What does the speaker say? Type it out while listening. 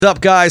What's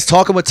up, guys?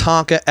 Talking with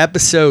Tonka,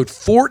 episode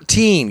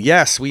 14.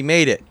 Yes, we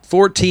made it.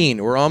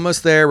 14. We're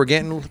almost there. We're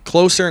getting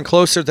closer and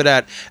closer to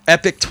that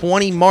epic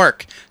 20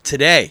 mark.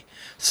 Today,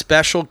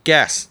 special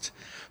guest,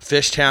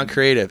 Fishtown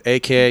Creative,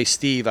 a.k.a.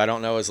 Steve. I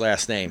don't know his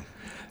last name.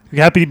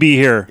 Happy to be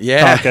here.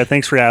 Yeah. Tonka,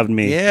 thanks for having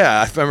me.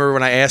 Yeah, I remember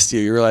when I asked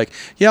you, you were like,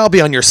 yeah, I'll be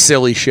on your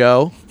silly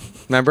show.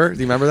 Remember? Do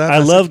you remember that? I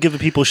love giving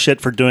people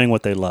shit for doing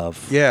what they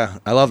love. Yeah,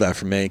 I love that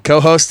for me.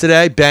 Co-host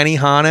today, Benny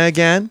Hanna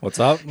again. What's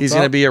up? He's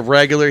going to be a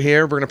regular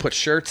here. We're going to put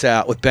shirts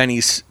out with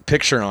Benny's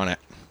picture on it.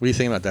 What do you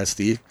think about that,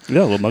 Steve?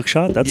 Yeah, a little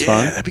mugshot. That's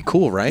fun. That'd be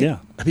cool, right? Yeah.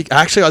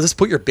 Actually, I'll just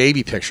put your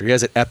baby picture. He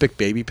has an epic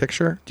baby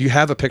picture. Do you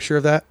have a picture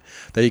of that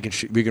you can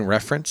we can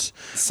reference?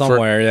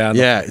 Somewhere, yeah.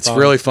 Yeah, it's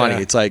really funny.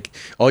 Yeah. It's like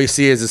all you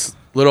see is this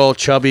little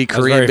chubby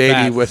Korean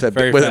baby with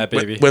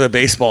a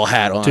baseball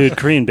hat on. Dude,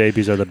 Korean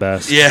babies are the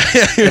best. Yeah.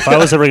 If I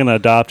was ever going to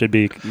adopt, it'd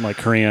be like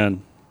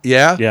Korean.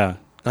 Yeah? Yeah.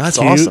 Oh, that's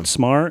cute, awesome.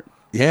 Smart.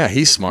 Yeah,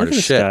 he's smart Look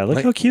as shit. Guy.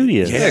 Look how cute he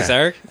is. Yeah. Thanks,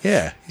 Eric.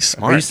 Yeah, he's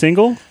smart. Are you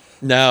single?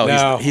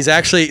 No. He's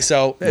actually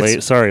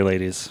Sorry,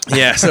 ladies.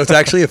 Yeah, so it's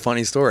actually a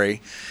funny story.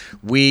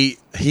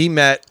 He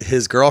met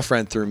his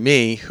girlfriend through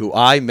me, who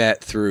I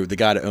met through the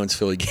guy that owns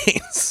Philly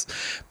Gaines.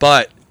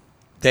 But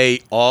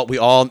the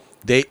owner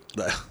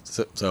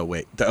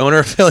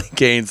of Philly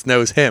Gaines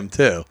knows him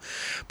too,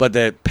 but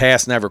the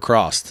paths never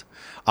crossed.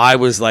 I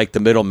was like the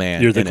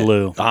middleman. You're the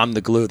glue. I'm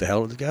the glue that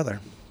held it together.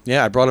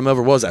 Yeah, I brought him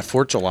over. What was that,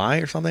 4th of July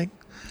or something?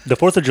 The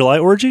 4th of July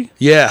orgy?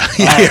 Yeah.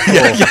 Cool.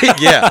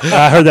 Yeah.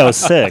 I heard that was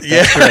sick.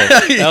 That's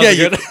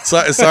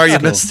great. Sorry you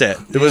missed it.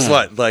 It was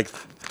what, like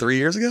 3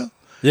 years ago?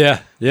 Yeah.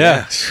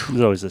 It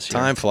was always this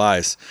year. Time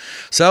flies.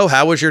 So,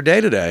 how was your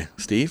day today,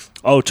 Steve?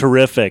 Oh,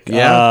 terrific.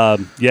 Yeah.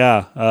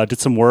 Did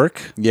some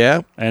work.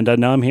 Yeah. And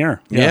now I'm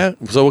here. Yeah.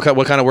 So,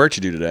 what kind of work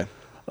you do today?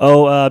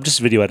 Oh, just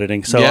video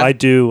editing. So Yeah. I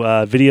do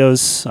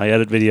videos. I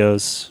edit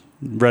videos.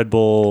 Red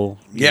Bull.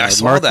 Yeah, I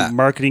saw that.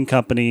 Marketing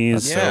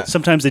companies. Yeah.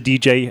 Sometimes a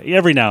DJ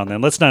every now and then.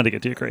 Let's not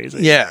get too crazy.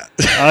 Yeah.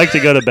 I like to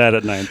go to bed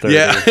at 9:30.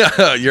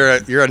 Yeah. You're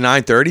a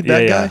 9:30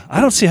 bed guy? I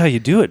don't see how you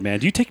do it, man.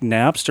 Do you take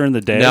naps during the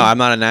day? No, I'm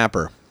not a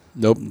napper.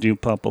 Nope. Do you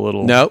pump a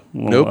little? Nope.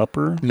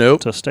 Upper? Nope.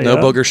 To stay no up?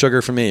 booger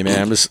sugar for me,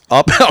 man. I'm just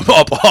up. I'm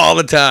up all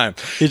the time.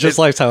 He just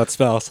likes how it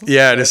smells.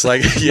 Yeah, just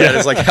like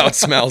how it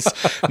smells.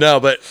 No,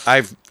 but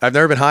I've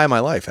never been high in my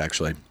life,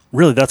 actually.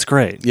 Really, that's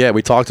great. Yeah,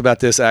 we talked about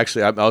this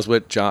actually. I was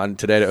with John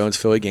today that owns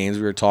Philly Gaines.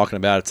 We were talking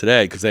about it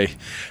today because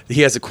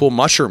he has a cool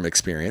mushroom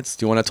experience.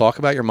 Do you want to talk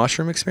about your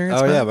mushroom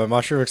experience? Oh, man? yeah, my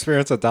mushroom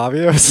experience at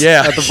Davio's.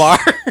 Yeah. At the bar.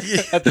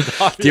 At the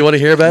Davio's. Do you want to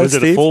hear about Was it, it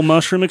Steve? a full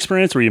mushroom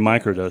experience or were you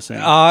microdosing?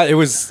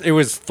 It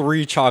was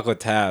 3 chocolate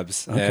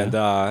tabs, Okay. and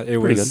it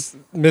was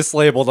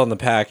mislabeled on the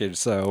package,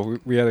 so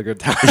we had a good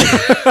time.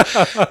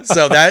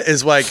 So that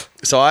is like,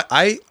 so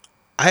I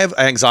have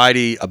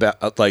anxiety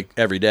about like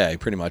every day,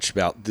 pretty much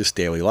about this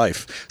daily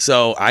life.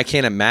 So I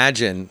can't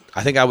imagine.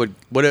 I think I'd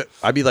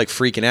be like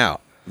freaking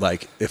out.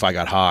 Like if I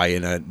got high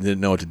and I didn't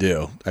know what to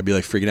do, I'd be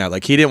like freaking out.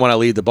 Like he didn't want to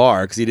leave the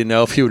bar because he didn't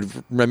know if he would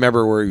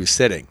remember where he was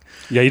sitting.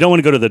 Yeah, you don't want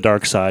to go to the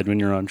dark side when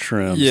you're on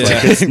shrooms. Yeah.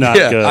 Like, it's not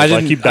Yeah. good. I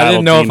Like, you didn't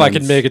battle know if I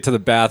demons. could make it to the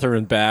bathroom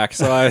and back,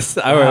 so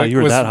I you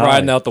were was that high.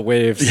 riding out the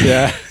waves.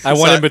 Yeah, I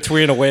So went in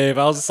between a wave.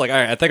 I was just like, all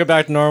right, I think I'm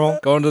back to normal.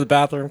 Going to the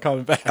bathroom,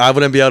 coming back. I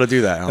wouldn't be able to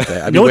do that. I don't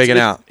think. I'd be No, waking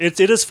out. It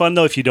is fun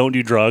though if you don't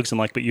do drugs and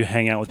but you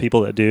hang out with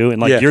people that do,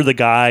 and Yeah. you're the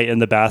guy in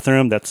the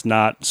bathroom that's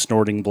not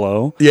snorting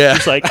blow. Yeah.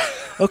 It's like,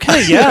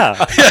 okay,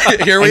 yeah.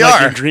 Here we And,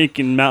 are. You're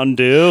drinking Mountain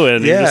Dew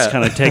and you're just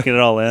kind of taking it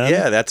all in.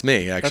 Yeah, that's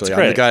me, actually. That's I'm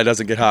great. the guy that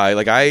doesn't get high.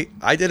 Like, I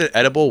did an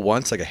edible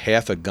once, like a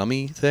half a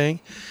gummy thing.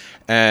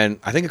 And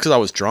I think because I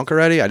was drunk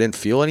already, I didn't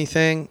feel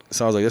anything.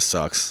 So I was like, this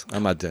sucks.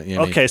 I'm not doing it.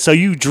 Okay, so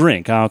you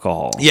drink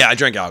alcohol. Yeah, I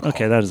drink alcohol.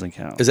 Okay, that doesn't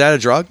count. Is that a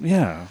drug?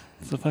 Yeah.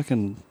 It's a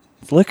fucking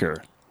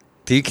liquor.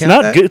 Do you It's count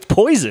not that? good. It's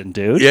poison,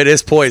 dude. Yeah, it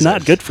is poison. It's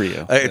not good for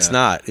you. It's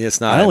not.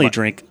 It's not. I only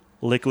drink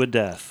Liquid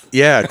Death.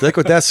 Yeah,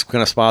 Liquid Death's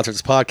going to sponsor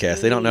this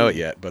podcast. They don't know it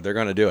yet, but they're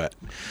going to do it.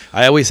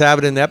 I always have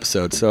it in the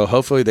episode, so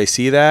hopefully they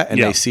see that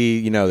and they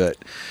see, that,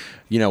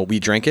 we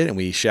drink it and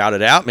we shout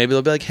it out. Maybe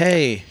they'll be like,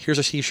 "Hey, here's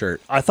a T-shirt."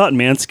 I thought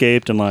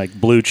Manscaped and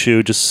Blue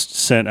Chew just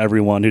sent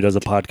everyone who does a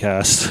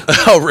podcast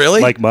Oh,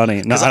 really?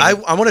 money. No, 'Cause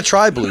I want to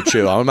try Blue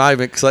Chew. I'm not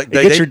even. Cause it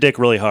gets your dick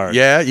really hard.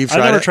 Yeah, you've tried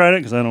I've never it? tried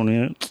it because I don't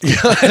need it.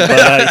 But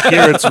I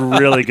hear it's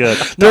really good.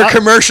 Their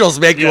commercials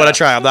make me want to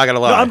try. I'm not gonna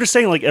lie. No, I'm just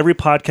saying, every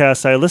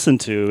podcast I listen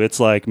to, it's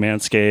like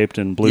Manscaped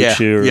and Blue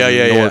Chew or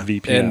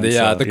NordVPN. And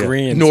the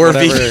greens.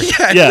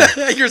 NordVPN.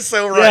 Yeah. You're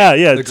so right.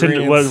 Yeah. The Tinder,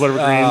 greens. whatever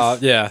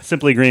greens. Yeah.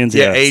 Simply Greens.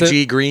 Yeah, Yeah.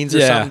 AG Greens or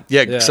Yeah. something.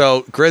 Yeah. Yeah.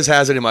 So Grizz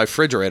has it in my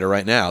refrigerator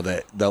right now.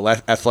 The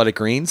Athletic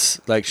Greens.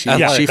 Like she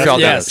Athletic, fell down.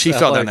 yes, She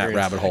fell down Athletic that Greens.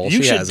 rabbit hole. You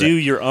She should has do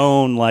it. your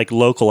own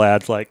local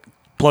ads,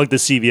 plug the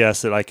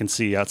CVS that I can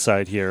see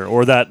outside here,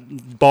 or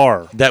that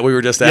bar. That we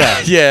were just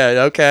at.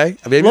 Yeah. Okay.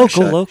 Maybe I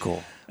should.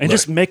 Local. And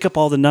just make up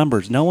all the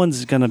numbers. No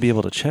one's going to be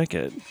able to check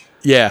it.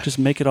 Yeah. Just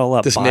make it all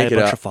up. Just Buy make a it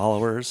bunch up. of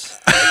followers.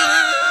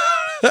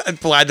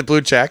 Applied the blue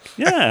check.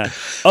 Yeah.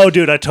 Oh,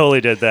 dude, I totally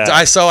did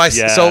that.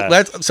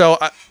 So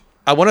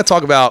I want to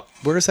talk about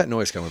where is that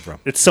noise coming from?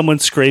 It's someone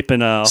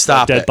scraping a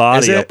Stop dead it. body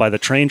Is it? up by the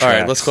train All tracks.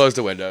 right, let's close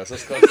the windows.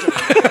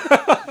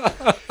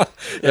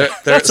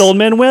 That's Old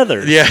Man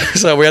Weathers. Yeah,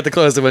 so we have to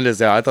close the windows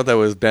now. I thought that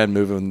was Ben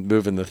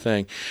moving the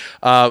thing.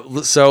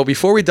 So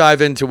before we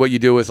dive into what you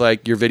do with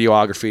like your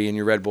videography and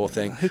your Red Bull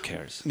thing, Who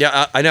cares?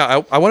 yeah, I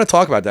know. I want to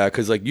talk about that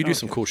because like you do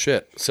some cool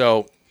shit.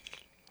 So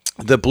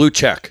the blue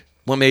check.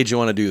 What made you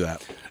want to do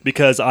that?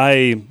 Because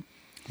I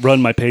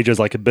run my page as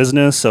like a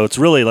business, so it's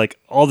really like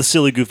all the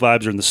silly goof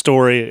vibes are in the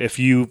story. If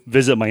you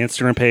visit my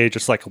Instagram page,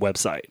 it's like a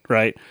website,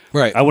 right?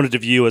 Right. I wanted to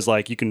view as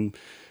like you can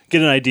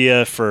get an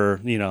idea for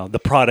the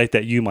product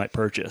that you might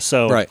purchase.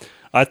 So Right.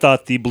 I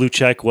thought the blue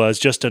check was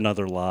just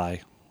another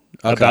lie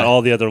about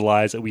all the other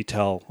lies that we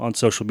tell on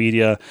social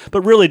media,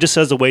 but really just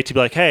as a way to be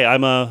like, hey,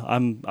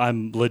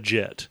 I'm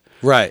legit.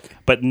 Right.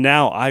 But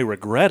now I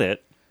regret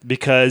it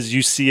because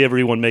you see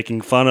everyone making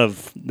fun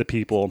of the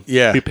people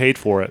who paid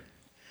for it.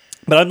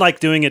 But I'm like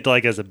doing it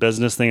like as a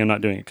business thing. I'm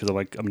not doing it because I'm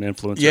an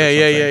influencer.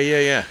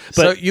 Yeah. But,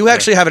 so you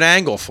actually have an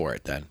angle for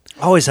it then. You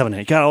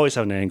gotta always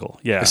have an angle.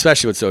 Yeah.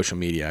 Especially with social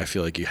media. I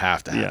feel like you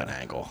have to have an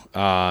angle.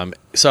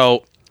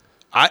 So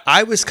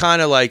I was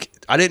kind of like,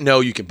 I didn't know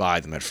you could buy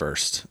them at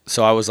first.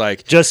 So I was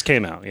like, just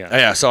came out. Yeah.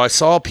 yeah. So I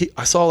saw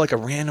like a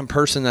random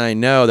person that I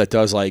know that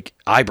does like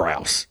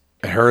eyebrows.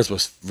 And hers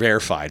was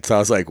verified. So I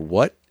was like,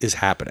 what is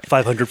happening?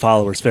 500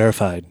 followers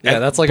verified. Yeah,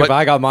 that's like if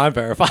I got mine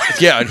verified.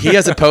 Yeah, and he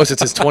hasn't posted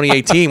since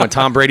 2018 when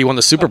Tom Brady won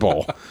the Super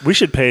Bowl. We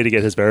should pay to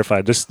get his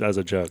verified just as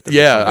a joke.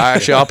 Yeah,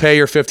 I'll pay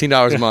your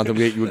 $15 a month and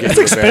you will get It's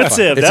yours verified.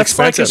 expensive. It's That's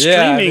expensive. like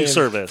a streaming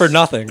service. For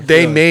nothing.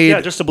 They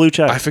made just a blue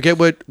check. I forget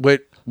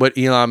what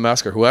Elon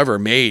Musk or whoever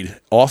made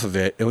off of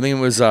it. I think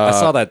it was I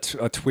saw that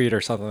a tweet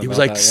or something. it was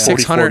about like that, yeah.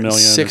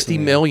 660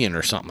 million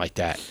or something like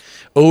that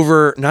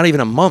over not even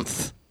a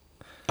month.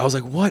 I was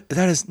like, what?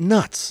 That is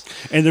nuts.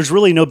 And there's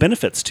really no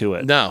benefits to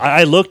it. No.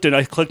 I looked and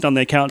I clicked on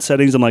the account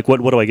settings. I'm like, what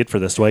do I get for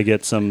this? Do I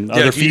get some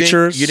other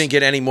features? You didn't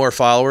get any more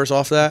followers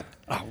off that?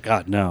 Oh,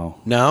 God,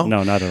 no. No?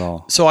 No, not at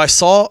all. So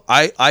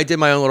I did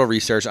my own little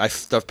research.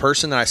 The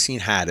person that I seen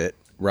had it,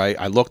 right?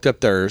 I looked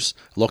up theirs,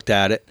 looked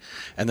at it,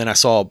 and then I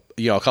saw,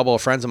 a couple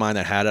of friends of mine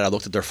that had it. I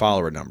looked at their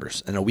follower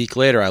numbers. And a week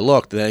later I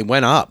looked and they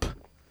went up.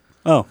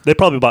 Oh, they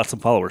probably bought some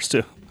followers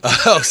too.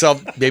 Oh, so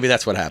maybe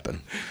that's what happened.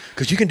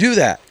 Because you can do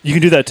that. You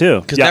can do that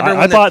too. Yeah, remember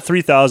I when bought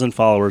 3,000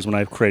 followers when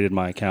I created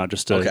my account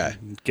just to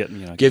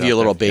give you a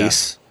little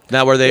base.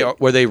 Now, were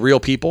they real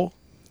people?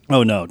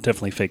 Oh no,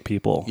 definitely fake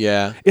people.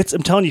 Yeah.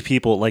 I'm telling you,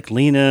 people like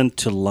lean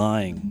into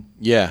lying.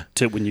 Yeah.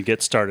 To when you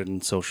get started in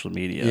social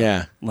media.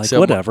 Yeah. Like So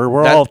whatever.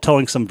 We're all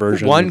telling some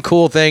version. One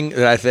cool thing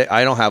that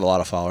I don't have a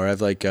lot of followers. I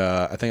have like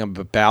I think I'm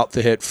about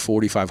to hit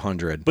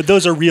 4,500. But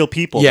those are real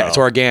people. Yeah, though. it's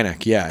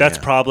organic. Yeah. That's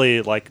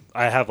probably like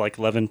I have like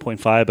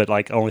 11.5, but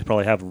like I only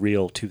probably have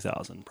real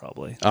 2,000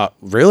 probably.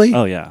 Really?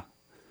 Oh yeah.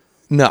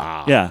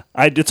 Nah. Yeah.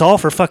 It's all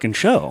for fucking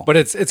show. But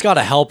it's got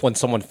to help when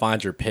someone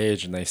finds your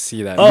page and they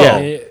see that. Oh,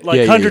 Yeah.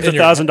 like hundreds of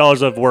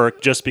 $1,000s of work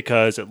just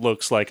because it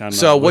looks like I'm.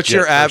 So a what's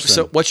your legit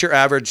person. what's your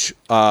average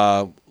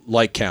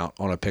like count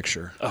on a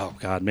picture? Oh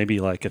God,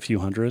 maybe like a few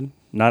hundred.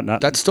 Not.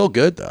 That's still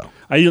good though.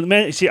 I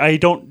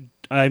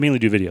mainly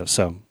do videos,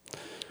 so.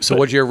 So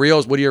what are your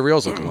reels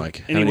looking like?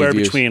 How many Anywhere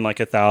views? between like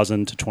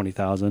 1,000 to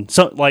 20,000.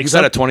 So like Is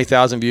that a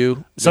 20,000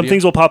 view? some video?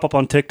 things will pop up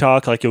on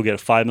TikTok, like you'll get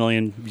 5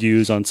 million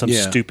views on some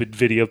stupid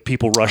video of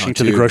people rushing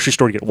to the dude. grocery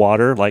store to get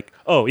water. Like,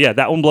 oh yeah,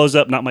 that one blows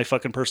up. Not my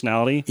fucking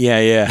personality.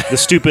 Yeah. The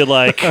stupid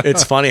like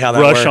It's funny how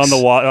that rush works. on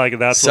the water. Like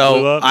that's what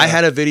blew So up. I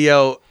had a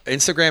video.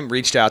 Instagram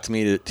reached out to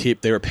me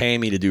they were paying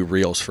me to do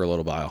reels for a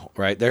little while,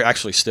 right? They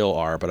actually still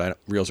are, but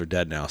reels are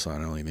dead now, so I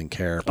don't even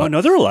care. But Oh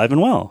no, they're alive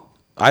and well.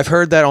 I've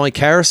heard that only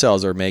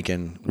carousels are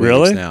making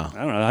reels Really? now. I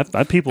don't know.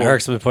 I people.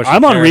 Eric's been pushing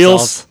I'm on carousels.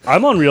 reels.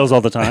 I'm on reels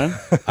all the time.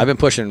 I've been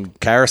pushing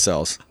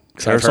carousels.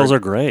 'Cause I've Carousels heard- are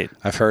great.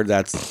 I've heard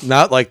that's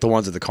not like the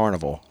ones at the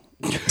carnival.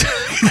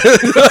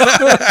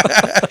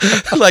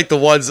 Like the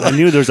ones. I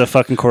knew there was a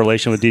fucking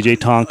correlation with DJ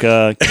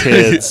Tonka,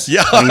 kids.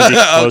 Yeah. things you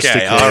post to Okay.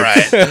 kids, All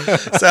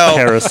right. So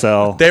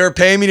Carousel. they were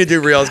paying me to do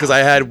reels because I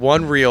had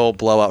one reel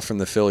blow up from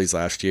the Phillies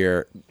last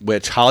year,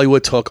 which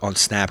Hollywood took on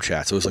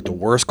Snapchat. So it was like the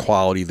worst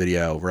quality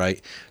video,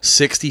 right?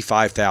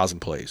 65,000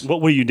 plays.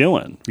 What were you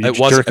doing? Were you It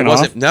wasn't. jerking It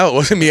wasn't. off? No, it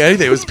wasn't me.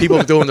 Anything. It was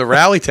people doing the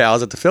rally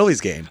towels at the Phillies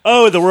game.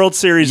 Oh, the World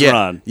Series Yeah.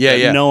 run. Yeah, that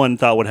yeah. No one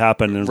thought would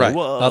happen. And it was Right. like,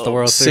 whoa. Not the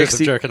World Series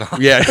of jerking off.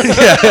 Yeah.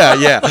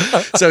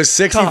 So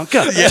 60.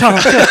 Tonka, Yeah.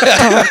 Tonka.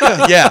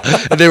 Yeah,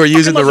 and they were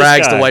using the love this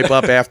rags to guy. wipe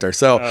up after.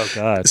 So, Oh,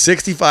 God.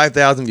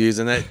 65,000 views,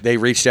 and they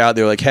reached out.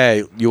 They were like,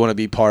 "Hey, you want to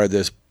be part of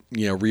this,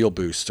 reel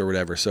boost or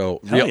whatever? So,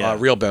 Hell yeah.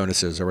 real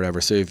bonuses or whatever."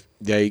 So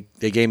they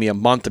gave me a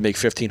month to make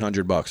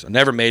 $1,500. I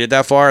never made it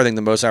that far. I think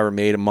the most I ever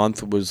made a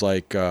month was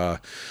like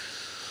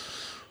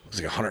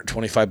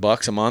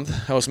 $125 a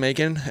month I was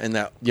making, and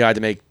that I had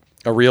to make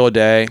a reel a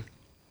day.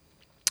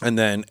 And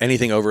then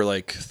anything over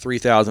like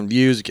 3,000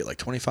 views, you get like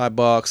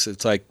 $25.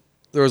 It's like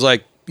there was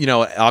like an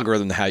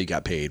algorithm to how you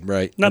got paid,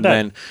 right? Not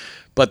bad.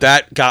 But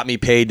that got me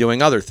paid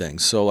doing other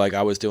things. So like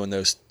I was doing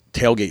those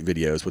tailgate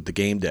videos with the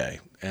game day,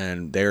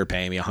 and they were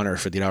paying me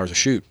 $150 a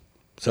shoot.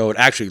 So it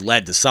actually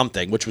led to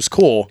something, which was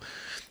cool.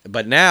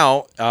 But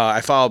now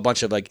I follow a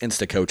bunch of like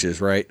Insta coaches,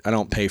 right? I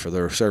don't pay for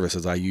their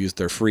services. I use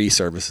their free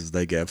services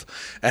they give.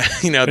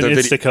 You know, An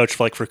Insta coach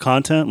for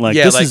content. Like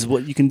yeah, this like, is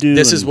what you can do.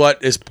 This is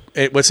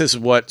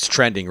what's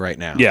trending right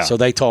now. Yeah. So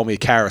they told me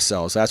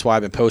carousels. That's why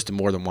I've been posting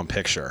more than one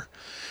picture.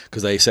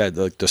 Because they said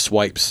like the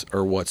swipes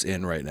are what's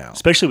in right now.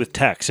 Especially with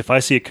text. If I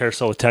see a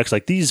carousel with text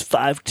like these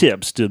 5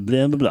 tips to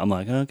blah, blah, blah, I'm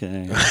like,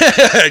 okay.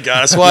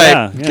 Gotta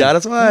swipe. Yeah.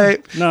 Gotta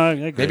swipe. No, I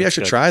agree. Maybe I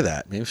should try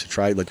that. Maybe I should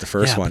try like the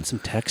first one. Put some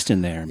text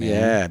in there, man.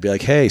 Yeah, be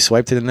like, hey,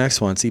 swipe to the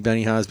next one. See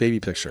Benny Ha's baby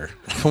picture.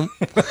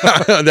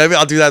 Maybe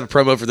I'll do that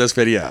promo for this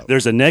video.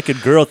 There's a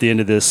naked girl at the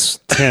end of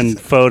this 10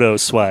 photo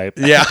swipe.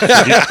 Yeah.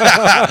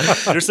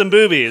 There's some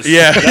boobies.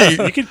 Yeah.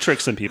 You can trick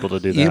some people to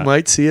do that. You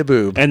might see a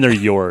boob. And they're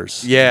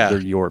yours. Yeah.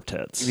 They're your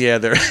tits. Yeah,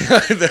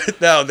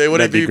 no, they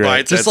wouldn't be my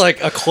tits. Just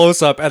like a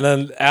close up, and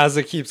then as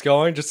it keeps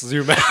going, just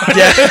zoom out.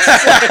 Yeah.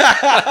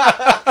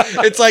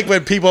 It's like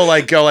when people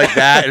like go like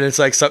that, and it's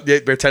like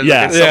something pretend to look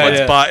at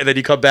someone's butt, and then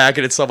you come back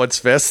and it's someone's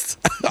fist.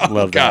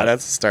 Love God, that.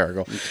 that's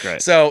hysterical. That's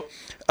great. So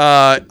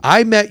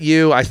I met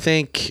you, I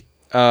think,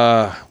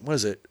 what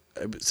is it?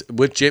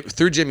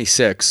 Through Jimmy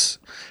Six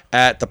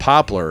at the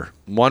Poplar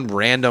one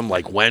random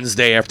like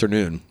Wednesday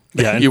afternoon.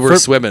 Yeah, you were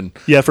swimming.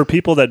 Yeah, for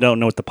people that don't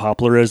know what the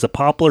Poplar is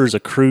a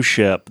cruise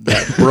ship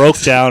that broke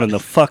down in the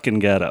fucking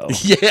ghetto.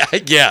 Yeah,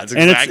 it's exactly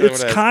and what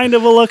it's kind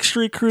of a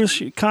luxury cruise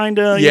ship, kind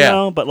of, you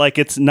know, but like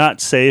it's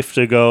not safe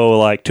to go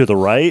like to the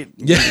right.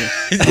 Yeah,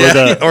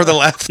 or the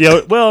left.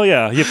 Yeah, well,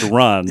 yeah, you have to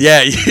run.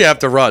 Yeah, you have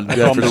to run. I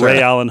call them the Ray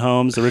Allen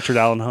homes, the Richard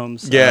Allen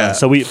homes. Yeah.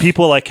 So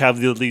people like have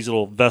these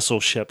little vessel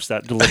ships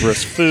that deliver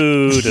us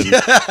food and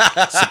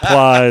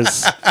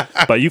supplies,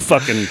 but you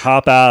fucking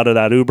hop out of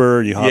that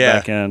Uber and you hop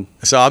back in.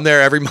 So I'm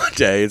there every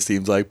Monday, it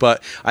seems like.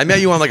 But I met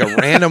you on like a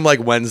random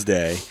like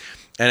Wednesday,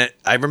 and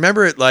I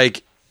remember it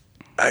like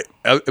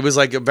it was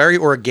like a very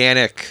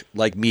organic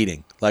like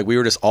meeting. Like we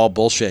were just all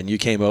bullshitting. You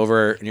came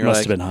over and you're Must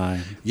like, have been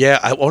high. Yeah,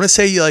 I want to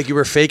say you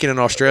were faking an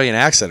Australian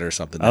accent or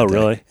something. Oh,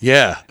 really?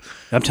 Yeah.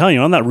 I'm telling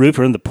you, on that roof,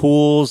 we're in the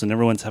pools and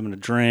everyone's having a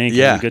drink.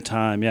 Yeah, and a good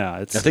time. Yeah,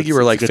 I think you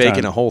were like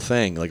faking a whole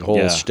thing, like a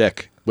whole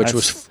shtick, which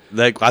was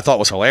like I thought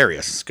was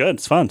hilarious. It's good.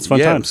 It's fun. It's fun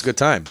times. times. It's a good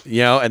time.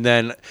 You know, and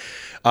then.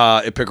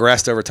 It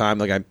progressed over time.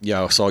 Like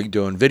I saw you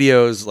doing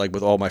videos like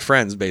with all my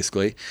friends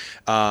basically.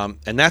 And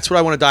that's what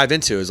I want to dive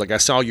into is like I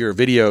saw your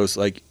videos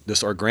like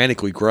just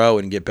organically grow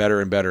and get better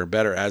and better and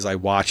better as I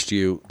watched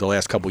you the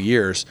last couple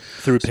years.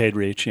 Through paid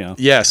reach, yeah.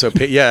 Yeah. So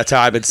that's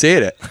how I've been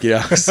seeing it. You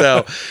know?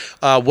 So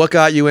what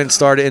got you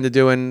started into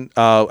doing,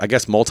 I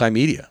guess,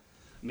 multimedia?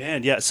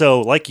 Man, yeah.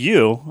 So, like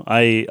you,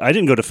 I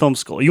didn't go to film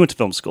school. You went to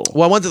film school.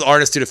 Well, I went to the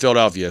Art Institute of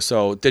Philadelphia,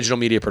 so digital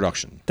media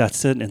production.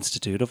 That's an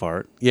institute of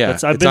art. Yeah,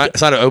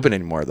 it's not open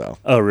anymore though.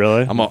 Oh,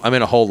 really? I'm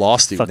in a whole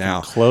lawsuit Fucking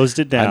now. Closed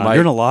it down.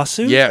 You're in a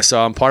lawsuit? Yeah, so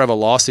I'm part of a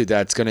lawsuit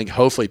that's going to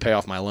hopefully pay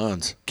off my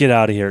loans. Get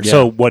out of here. Yeah.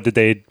 So, what did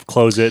they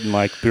close it and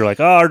like be like,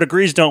 oh, our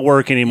degrees don't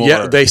work anymore?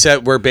 Yeah, they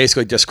said we're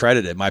basically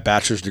discredited. My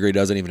bachelor's degree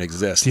doesn't even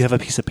exist. Do you have a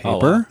piece of paper? Oh,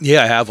 wow.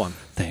 Yeah, I have one.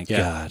 Thank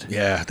God.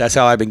 Yeah, that's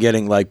how I've been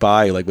getting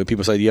by. Like when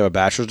people say, "Do you have a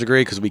bachelor's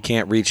degree?" Because we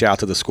can't reach out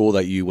to the school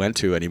that you went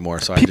to anymore.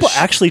 So people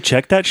actually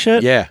check that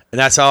shit. Yeah, and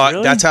that's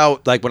how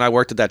like when I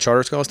worked at that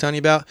charter school I was telling you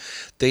about,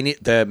 they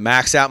need to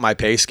max out my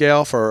pay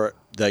scale for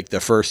like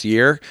the first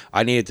year.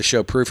 I needed to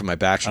show proof of my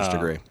bachelor's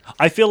degree.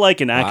 I feel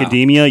like in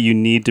academia you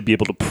need to be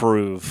able to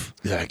prove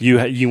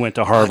you went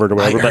to Harvard or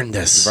whatever. I earned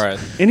this. Right.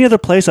 Any other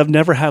place I've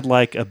never had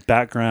like a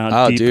background.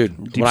 Oh, deep dude!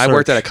 When search. I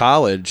worked at a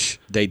college,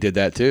 they did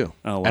that too.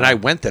 Oh, wow. And I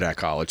went to that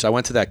college. I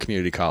went to that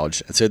community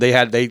college, and so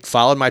they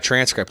followed my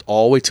transcript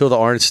all the way till the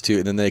Art Institute,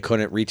 and then they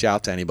couldn't reach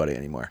out to anybody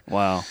anymore.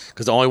 Wow!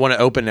 Because the only one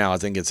open now, I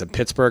think, it's in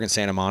Pittsburgh and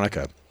Santa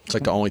Monica. It's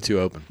like the only two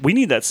open. We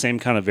need that same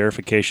kind of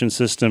verification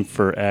system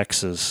for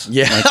exes.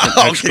 Yeah.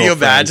 Can you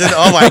imagine?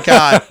 Oh my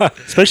God.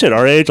 Especially at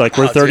our age, like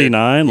we're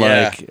 39. Dude.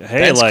 Like, hey,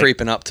 Ben's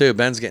creeping up too.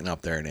 Ben's getting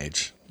up there in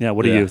age. Yeah.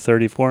 What are you?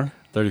 34.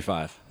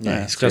 35.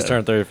 Yeah, he's just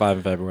turned 35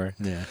 in February.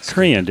 Yeah,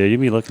 Korean, dude. You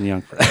be looking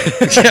young for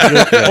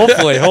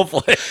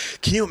Hopefully.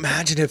 Can you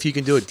imagine if you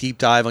can do a deep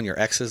dive on your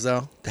exes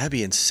though? That'd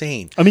be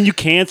insane. I mean, you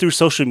can through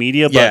social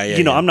media, but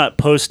I'm not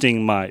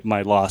posting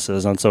my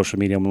losses on social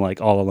media. I'm like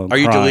all alone. Are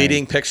you crying.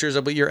 deleting pictures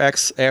of your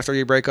ex after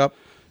you break up?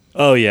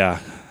 Oh yeah.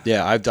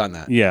 Yeah, I've done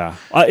that. Yeah,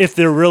 if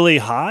they're really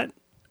hot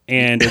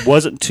and it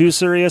wasn't too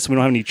serious, we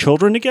don't have any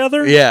children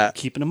together. Yeah,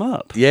 keeping them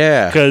up.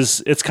 Yeah,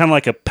 because it's kind of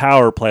like a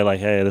power play. Like,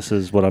 hey, this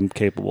is what I'm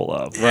capable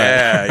of.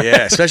 Yeah, right.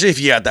 Yeah. Especially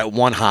if you got that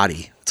one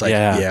hottie. It's like,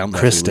 I'm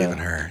Krista, leaving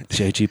her.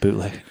 JG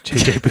Bootleg.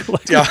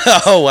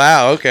 Oh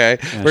wow, okay.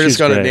 Yeah, we're just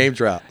going to name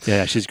drop.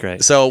 Yeah, she's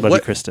great. So Love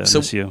what, you, Krista. So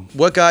miss you.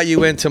 What got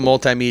you into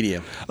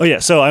multimedia? Oh yeah,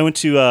 so I went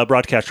to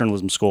broadcast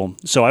journalism school.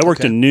 So I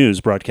worked in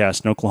news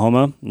broadcast in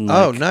Oklahoma.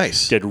 Oh,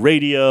 nice. Did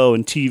radio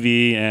and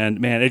TV, and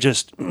man,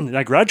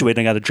 I graduated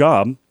and I got a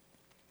job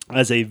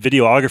as a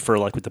videographer,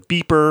 like with the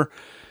beeper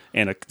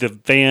and the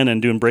van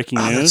and doing breaking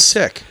news. That's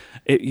sick.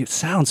 It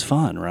sounds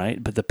fun,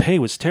 right? But the pay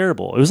was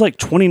terrible. It was like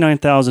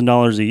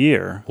 $29,000 a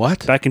year.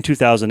 What? Back in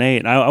 2008.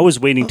 And I was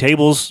waiting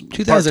tables.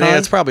 2008. part-time.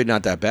 That's probably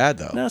not that bad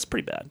though. No, that's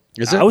pretty bad.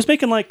 Is it? I was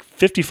making like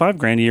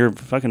 $55,000 a year,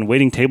 fucking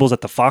waiting tables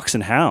at the Fox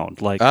and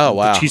Hound, like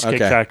the Cheesecake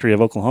Factory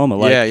of Oklahoma.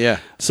 Like, yeah.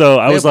 So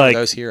I was like,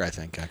 those here, I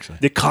think actually.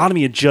 the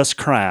economy had just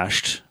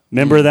crashed.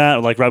 Remember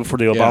that? Like right before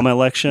the Obama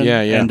election.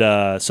 Yeah. And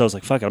so I was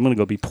like, fuck it, I'm gonna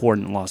go be poor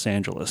in Los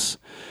Angeles.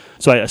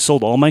 So I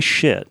sold all my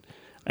shit.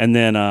 And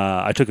then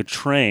I took a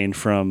train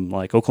from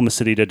like Oklahoma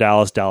City to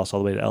Dallas all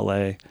the way to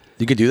L.A.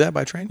 You could do that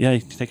by train? Yeah, you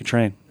can take a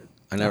train.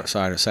 I never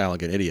saw it sound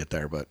like an idiot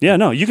there, but yeah,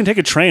 no, you can take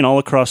a train all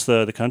across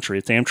the country.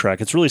 It's Amtrak.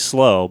 It's really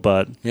slow,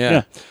 but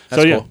yeah.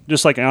 So cool.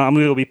 just like I'm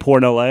gonna go be poor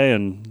in L.A.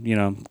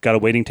 and got a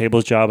waiting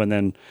tables job, and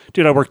then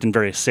dude, I worked in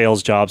various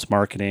sales jobs,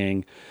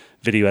 marketing,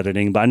 video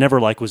editing, but I never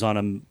was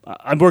on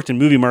I worked in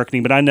movie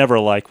marketing, but I never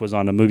was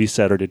on a movie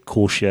set or did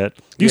cool shit.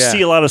 You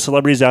see a lot of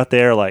celebrities out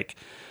there like.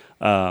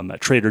 At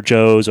Trader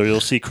Joe's, or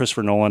you'll see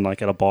Christopher Nolan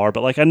like at a bar,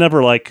 but like I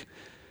never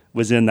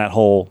was in that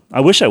whole.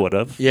 I wish I would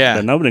have. Yeah,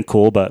 that would have been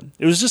cool, but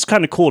it was just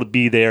kind of cool to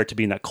be there, to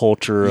be in that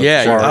culture. Of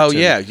art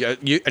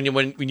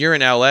when you're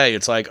in LA,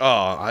 it's like,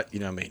 I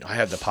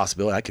have the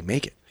possibility I could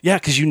make it. Yeah,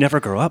 because you never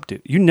grow up,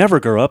 dude. You never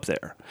grow up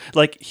there.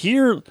 Like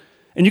here,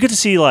 and you get to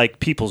see like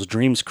people's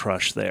dreams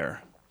crushed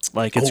there.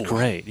 Like it's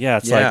great. Yeah,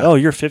 it's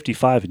like, you're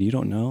 55 and you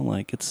don't know.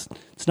 Like it's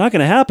not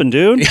gonna happen,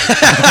 dude.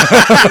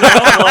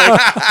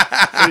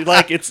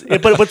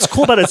 But what's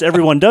cool about it is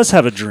everyone does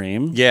have a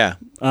dream. Yeah.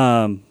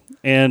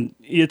 And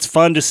it's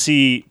fun to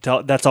see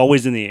that's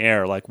always in the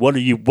air. Like,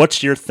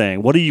 what's your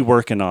thing? What are you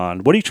working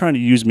on? What are you trying to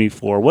use me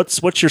for?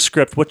 What's your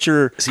script?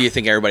 So you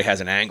think everybody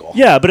has an angle?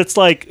 Yeah, but it's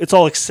like it's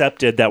all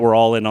accepted that we're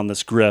all in on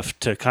this grift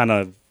to kind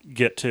of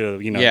get to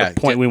the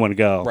point we want to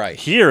go. Right.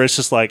 Here it's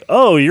just like,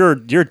 oh, you're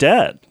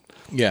dead.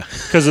 Yeah.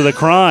 Because of the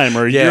crime,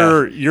 or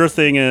your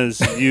thing is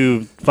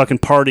you fucking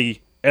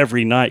party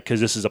every night because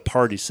this is a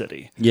party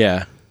city.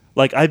 Yeah.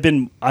 Like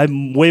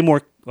I'm way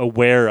more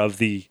aware of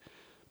the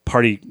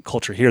party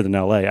culture here than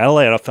LA.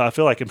 I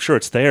feel like I'm sure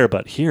it's there,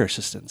 but here it's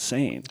just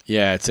insane.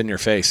 Yeah, it's in your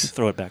face.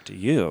 Throw it back to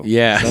you.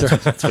 Yeah.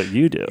 That's what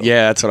you do.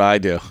 Yeah, that's what I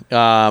do.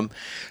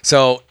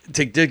 So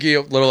to give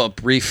you a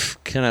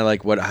brief kind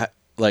of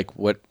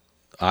what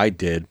I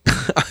did,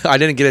 I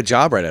didn't get a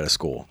job right out of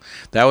school.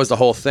 That was the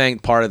whole thing.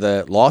 Part of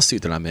the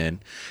lawsuit that I'm in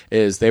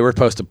is they were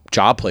supposed to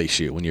job place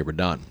you when you were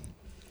done.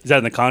 Is that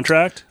in the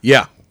contract?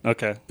 Yeah.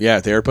 Okay. Yeah,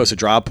 they were supposed to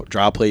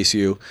job place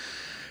you.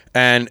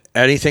 And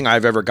anything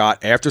I've ever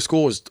got after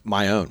school was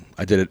my own.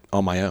 I did it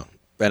on my own.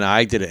 And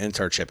I did an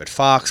internship at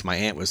Fox. My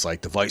aunt was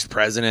like the vice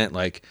president,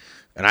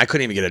 and I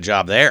couldn't even get a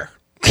job there.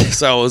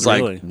 So I was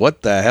like,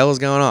 what the hell is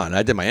going on?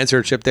 I did my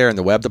internship there in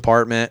the web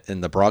department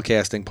and the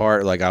broadcasting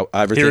part.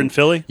 Everything. Here in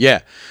Philly?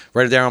 Yeah.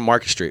 Right there on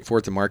Market Street,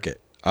 4th and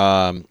Market.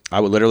 I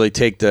would literally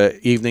take the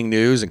evening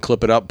news and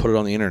clip it up, put it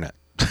on the internet.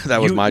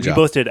 That was my job. You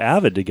both did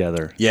Avid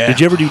together. Yeah.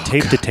 Did you ever do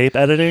tape-to-tape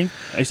editing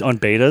on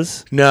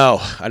betas? No,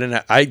 I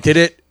didn't. I did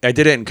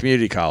it in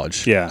community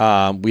college.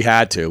 Yeah. We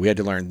had to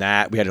learn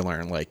that. We had to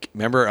learn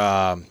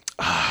remember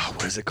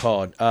what is it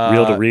called?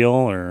 Reel to reel,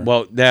 or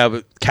but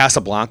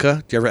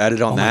Casablanca. Did you ever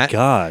edit on that? Oh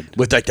my god!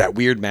 With that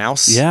weird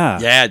mouse.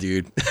 Yeah,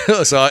 dude.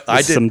 So I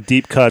did some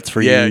deep cuts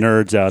for you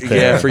nerds out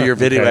there. Yeah, for your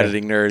video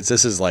editing nerds.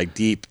 This is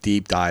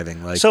deep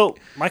diving. So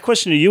my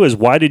question to you is,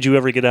 why did you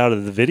ever get out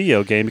of the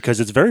video game? Because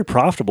it's very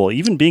profitable.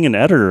 Even being an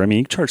editor, I mean,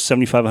 you charge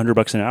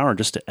 $7,500 an hour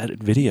just to edit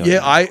video.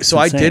 Yeah, I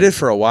did it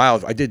for a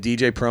while. I did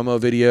DJ promo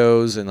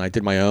videos, and I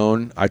did my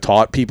own. I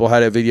taught people how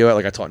to video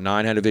edit. I taught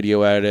Nine how to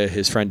video edit.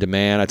 His friend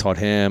Demand, I taught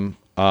him.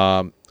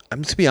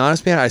 To be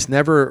honest, man, I just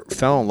never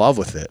fell in love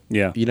with it.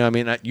 Yeah. You know what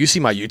I mean? You see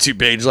my YouTube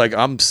page,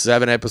 I'm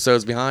 7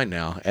 episodes behind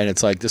now. And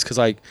it's just because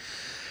I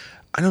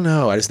don't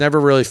know. I just never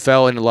really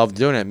fell into love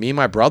doing it. Me and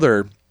my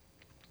brother,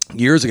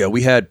 years ago,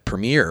 we had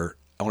Premiere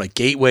on a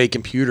gateway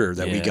computer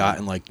that we got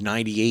in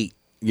 98.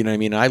 You know what I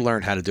mean? I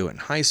learned how to do it in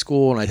high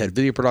school, and I had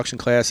video production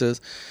classes.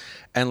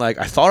 And I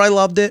thought I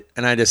loved it,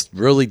 and I just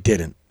really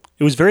didn't.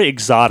 It was very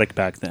exotic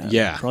back then.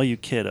 Yeah. For all you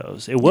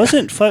kiddos. It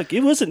wasn't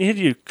It wasn't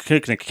you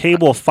clicking a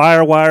cable, a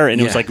FireWire,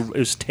 and it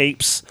was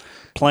tapes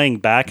playing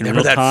back in real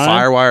time. Remember that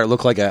FireWire? It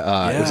looked like it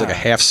was like a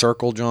half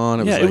circle,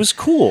 John. It was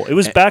cool. It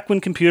was back when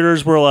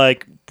computers were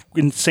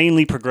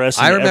insanely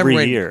progressing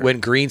every year. When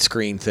green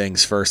screen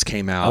things first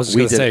came out. I was just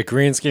going to say,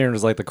 green screen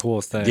was the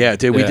coolest thing. Yeah,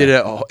 dude, we did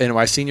it in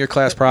my senior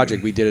class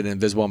project. We did an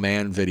Invisible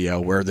Man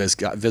video where this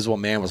Invisible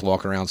Man was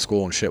walking around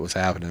school and shit was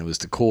happening. It was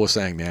the coolest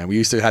thing, man. We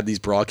used to have these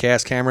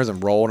broadcast cameras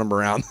and rolling them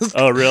around.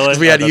 Oh, really?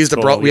 We had to use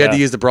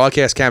the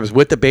broadcast cameras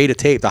with the beta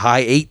tape, the high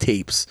 8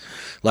 tapes,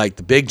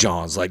 the big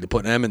Johns, to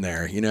put them in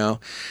there, And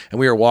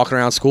we were walking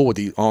around school with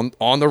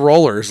on the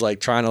rollers,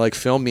 trying to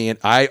film me, and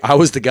I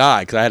was the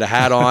guy because I had a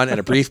hat on and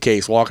a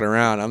briefcase walking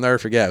around. I'll never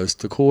forget. It was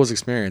the coolest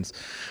experience.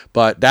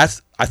 But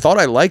I thought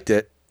I liked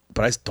it,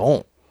 but I just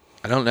don't.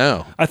 I don't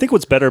know. I think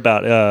what's better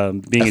about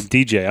being a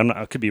DJ,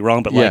 I could be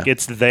wrong, but like Yeah.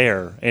 it's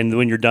there, and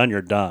when you're done,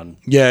 you're done.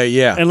 Yeah,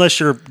 yeah. Unless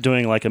you're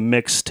doing like a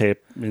mixtape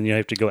and you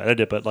have to go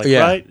edit it, but like, Yeah.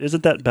 right?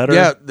 Isn't that better?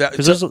 Yeah,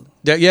 'Cause there's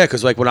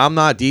because like when I'm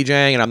not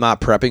DJing and I'm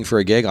not prepping for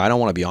a gig, I don't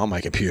want to be on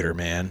my computer,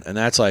 man. And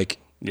that's like,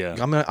 yeah.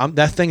 I'm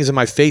that thing is in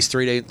my face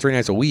 3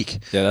 nights a week.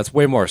 Yeah, that's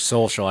way more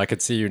social. I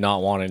could see you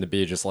not wanting to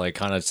be just like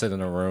kind of sitting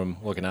in a room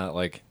looking at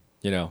like,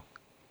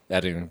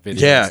 editing video and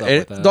Yeah, stuff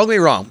like that. don't get me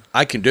wrong,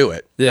 I can do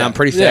it. Yeah. I'm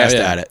pretty Yeah, fast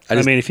yeah. at it. I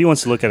mean, if he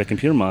wants to look at a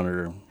computer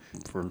monitor,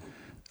 for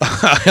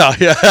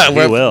yeah,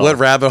 will. what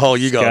rabbit hole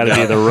you go got to down?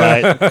 be the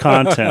right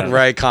content.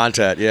 Right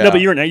content. Yeah. No,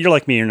 but you're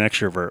like me. You're an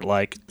extrovert.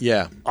 Like,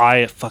 yeah.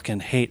 I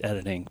fucking hate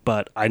editing,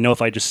 but I know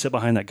if I just sit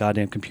behind that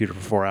goddamn computer for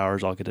 4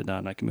 hours, I'll get it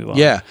done. I can move on.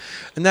 Yeah,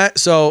 and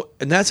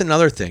that's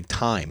another thing.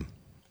 Time,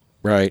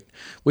 right?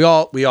 We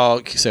all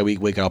say we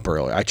wake up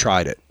early. I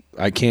tried it.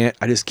 I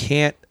just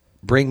can't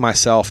bring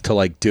myself to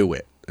like do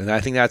it. And I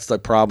think that's the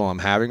problem I'm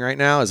having right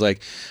now is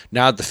like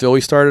now that the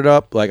Phillies started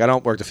up, like I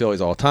don't work the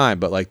Phillies all the time,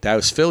 but like that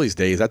was Phillies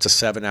days. That's a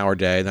 7-hour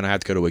day. Then I have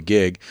to go to a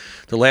gig.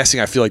 The last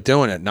thing I feel like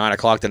doing at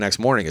 9:00 the next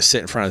morning is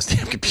sit in front of this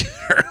damn computer.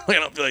 Like, I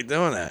don't feel like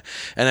doing that.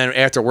 And then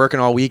after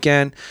working all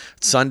weekend,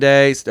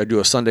 Sundays, I do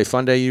a Sunday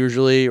fun day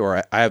usually,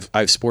 or I have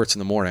sports in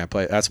the morning. I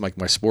play. That's like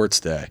my sports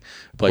day. I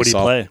What do you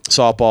play?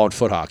 Softball and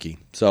foot hockey.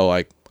 So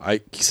like I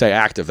stay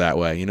active that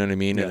way, you know what I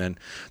mean? Yeah. And then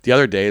the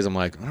other days I'm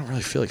like, I don't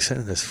really feel like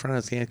sitting in this front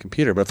of this damn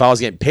computer. But if I was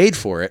getting paid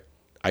for it,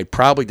 I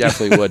probably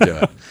definitely would do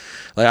it.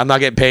 Like I'm not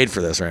getting paid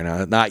for this right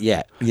now, not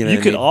yet. You know, You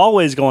what could I mean?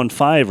 always go on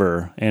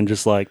Fiverr and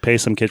just like pay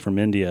some kid from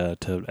India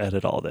to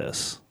edit all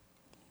this.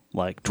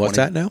 Like 20. What's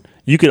that now?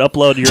 You could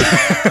upload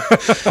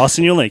your. I'll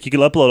send you a link. You could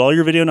upload all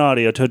your video and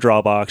audio to a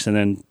Dropbox and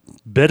then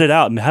bid it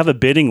out and have a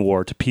bidding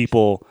war to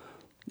people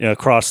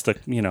across the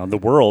the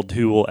world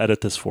who will edit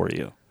this for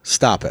you.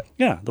 Stop it.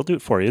 Yeah, they'll do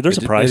it for you. There's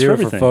a They price do for it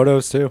everything. for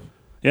photos too.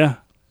 Yeah.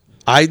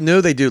 I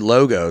knew they do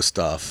logo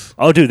stuff.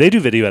 Oh, dude, they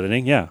do video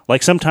editing. Yeah.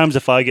 Like sometimes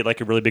if I get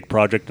like a really big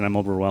project and I'm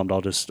overwhelmed,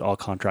 I'll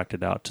contract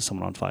it out to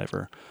someone on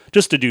Fiverr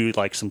just to do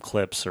like some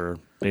clips or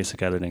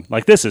basic editing.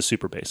 Like this is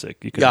super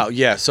basic. You can,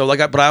 Yeah. So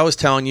but I was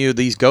telling you,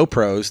 these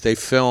GoPros, they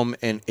film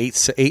in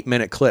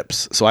 8-minute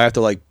clips. So I have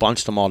to like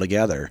bunch them all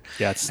together.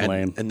 Yeah, it's and,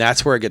 lame. And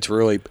that's where it gets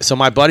really. So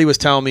my buddy was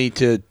telling me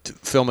to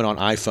film it on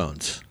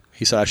iPhones.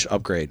 He said I should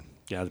upgrade.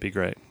 Yeah, that'd be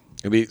great.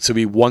 It'd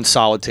be one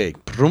solid take.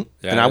 Yeah,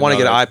 and I want to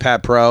no, get an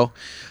iPad Pro.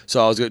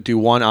 So I was going to do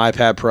one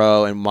iPad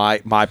Pro and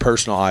my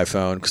personal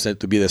iPhone because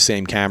it would be the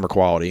same camera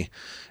quality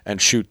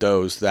and shoot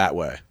those that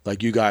way.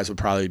 Like you guys would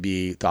probably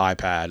be the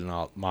iPad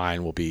and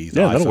mine will be the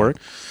iPhone. That'll work.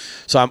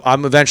 So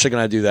I'm eventually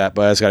going to do that,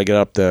 but I just got to get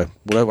up to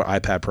whatever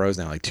iPad Pros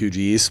now, like 2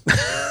 Gs.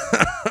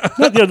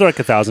 They're like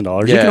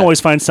 $1,000. You Yeah. can always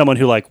find someone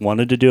who like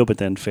wanted to do it but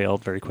then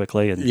failed very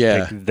quickly and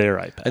Yeah. take their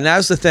iPad. And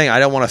that's the thing. I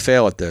don't want to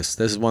fail at this.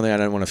 This is one thing I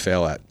don't want to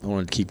fail at. I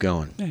want to keep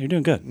going. Yeah, you're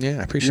doing good. Yeah,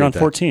 I appreciate You're on that.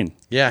 14.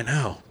 Yeah, I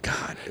know.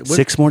 God.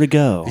 6 more to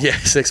go. Yeah,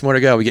 6 more to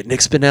go. We get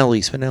Nick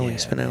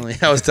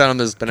Spinelli. I was telling him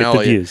this Spinelli. Get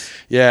the views.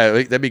 Yeah,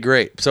 that'd be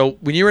great. So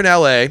when you were in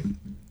LA,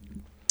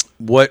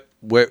 what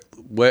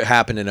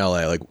happened in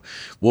LA? Like,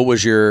 what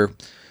was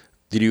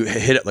did you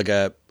hit it like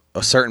a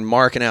certain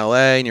mark in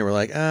LA and you were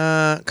like,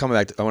 coming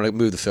back, I want to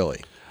move to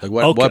Philly. Like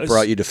what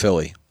brought you to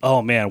Philly?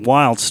 Oh man,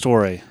 wild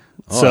story.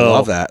 Oh, So, I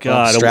love that.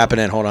 God, Strap it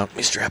in. Hold on. Let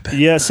me strap it.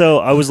 Yeah, so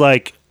I was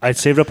like, I'd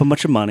saved up a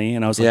bunch of money,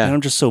 and I was like, Yeah. man,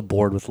 I'm just so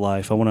bored with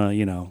life. I want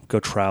to, go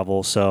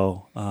travel.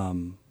 So,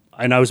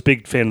 and I was a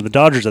big fan of the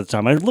Dodgers at the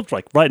time. I lived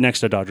like right next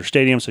to Dodger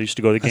Stadium, so I used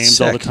to go to the That's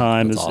games all the sick.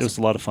 time. That's It was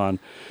a lot of fun.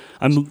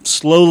 I'm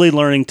slowly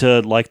learning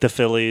to like the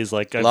Phillies.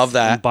 Like, Love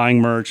that. I'm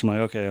buying merch. I'm like,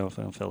 okay, I'll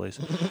Phillies.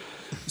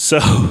 So,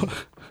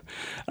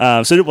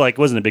 it like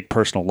wasn't a big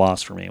personal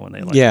loss for me when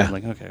they Yeah. I'm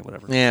like, okay,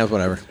 whatever. Yeah, it was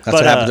whatever. That's But,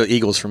 what happened to the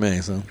Eagles for me.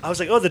 So I was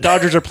like, oh, the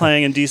Dodgers are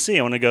playing in D.C.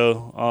 I want to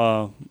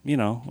go,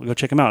 we'll go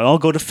check them out. I'll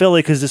go to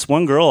Philly because this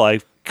one girl I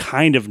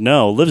kind of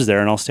know lives there,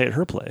 and I'll stay at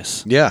her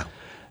place. yeah.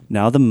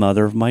 Now the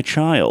mother of my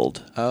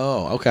child.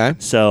 Oh, okay.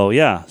 So,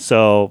 yeah.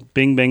 So,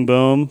 bing, bang,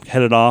 boom,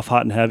 headed off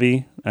hot and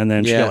heavy. And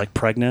then she Yeah. got, like,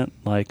 pregnant,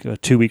 like,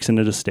 2 weeks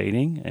into just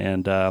dating.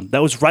 And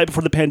that was right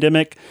before the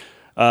pandemic.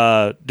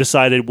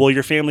 Decided, well,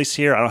 your family's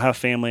here. I don't have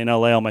family in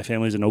L.A. All my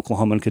family's in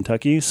Oklahoma and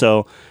Kentucky.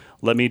 So,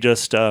 let me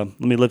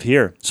live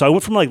here. So, I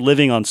went from, like,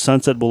 living on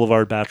Sunset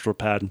Boulevard, bachelor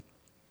pad.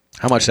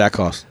 How much that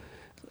cost?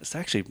 It's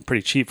actually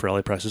pretty cheap for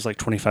LA prices, like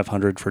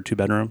 $2,500 for a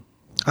 2-bedroom.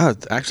 Oh,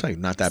 it's actually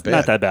not that bad.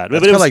 Not that bad. It's But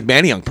kind it of was- like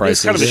Mannyung It was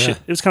prices. kind of a shit.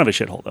 It was kind of a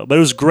shithole though, but it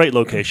was a great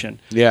location.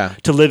 Yeah.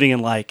 To living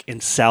in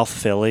South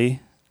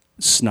Philly,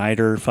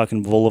 Snyder,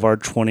 fucking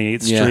Boulevard,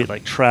 28th Yeah. Street,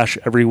 like trash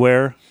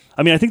everywhere.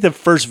 I mean, I think the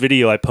first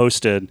video I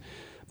posted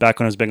back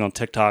when I was big on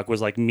TikTok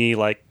was like me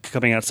like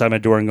coming outside my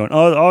door and going,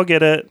 "Oh, I'll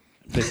get it,"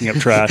 picking up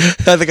trash.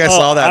 I think I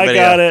saw that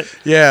video. I got it.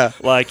 Yeah.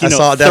 Like, I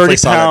saw, 30 definitely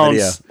saw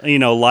that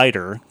pounds,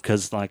 lighter,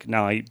 because like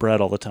now I eat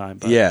bread all the time.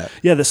 But Yeah.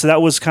 So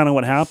that was kind of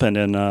what happened,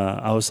 and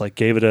I was like,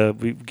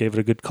 we gave it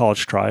a good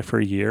college try for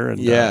a year,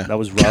 and that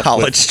was rough.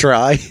 College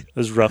try. It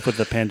was rough with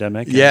the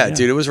pandemic. Yeah,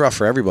 dude, it was rough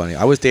for everybody.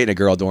 I was dating a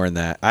girl during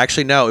that.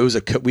 Actually, no, it was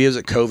a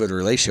COVID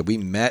relationship. We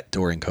met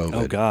during COVID.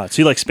 Oh God,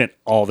 so you like spent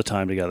all the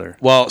time together.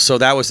 Well, so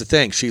that was the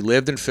thing. She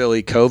lived in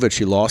Philly. COVID,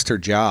 she lost her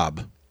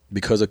job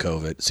because of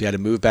COVID. So she had to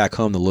move back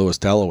home to Lewis,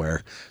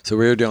 Delaware. So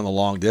we were doing the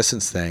long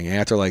distance thing. And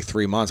after like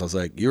 3 months, I was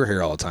like, "You were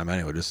here all the time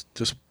anyway.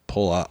 Just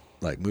pull up,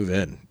 like move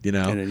in, you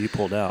know." And then you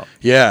pulled out.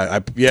 Yeah,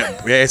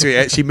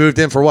 so she moved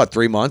in for what,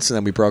 3 months, and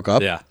then we broke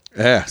up.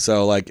 Yeah.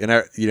 So like, and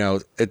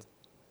it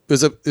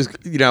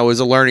was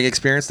a learning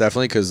experience,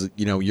 definitely, because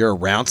you're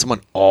around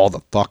someone all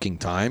the fucking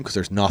time because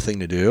there's nothing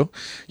to do.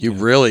 You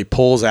really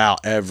pulls out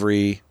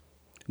every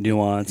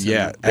nuance.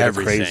 Yeah, and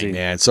everything, crazy.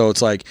 man. So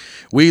it's like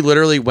we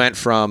literally went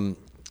from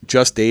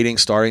just dating,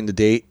 starting to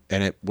date,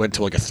 and it went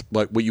to like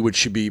what you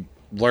should be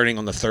learning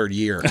on the third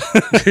year.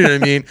 You know what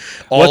I mean?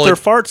 What their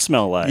farts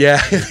smell like.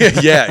 Yeah,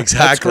 yeah, exactly.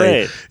 That's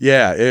great.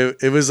 Yeah,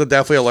 it was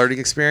definitely a learning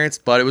experience,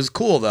 but it was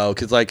cool though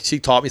because like she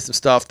taught me some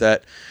stuff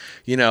that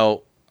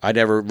I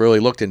never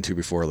really looked into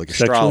before, like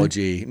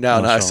astrology. Sexually?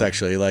 No, not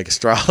sexually, like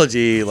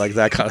astrology, like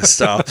that kind of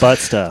stuff. Butt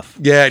stuff.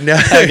 Yeah, no.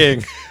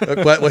 Pegging.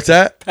 What's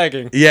that?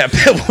 Pegging. Yeah,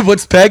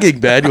 what's pegging,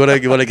 Ben? You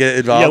want to get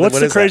involved? Yeah, what's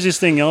the is craziest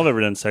thing y'all have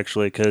ever done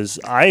sexually? Because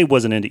I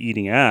wasn't into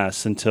eating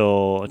ass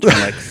until I turned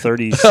like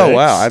 36. Oh,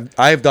 wow.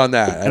 I've done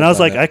that. And I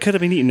was like, I could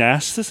have been eating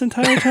ass this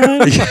entire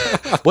time?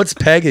 What's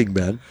pegging,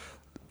 Ben?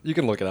 You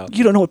can look it up.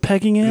 You don't know what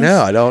pegging is?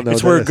 No, I don't know.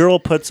 It's where a girl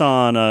puts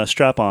on a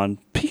strap-on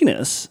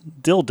penis,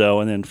 dildo,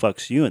 and then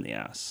fucks you in the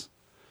ass.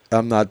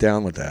 I'm not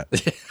down with that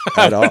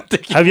at all.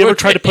 Have you ever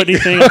tried to put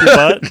anything up your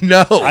butt?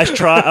 No. I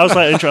was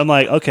like, I'm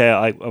like,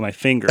 okay, my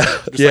finger,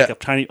 just like a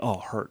tiny. Oh,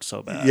 it hurts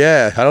so bad.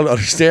 Yeah, I don't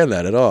understand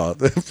that at all.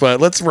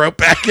 But let's rope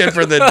back in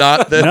for the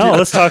not. No,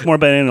 let's talk more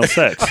about anal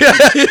sex.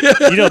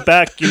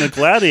 Back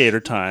gladiator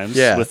times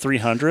with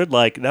 300,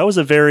 like that was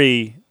a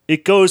very.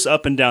 It goes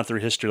up and down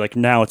through history. Like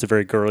now, it's a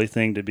very girly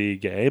thing to be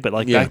gay, but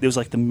like back, it was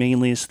like the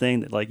manliest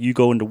thing that like you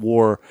go into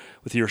war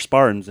with your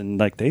Spartans and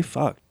like they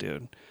fucked, dude,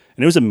 and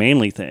it was a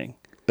manly thing.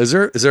 Is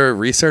there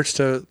research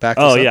to back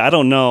this up? Yeah, I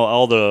don't know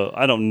all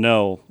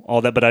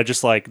that, but I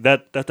just like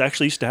that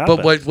actually used to happen.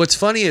 But what's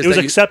funny is it was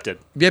accepted.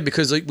 Yeah,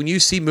 because like when you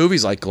see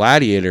movies like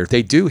Gladiator,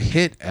 they do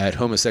hint at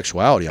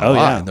homosexuality a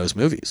lot in those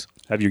movies.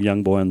 Have your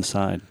young boy on the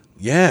side.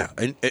 Yeah,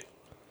 and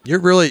you're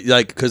really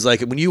like because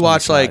like when you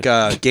watch like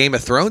Game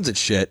of Thrones and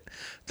shit,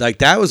 like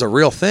that was a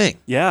real thing.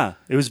 Yeah,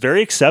 it was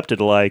very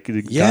accepted. Like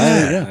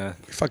you're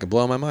fucking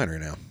blowing my mind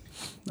right now.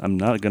 I'm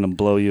not going to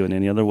blow you in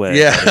any other way.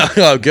 Yeah.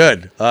 Oh,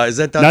 good. Is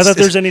that not that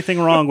there's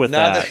anything wrong with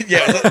that?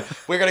 Yeah,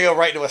 we're gonna go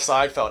right into a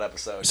Seinfeld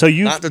episode. So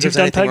you've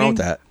done pegging? Wrong with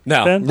that.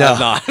 No, Ben? no,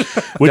 not.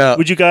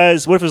 Would you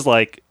guys? What if it was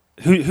like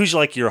who's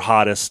like your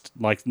hottest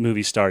like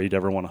movie star you'd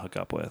ever want to hook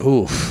up with?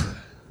 Oof.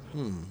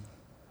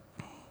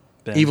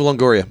 Eva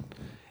Longoria.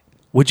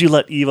 Would you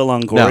let Eva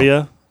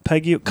Longoria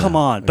peg you? Come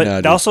on, but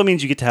that also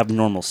means you get to have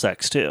normal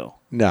sex too.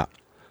 No.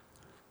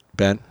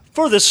 Ben.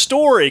 For the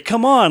story,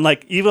 come on,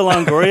 like Eva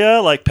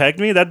Longoria, like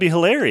pegged me, that'd be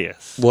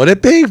hilarious. Would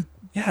it be?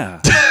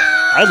 Yeah,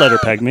 I'd let her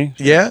peg me.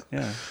 Yeah,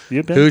 yeah.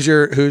 You bet. Who's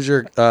your? T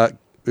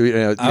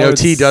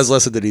does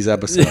listen to these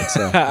episodes.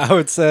 So. I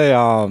would say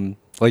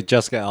like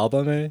Jessica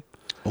Alba, maybe.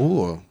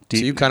 Ooh, so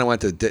you kind of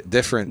went to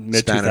different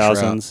Spanish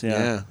mid-2000s.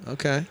 Yeah.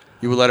 Okay.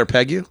 You would let her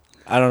peg you?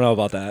 I don't know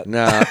about that.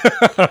 No.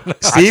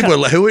 Steve,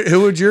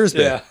 who would yours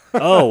be? Yeah.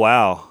 Oh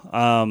wow.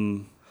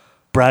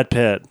 Brad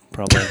Pitt,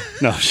 probably.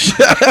 No.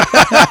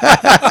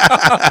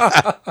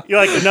 You're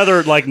like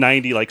another like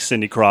 90, like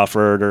Cindy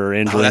Crawford or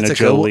Angelina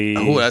Jolie.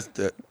 You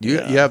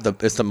have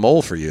it's the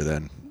mole for you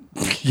then.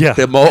 Yeah.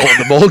 The mole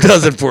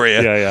does it for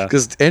you. Yeah.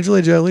 Because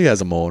Angelina Jolie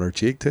has a mole on her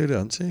cheek too,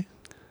 doesn't she?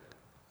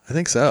 I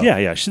think so.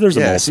 Yeah. There's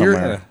a mole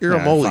somewhere. You're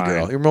a moley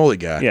girl. You're a moley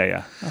guy.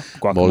 Yeah.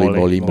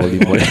 Moley.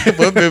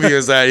 What movie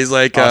is that? He's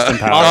like Austin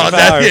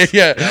Powers.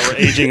 Yeah. We're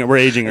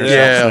aging ourselves.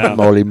 Yeah.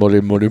 Moley.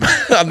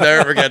 I'll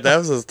never forget that. That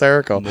was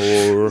hysterical.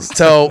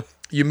 So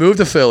you moved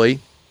to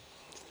Philly.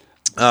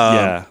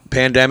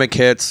 Pandemic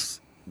hits.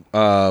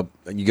 And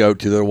you go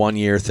to the 1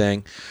 year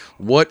thing.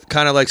 What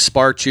kind of like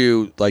sparked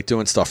you like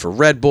doing stuff for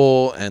Red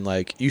Bull and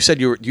like you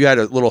said you had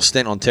a little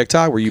stint on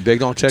TikTok? Were you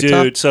big on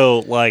TikTok? Dude, so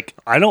like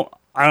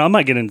I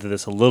might get into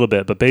this a little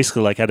bit, but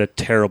basically, like, I had a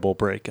terrible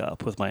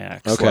breakup with my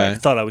ex. Okay. Like, I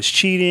thought I was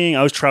cheating.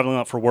 I was traveling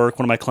out for work.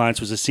 One of my clients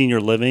was a senior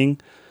living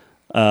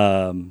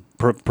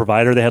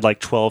provider. They had like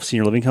 12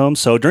 senior living homes.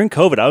 So during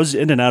COVID, I was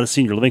in and out of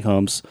senior living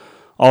homes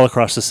all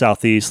across the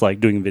Southeast, like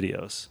doing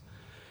videos.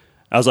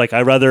 I was like,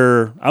 I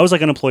was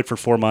like unemployed for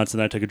 4 months, and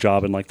then I took a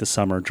job in like the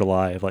summer,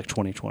 July of like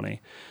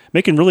 2020,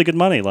 making really good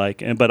money.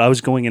 But I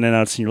was going in and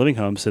out of senior living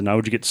homes, and I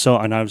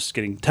was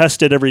getting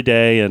tested every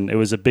day, and it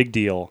was a big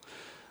deal.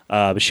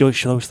 But she always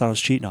thought I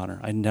was cheating on her.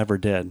 I never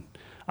did.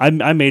 I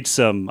liked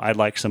some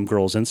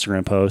girl's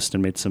Instagram post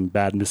and made some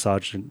bad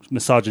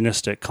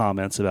misogynistic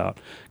comments about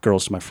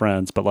girls to my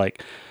friends. But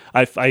like,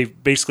 I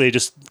basically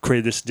just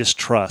created this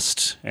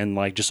distrust and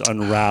like just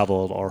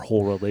unraveled our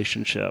whole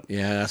relationship.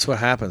 Yeah, that's what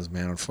happens,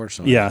 man,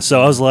 unfortunately. Yeah,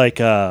 so I was like,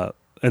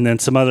 and then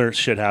some other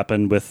shit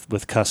happened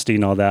with custody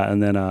and all that,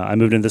 and then I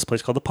moved into this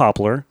place called the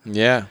Poplar.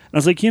 Yeah. And I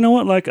was like, you know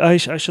what? Like, I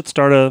should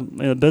start a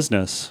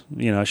business.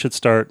 I should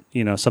start,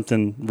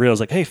 something real. I was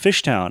like, hey,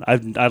 Fishtown.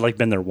 I've like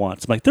been there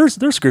once. I'm like, there's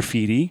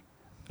graffiti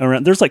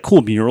around. There's like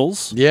cool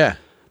murals. Yeah.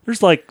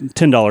 There's like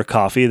 $10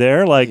 coffee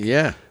there. Like,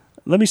 Yeah.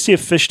 let me see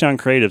if Fishtown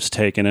Creative's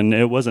taken, and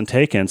it wasn't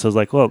taken. So I was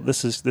like, well,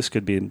 this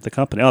could be the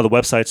company. Oh, the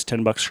website's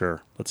 $10.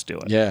 Sure, let's do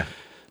it. Yeah.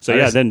 So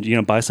then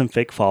buy some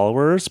fake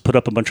followers, put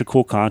up a bunch of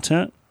cool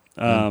content.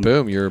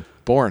 Boom, you're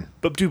born.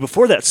 But dude,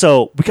 before that,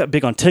 so we got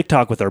big on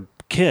TikTok with our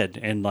kid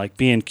and like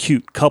being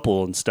cute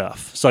couple and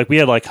stuff. So like we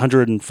had like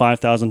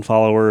 105,000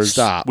 followers.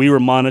 Stop. We were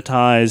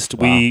monetized.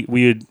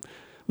 Wow.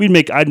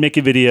 I'd make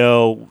a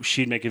video,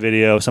 she'd make a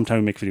video. Sometimes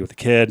we'd make a video with a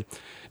kid.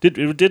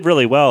 It did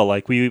really well.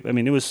 Like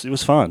it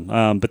was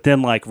fun. But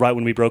then like right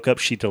when we broke up,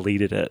 she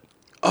deleted it.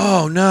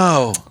 Oh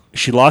no.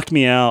 She locked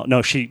me out.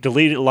 No, she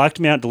locked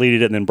me out,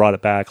 deleted it, and then brought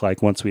it back.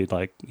 Like once we'd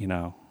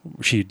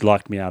she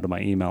locked me out of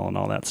my email and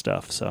all that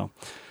stuff. So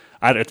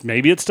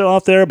maybe it's still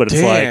out there, but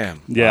it's Damn.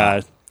 like, yeah.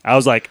 Wow. I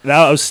was like,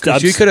 that was.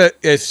 You could have,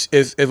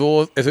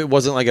 if it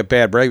wasn't like a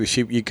bad break,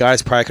 you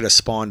guys probably could have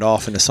spawned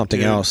off into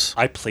something else.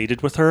 I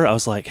pleaded with her. I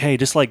was like, hey,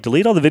 just like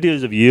delete all the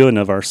videos of you and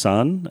of our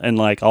son, and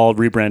like I'll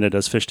rebrand it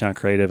as Fishtown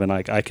Creative, and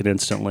like I could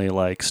instantly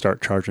like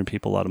start charging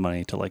people a lot of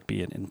money to like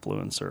be an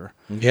influencer.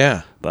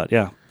 Yeah. But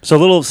yeah,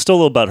 so still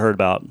a little butthurt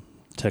about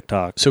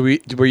TikTok. So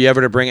were you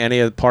ever to bring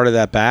any part of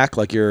that back,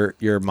 like your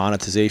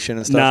monetization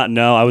and stuff?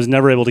 No, I was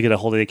never able to get a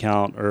hold of the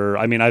account.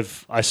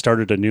 I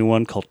started a new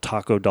one called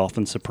Taco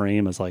Dolphin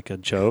Supreme as like a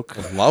joke.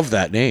 I love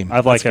that name. I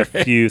have like a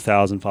few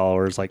thousand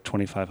followers, like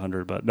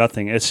 2,500, but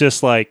nothing. It's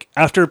just like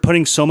after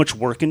putting so much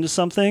work into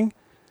something,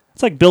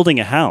 it's like building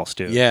a house,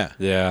 dude. Yeah.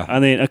 Yeah. I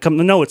mean,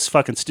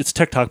 it's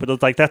TikTok, but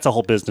it's like that's a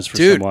whole business for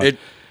Dude, someone.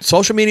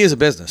 social media is a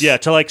business. Yeah,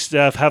 to like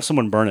have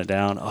someone burn it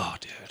down. Oh,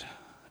 dude.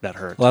 That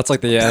hurt. Well, that's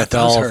like the That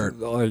does hurt.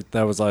 NFL like,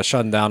 that was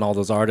shutting down all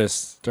those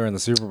artists during the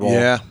Super Bowl.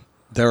 Yeah.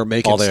 They were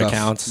making All their stuff.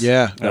 accounts.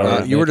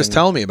 Yeah. You were just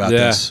telling me about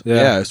this.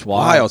 Yeah. It's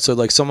wild. So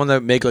like someone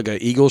that make like an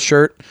Eagle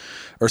shirt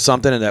or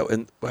something,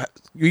 and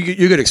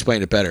you could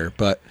explain it better,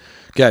 but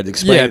go ahead,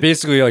 explain. Yeah, it.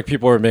 basically like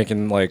people were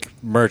making like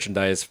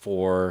merchandise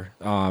for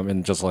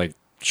and just like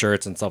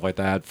shirts and stuff like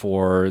that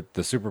for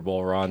the Super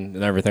Bowl run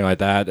and everything like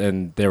that,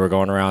 and they were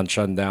going around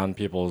shutting down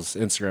people's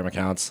Instagram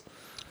accounts.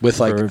 With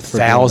like for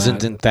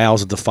thousands and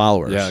thousands of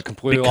followers. Yeah,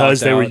 completely because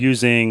they were locked out.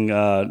 using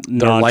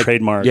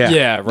non-trademark.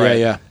 Yeah, right.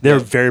 Yeah. They're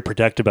very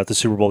protective about the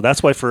Super Bowl.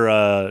 That's why for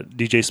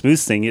DJ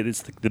Smooth's thing,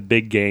 it's the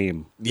big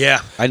game. Yeah.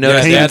 I know Yeah,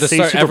 that. Can't Yeah, even say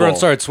Super everyone Bowl.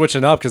 started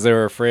switching up because they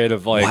were afraid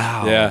of like,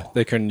 Wow. yeah,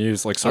 they couldn't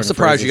use like. I'm certain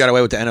surprised phrases. you got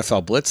away with the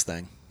NFL Blitz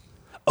thing.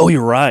 Oh,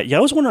 you're right. Yeah, I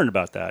was wondering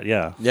about that.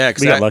 Yeah. Yeah,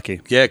 we got lucky.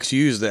 Yeah, because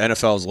you use the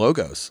NFL's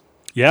logos.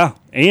 Yeah,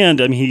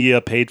 and I mean he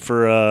paid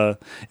for.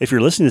 If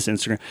you're listening to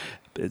this Instagram,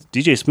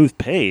 DJ Smooth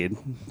paid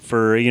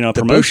for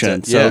promotion.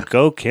 boost it, yeah. So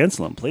go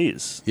cancel him,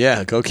 please.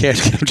 Yeah, go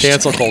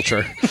cancel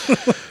culture.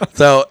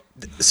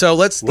 So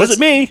let's Was it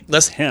me?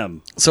 Let's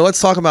him. So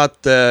let's talk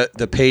about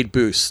the paid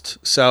boost.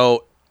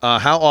 So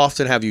how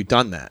often have you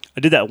done that? I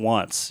did that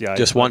once. Yeah,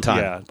 Just one time?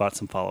 Yeah, bought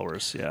some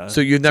followers. Yeah.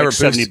 So you've never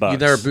It's like boosted, $70. you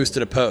never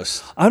boosted a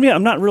post. I mean,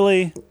 I'm not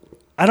really.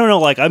 I don't know.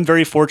 Like, I'm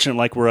very fortunate.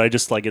 Like, where I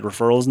just like get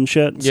referrals and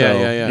shit. So,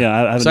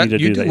 Yeah, I haven't needed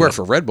to you do do that. work yet.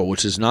 for Red Bull,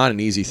 which is not an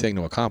easy thing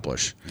to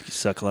accomplish. You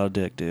suck a lot of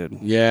dick, dude.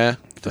 Yeah,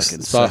 Fucking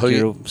it's all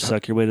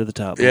suck your way to the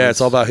top. yeah, boys.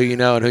 it's all about who you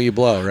know and who you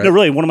blow, right? No,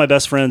 really. One of my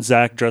best friends,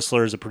 Zach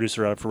Dressler, is a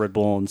producer out for Red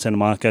Bull in Santa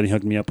Monica, and he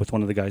hooked me up with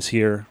one of the guys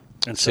here.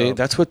 And See, so,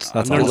 that's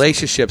awesome.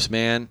 relationships,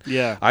 man.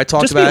 yeah. I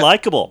talked just about be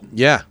likable.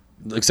 Yeah,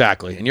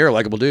 exactly. And you're a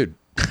likable dude.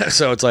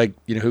 So it's like,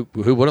 who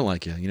wouldn't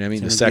like you? You know what I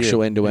mean? The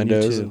sexual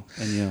innuendos. And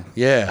you.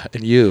 Yeah,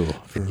 and you.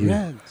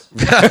 Friends.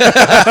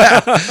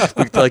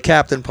 Like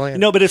Captain Planet.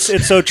 No, but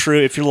it's so true.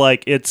 If you're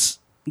like,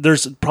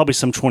 there's probably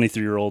some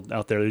 23-year-old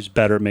out there who's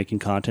better at making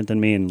content than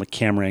me and like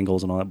camera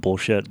angles and all that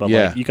bullshit. But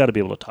Yeah. like, you got to be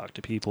able to talk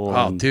to people.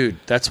 Oh, and, dude,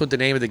 that's what the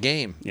name of the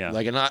game. Yeah.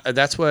 Like, and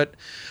that's what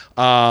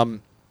a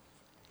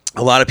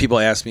lot of people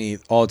ask me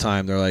all the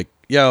time. They're like,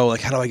 yo,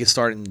 like, how do I get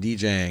started in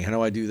DJing? How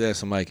do I do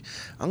this? I'm like,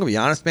 I'm going to be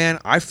honest, man.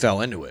 I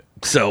fell into it.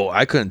 So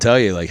I couldn't tell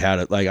you like how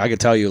to, like, I could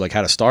tell you like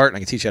how to start and I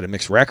can teach you how to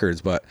mix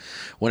records. But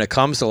when it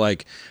comes to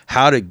like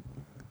how to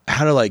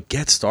like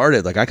get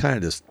started, like I kind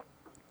of just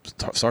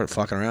started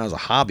fucking around as a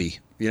hobby.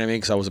 You know what I mean?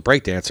 Because I was a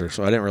breakdancer,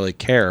 so I didn't really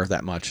care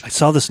that much. I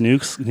saw this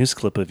news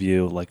clip of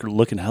you like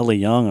looking hella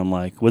young. I'm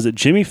like, was it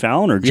Jimmy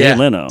Fallon or Jay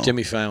Leno?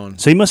 Jimmy Fallon.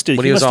 So he must have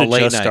When he was on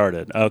Late just Night.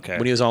 started. Okay.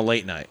 When he was on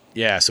Late Night.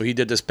 Yeah, so he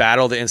did this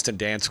Battle of the Instant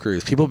Dance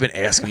Cruise. People have been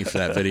asking me for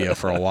that video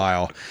for a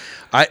while.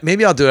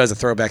 Maybe I'll do it as a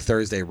Throwback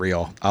Thursday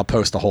reel. I'll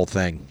post the whole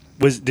thing.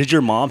 Did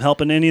your mom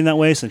help in any in that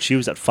way since she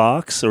was at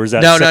Fox, or is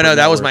that No. separate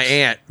That was my networks?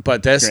 aunt.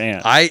 But this,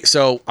 Your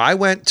aunt. I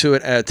went to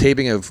a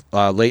taping of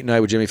Late Night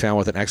with Jimmy Fallon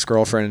with an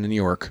ex-girlfriend in New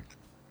York.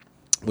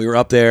 We were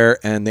up there,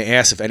 and they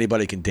asked if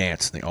anybody can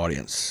dance in the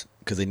audience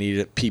because they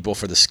needed people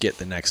for the skit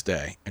the next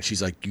day. And she's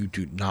like, "You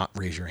do not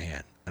raise your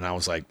hand." And I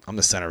was like, I'm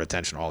the center of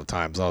attention all the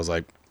time. So I was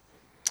like,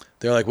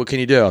 they're like, what can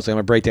you do? I was like, I'm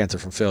a breakdancer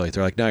from Philly.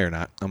 They're like, no, you're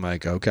not. I'm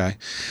like, okay.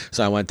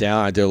 So I went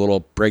down, I did a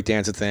little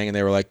breakdancing thing, and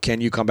they were like, can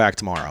you come back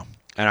tomorrow?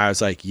 And I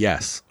was like,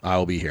 yes, I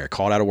will be here.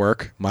 Called out of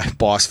work. My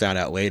boss found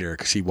out later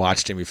because she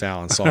watched Jimmy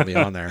Fallon and saw me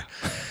on there.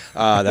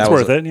 That's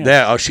worth it.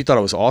 Yeah. Oh, she thought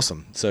it was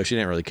awesome. So she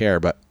didn't really care.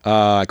 But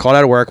I called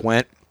out of work,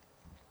 went,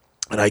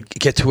 and I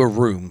get to a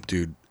room,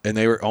 dude. And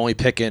they were only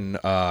picking,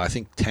 I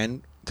think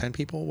 10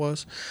 people it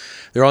was.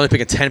 They were only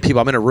picking 10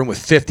 people. I'm in a room with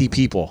 50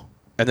 people.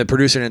 And the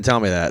producer didn't tell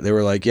me that. They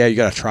were like, yeah, you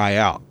got to try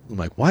out. I'm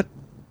like, what?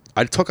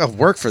 I took off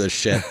work for this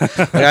shit.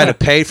 Like, I had to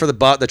pay for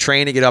the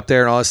train to get up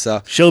there and all this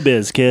stuff.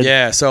 Showbiz, kid.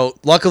 Yeah, so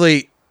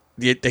luckily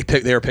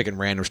they were picking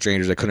random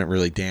strangers that couldn't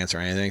really dance or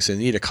anything. So they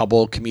need a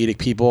couple comedic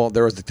people.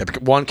 There was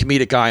one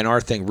comedic guy in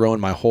our thing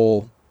ruined my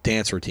whole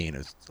dance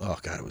routine.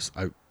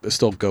 I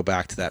still go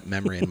back to that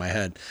memory in my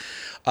head.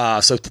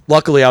 So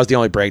luckily I was the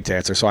only break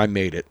dancer, so I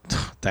made it,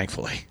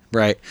 thankfully,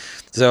 right?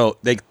 So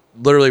they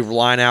literally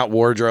line out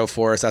wardrobe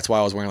for us. That's why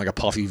I was wearing like a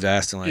puffy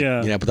vest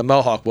and but the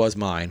mohawk was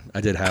mine.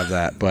 I did have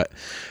that, but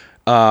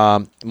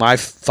my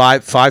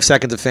 5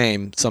 seconds of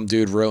fame, some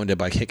dude ruined it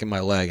by kicking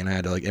my leg, and I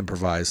had to like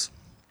improvise.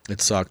 It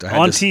sucked.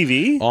 On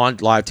TV? On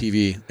live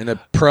TV. In the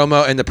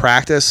promo, in the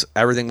practice,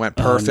 everything went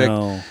perfect.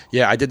 Oh, no.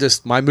 Yeah, I did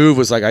this. My move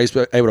was like I used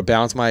to be able to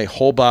balance my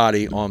whole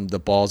body on the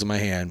balls of my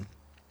hand,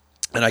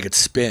 and I could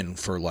spin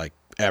for like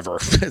ever.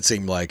 It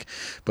seemed like,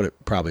 but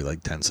it probably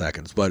like 10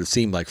 seconds, but it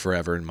seemed like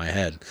forever in my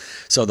head.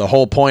 So the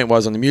whole point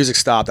was when the music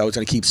stopped, I was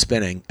going to keep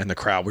spinning, and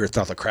we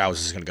thought the crowd was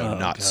just going to go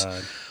nuts.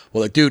 God.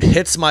 Well, the dude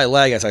hits my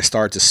leg as I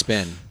start to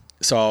spin.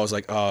 So I was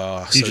like,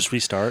 oh. Did you just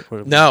restart?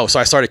 No. So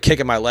I started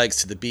kicking my legs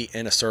to the beat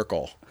in a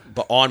circle,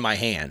 but on my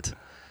hand.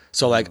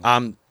 So like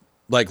I'm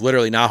like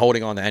literally not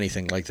holding on to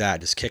anything like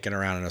that, just kicking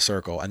around in a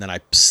circle. And then I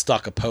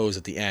stuck a pose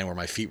at the end where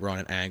my feet were on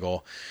an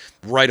angle,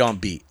 right on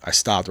beat. I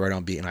stopped right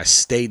on beat, and I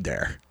stayed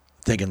there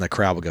thinking the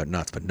crowd would go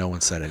nuts, but no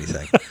one said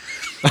anything.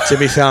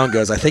 Jimmy Fallon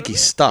goes, I think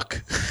he's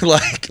stuck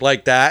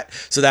like that.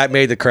 So that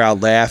made the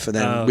crowd laugh, and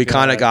then we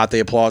kind of got the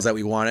applause that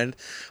we wanted.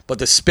 But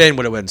the spin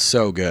would have been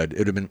so good. It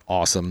would have been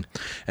awesome.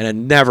 And it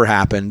never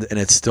happened, and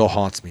it still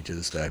haunts me to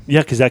this day.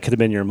 Yeah, because that could have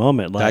been your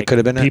moment. Like, that could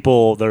have been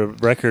people, the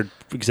record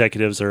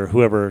executives or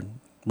whoever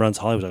runs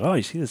Hollywood, like, oh,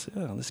 you see this?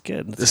 Oh, this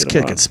kid. This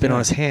kid can spin on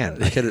his hand.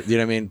 You know what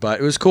I mean?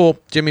 But it was cool.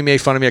 Jimmy made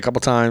fun of me a couple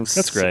times.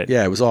 That's great.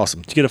 Yeah, it was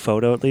awesome. Did you get a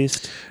photo at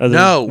least?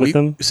 No, with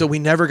them? So we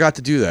never got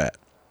to do that.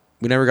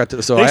 We never got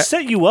to. So they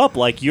set you up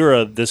like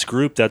you're this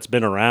group that's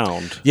been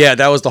around. Yeah,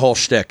 that was the whole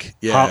shtick.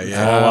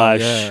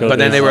 Yeah. But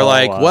then they were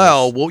like,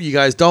 well, what you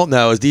guys don't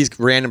know is these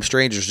random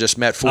strangers just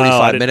met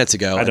 45 minutes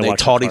ago, and they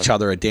taught each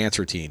other a dance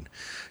routine.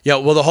 Yeah,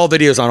 well, the whole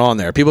video's not on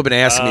there. People have been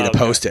asking me to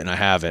post it, and I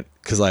haven't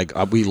because like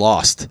we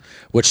lost,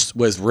 which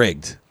was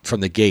rigged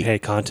from the gate. Hey,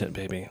 content,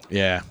 baby.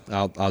 Yeah,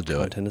 I'll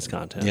do it. Content is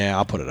content. Yeah,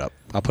 I'll put it up.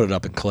 I'll put it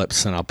up in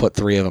clips, and I'll put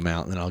 3 of them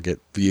out, and then I'll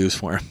get views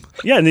for them.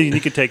 Yeah, and then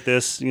you could take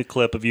this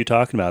clip of you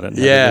talking about it.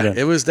 Yeah,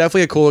 it was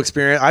definitely a cool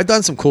experience. I've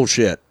done some cool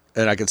shit,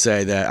 and I can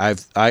say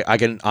that I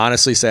can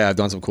honestly say I've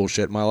done some cool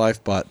shit in my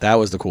life, but that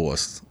was the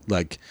coolest.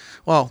 Like,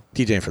 well,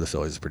 DJing for the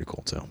Phillies is pretty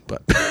cool too.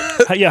 But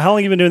how long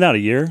have you been doing that? A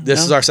year?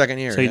 This is our second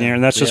year. Second year,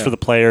 and that's just for the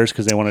players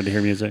because they wanted to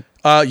hear music.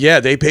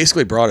 Yeah, they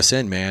basically brought us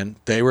in, man.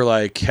 They were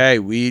like, "Hey,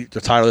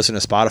 the title listen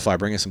to Spotify,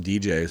 bring in some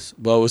DJs."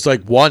 Well, it was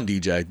like one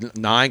DJ,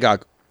 9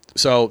 got.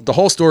 So the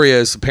whole story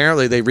is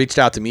apparently they reached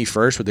out to me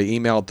first, but they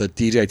emailed the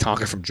DJ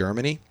Tonka from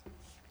Germany.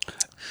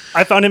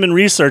 I found him in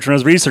research when I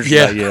was researching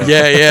about you.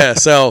 Yeah.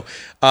 So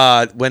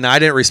when I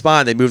didn't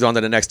respond, they moved on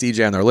to the next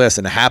DJ on their list,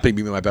 and it happened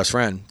to be my best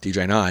friend,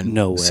 DJ 9.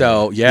 No way.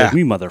 So, yeah.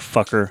 We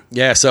motherfucker.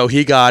 Yeah, so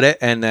he got it,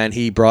 and then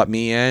he brought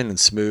me in, and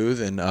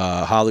Smooth, and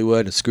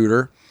Hollywood, and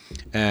Scooter,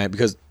 and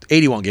because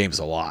 81 games is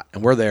a lot,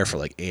 and we're there for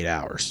like 8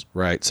 hours,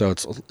 right? So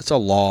it's a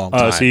long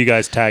time. Oh, so you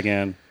guys tag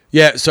in.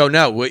 Yeah, so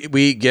no,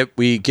 we give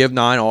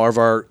 9 all of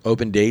our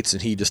open dates,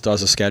 and he just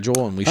does a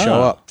schedule, and we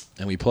show up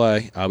and we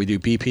play. We do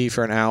BP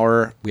for an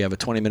hour. We have a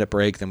 20-minute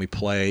break, then we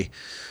play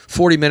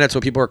 40 minutes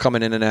when people are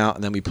coming in and out,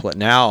 and then we play.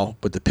 Now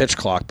with the pitch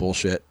clock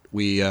bullshit,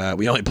 we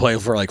only play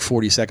for like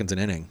 40 seconds an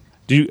inning.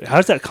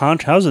 How's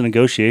the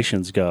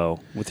negotiations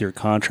go with your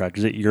contract?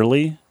 Is it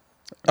yearly?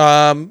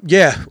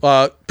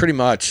 Yeah, pretty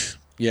much.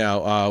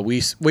 Yeah,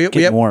 we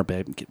get more,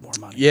 babe. Get more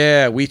money.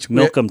 Yeah,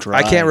 milk them dry.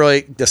 I can't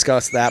really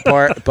discuss that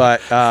part, but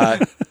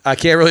I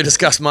can't really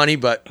discuss money.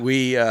 But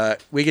we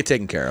get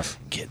taken care of.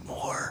 Get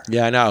more.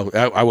 Yeah, I know.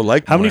 I would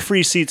like. How many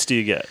free seats do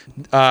you get?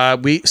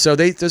 This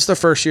is the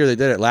first year they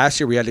did it. Last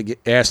year we had to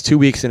ask 2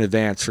 weeks in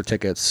advance for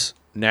tickets.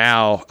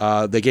 Now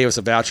they gave us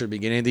a voucher at the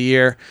beginning of the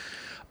year.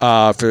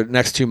 For the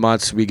next 2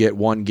 months, we get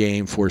 1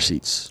 game, 4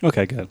 seats.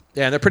 Okay, good.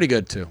 Yeah, and they're pretty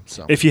good too.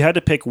 So if you had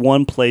to pick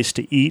one place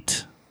to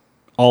eat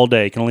all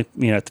day, can only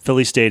at the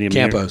Philly Stadium.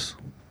 Campos.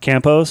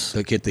 Campos.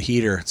 Get the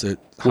heater. It's a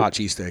hot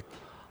cheesesteak.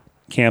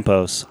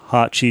 Campos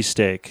hot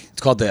cheesesteak.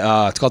 It's called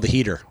the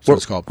heater. That's what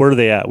it's called. Where are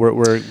they at? Where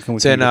can we?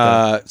 It's in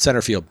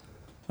center field.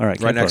 All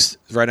right, right next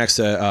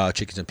to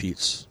Chickens and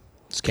Pete's.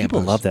 It's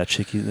Campos. People love that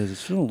chicken.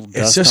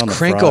 It's just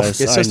crinkle. It's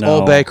just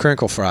Old Bay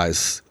crinkle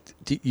fries.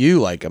 you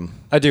like him,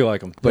 I do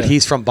like him, but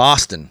he's from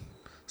Boston,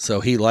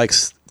 so he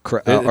likes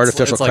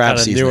artificial it's like crab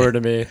kinda seasoning. newer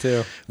to me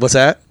too. What's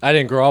that? I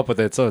didn't grow up with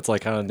it, so it's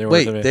like kind of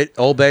newer to me. Wait,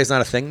 Old Bay is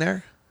not a thing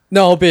there?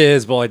 No, it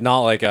is, but like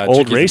not like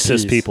Old Chickies and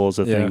racist Peas. people is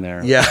a thing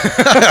there. Yeah.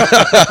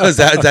 is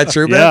that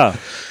true, Ben? Yeah.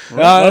 A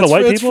lot of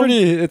white it's people. It's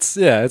pretty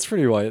white. Yeah. It's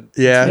pretty white.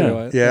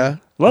 Yeah.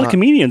 A lot of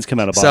comedians come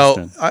out of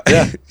Boston. So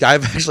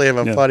I've actually have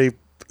a funny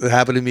that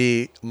happened to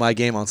me my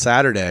game on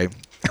Saturday.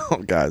 Oh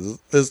guys,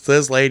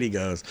 this lady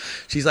goes,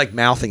 she's like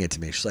mouthing it to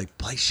me. She's like,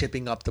 "Play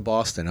shipping up to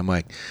Boston." I'm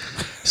like,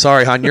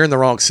 "Sorry, hon, you're in the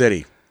wrong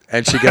city."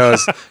 And she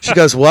goes,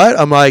 "What?"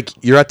 I'm like,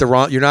 "You're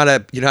not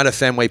a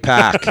Fenway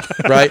Pack,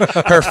 right?"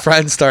 Her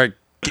friends start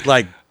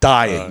like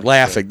dying,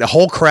 laughing. The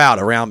whole crowd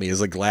around me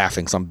is like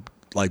laughing. So I'm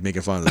like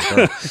making fun of this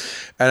girl.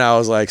 And I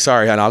was like,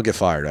 "Sorry, hon, I'll get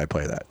fired. I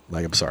play that.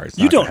 Like, I'm sorry. It's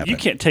not gonna happen." You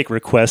can't take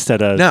requests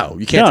at a. No,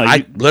 you can't.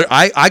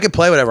 I can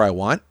play whatever I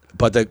want,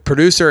 but the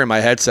producer in my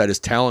headset is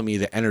telling me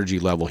the energy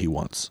level he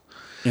wants.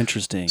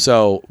 Interesting.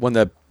 So when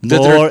the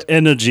more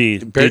energy,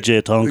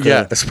 DJ Tonka.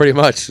 yeah, that's pretty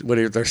much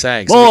what they're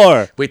saying. So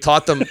More. we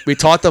taught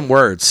them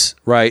words,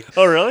 right?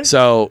 Oh, really?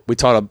 So we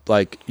taught them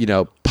like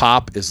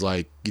pop is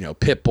like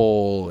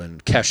Pitbull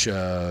and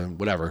Kesha and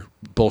whatever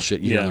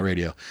bullshit you hear on the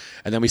radio,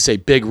 and then we say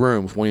big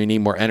room when you need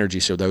more energy.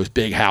 So those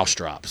big house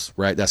drops,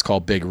 right? That's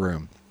called big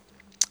room.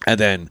 And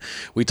then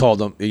we told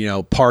them,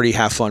 party,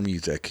 have fun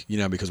music,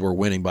 because we're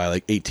winning by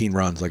like 18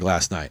 runs like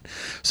last night.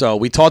 So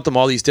we taught them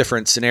all these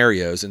different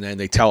scenarios, and then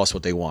they tell us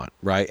what they want,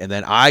 right? And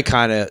then I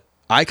kind of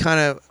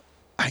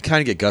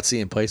get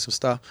gutsy and play some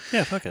stuff.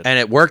 Yeah, fuck it. And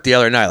it worked the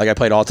other night. Like I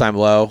played All Time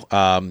Low.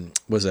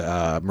 Was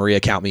it Maria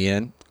Count Me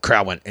In?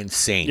 Crowd went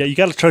insane. Yeah, you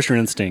got to trust your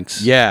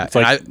instincts. Yeah, it's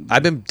like,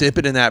 I've been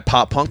dipping in that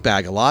pop punk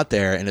bag a lot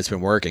there, and it's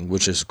been working,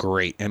 which is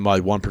great. And my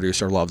one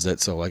producer loves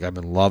it, so like I've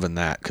been loving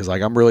that because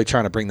like I'm really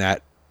trying to bring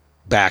that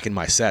back in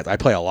my set. I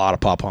play a lot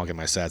of pop punk in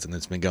my sets, and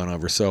it's been going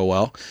over so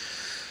well.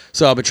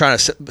 So I've been trying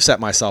to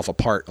set myself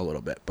apart a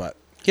little bit, but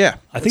yeah,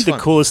 I think the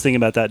coolest thing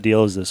about that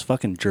deal is this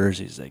fucking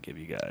jerseys they give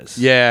you guys.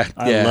 Yeah,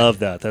 I love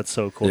that. That's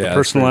so cool. Yeah, the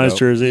personalized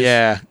jerseys.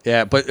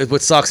 Yeah. But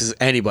what sucks is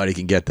anybody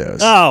can get those.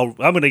 Oh,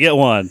 I'm gonna get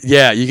one.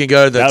 Yeah, you can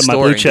go to the Got my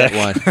store blue and check.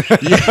 get one.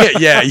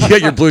 Yeah, you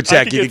get your blue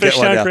check. You can get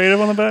one now. Creative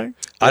on the back.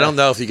 I don't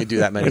know if you can do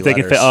that many If they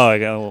letters. can fit. Oh, I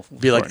got. Well,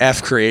 be like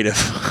F creative.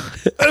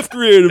 F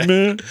creative,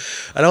 man.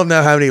 I don't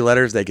know how many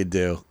letters they could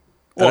do.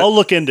 Well, I'll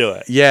look into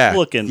it. Yeah, I'll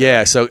look into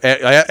it. So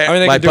I mean,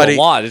 they my can do buddy, a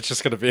lot. It's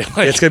just gonna be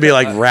like it's gonna be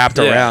like wrapped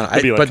around.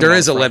 Be like, but there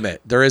is a front.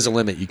 limit. There is a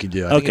limit you can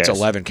do. I think it's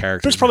 11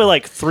 characters. There's probably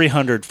like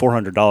 $300,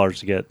 $400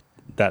 to get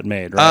that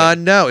made, right?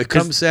 No, it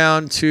comes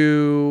down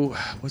to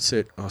what's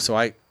it? Oh, so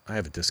I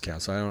have a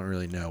discount, so I don't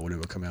really know what it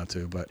would come out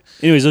to. But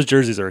anyways, those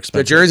jerseys are the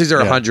expensive. jerseys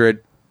are $100,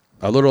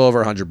 a little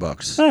over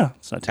 $100. Oh,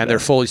 it's not too bad. And they're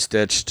fully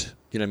stitched.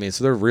 You know what I mean?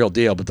 So they're a real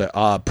deal. But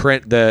the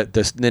print,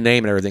 the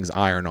name and everything's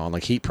iron on,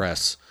 like heat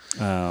press.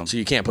 So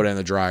you can't put it in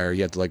the dryer.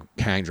 You have to like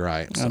hang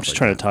dry it. I'm just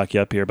trying to talk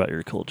you up here about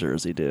your cool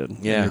jersey, dude.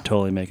 Yeah. And you're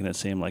totally making it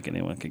seem like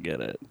anyone could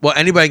get it. Well,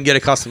 anybody can get a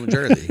custom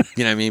jersey.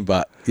 You know what I mean?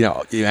 But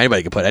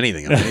anybody can put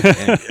anything on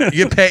anything.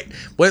 You can pay.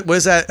 What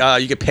is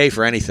that? You can pay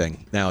for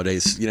anything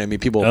nowadays. You know what I mean?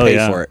 People will pay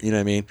for it. You know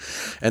what I mean?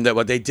 And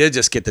what they did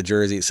just get the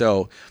jersey.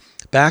 So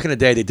back in the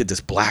day, they did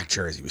this black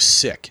jersey. It was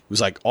sick. It was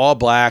like all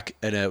black,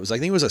 and it was I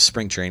think it was a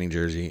spring training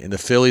jersey, and the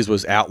Phillies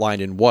was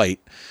outlined in white,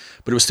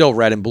 but it was still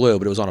red and blue,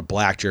 but it was on a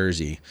black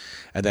jersey.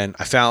 And then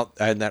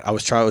I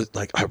was trying,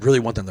 like, I really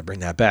want them to bring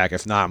that back.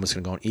 If not, I'm just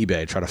going to go on eBay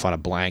and try to find a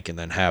blank and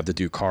then have the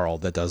dude Carl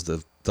that does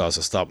the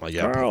stuff. I'm like,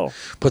 yeah, Carl.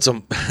 Put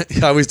some, I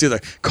always do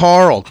the,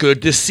 Carl,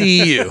 good to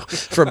see you,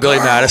 from Billy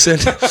Madison.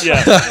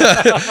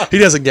 Yeah. He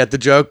doesn't get the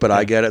joke, but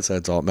I get it, so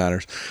that's all that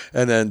matters.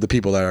 And then the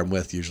people that I'm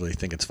with usually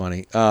think it's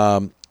funny.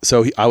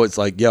 So I was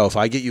like, yo, if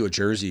I get you a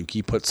jersey, can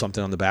you put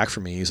something on the back for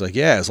me? He's like,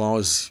 yeah, as long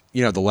as,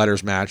 the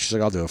letters match. He's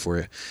like, I'll do it for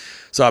you.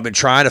 So I've been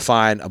trying to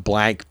find a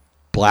blank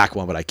black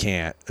one, but I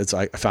can't.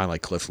 I found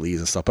like Cliff Lee's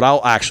and stuff, but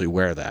I'll actually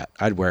wear that.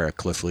 I'd wear a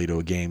Cliff Lee to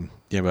a game,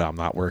 but I'm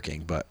not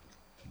working. But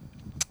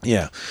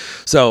yeah,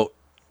 so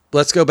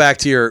let's go back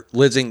to your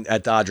living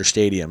at Dodger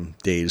Stadium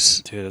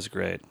days. Dude, that's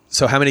great.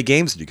 So how many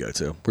games did you go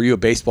to? Were you a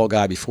baseball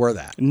guy before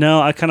that?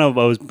 No, I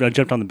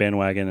jumped on the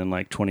bandwagon in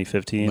like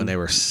 2015 when they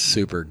were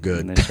super good.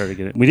 And they started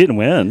getting. We didn't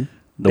win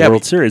the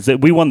World Series.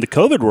 We won the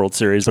COVID World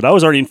Series, but I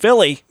was already in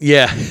Philly.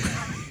 Yeah.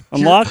 On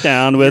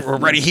lockdown with we're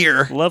already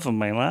here. Love of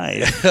my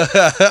life.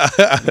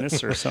 I miss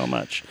her so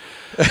much.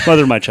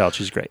 Mother of my child,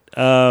 she's great.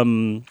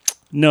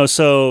 No,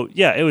 so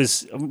yeah, it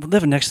was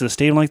living next to the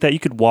stadium like that. You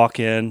could walk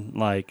in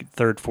like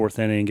third, fourth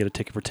inning and get a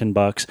ticket for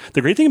 $10. The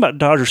great thing about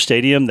Dodger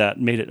Stadium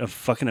that made it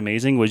fucking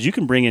amazing was you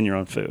can bring in your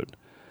own food.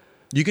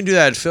 You can do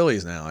that at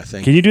Phillies now, I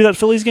think. Can you do that at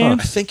Phillies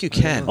games? I think you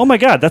can. Oh my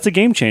God, that's a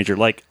game changer.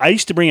 Like I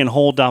used to bring in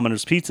whole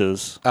Domino's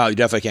pizzas. Oh, you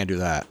definitely can't do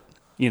that.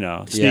 Sneak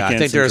I in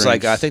think some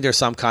drinks. I think there's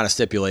some kind of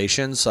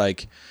stipulations.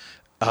 Like,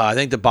 I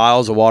think the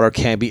bottles of water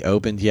can't be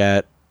opened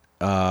yet.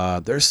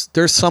 There's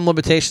some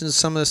limitations to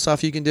some of the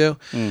stuff you can do,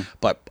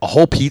 but a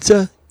whole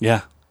pizza?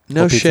 Yeah,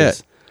 no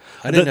shit.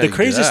 The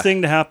craziest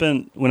thing to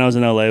happen when I was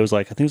in LA was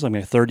like I think it was like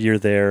my third year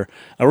there.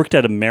 I worked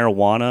at a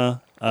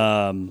marijuana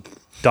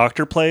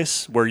doctor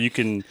place where you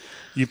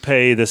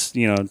pay this,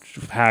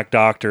 hack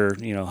doctor,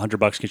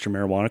 $100 to get your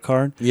marijuana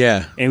card.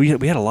 Yeah. And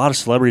we had a lot of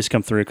celebrities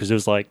come through because it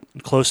was like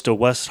close to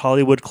West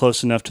Hollywood,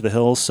 close enough to the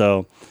hills.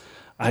 So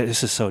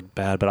this is so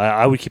bad, but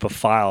I would keep a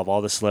file of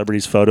all the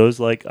celebrities' photos.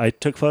 Like I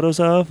took photos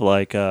of,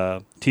 like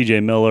T.J.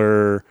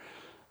 Miller,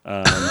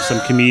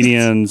 some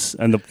comedians,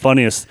 and the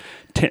funniest.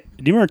 Do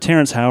you remember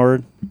Terrence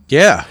Howard?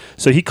 Yeah.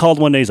 So he called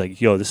one day. He's like,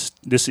 "Yo, this."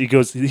 He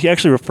goes. He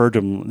actually referred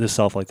to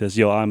himself like this.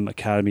 "Yo, I'm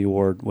Academy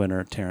Award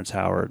winner Terrence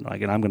Howard.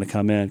 Like, and I'm going to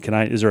come in.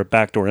 Is there a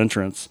backdoor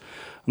entrance?"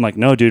 I'm like,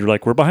 "No, dude.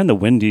 We're behind the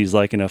Wendy's,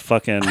 like in a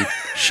fucking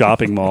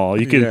shopping mall.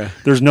 You can.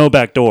 There's no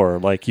back door.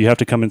 Like, you have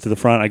to come in through the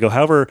front." I go,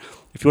 "However,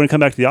 if you want to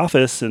come back to the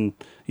office and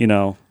in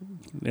our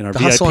the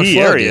VIP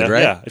area, dude,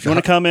 right? yeah. If you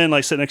want to come in,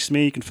 like sit next to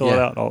me, you can fill it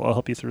out. I'll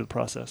help you through the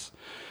process."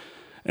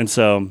 And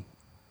so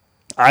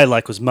I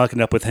was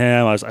mucking up with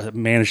him. I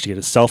managed to get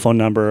his cell phone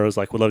number. I was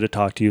like, "Would love to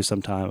talk to you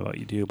sometime about what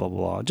you do, blah, blah,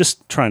 blah."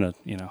 Just trying to,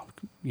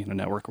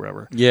 network or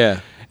whatever.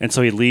 Yeah. And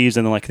so he leaves.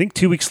 And then I think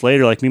 2 weeks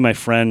later, me and my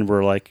friend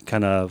were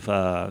kind of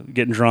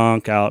getting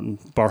drunk out and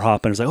bar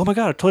hopping. It's like, "Oh my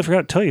God, I totally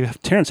forgot to tell you, I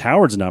have Terrence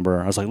Howard's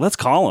number." I was like, "Let's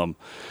call him."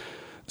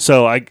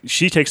 So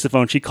she takes the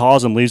phone, she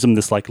calls him, leaves him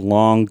this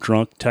long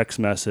drunk text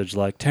message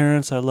like,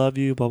 "Terrence, I love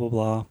you, blah, blah,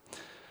 blah."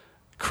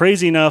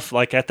 Crazy enough,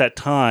 at that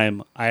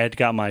time, I had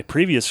got my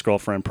previous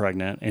girlfriend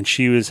pregnant, and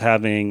she was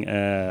having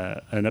an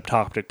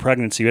ectopic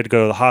pregnancy. We had to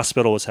go to the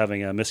hospital, was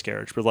having a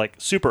miscarriage,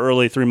 but super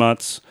early, 3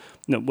 months.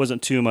 It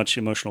wasn't too much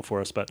emotional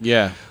for us, but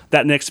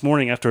that next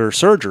morning after her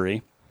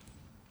surgery,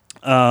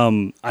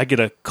 I get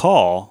a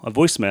call, a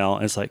voicemail,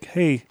 and it's like,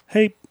 hey,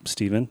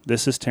 Steven,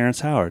 this is Terrence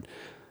Howard.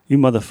 You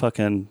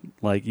motherfucking,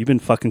 you've been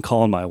fucking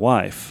calling my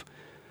wife.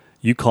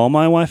 You call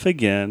my wife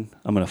again,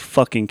 I'm going to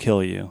fucking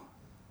kill you.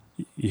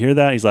 You hear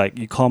that? He's like,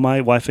 "You call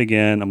my wife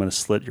again, I'm going to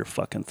slit your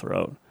fucking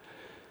throat."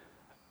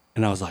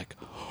 And I was like,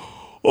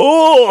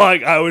 oh,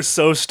 I was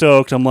so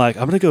stoked. I'm like,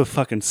 I'm going to go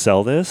fucking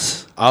sell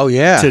this. Oh,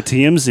 yeah. To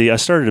TMZ. I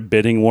started a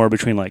bidding war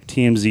between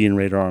TMZ and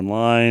Radar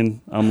Online.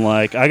 I'm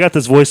like, I got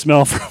this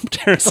voicemail from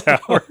Terrence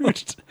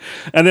Howard.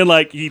 And then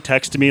he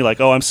texted me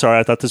 "Oh, I'm sorry.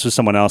 I thought this was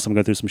someone else. I'm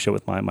going through some shit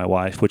with my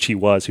wife," which he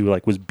was, who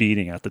was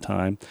beating at the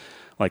time.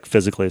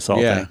 Physically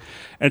assaulting. Yeah.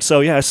 And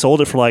so, I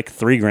sold it for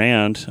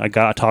 $3,000.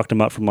 I talked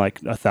him up from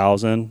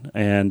 1,000.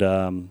 And,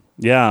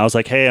 I was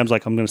like, "Hey," I'm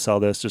going to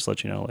sell this. Just to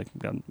let you know, I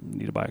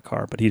need to buy a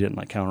car, but he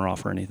didn't counter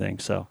offer anything.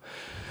 So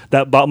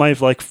that bought my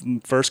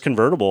first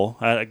convertible.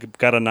 I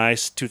got a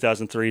nice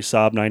 2003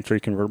 Saab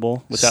 9.3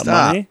 convertible with that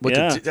money.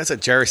 That's a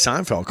Jerry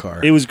Seinfeld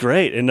car. It was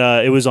great. And,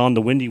 it was on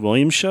the Wendy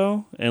Williams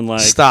show. And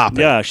Stop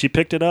it. Yeah, she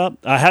picked it up.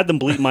 I had them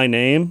bleep my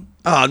name.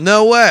 Oh,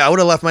 no way. I would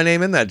have left my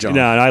name in that junk.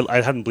 No, and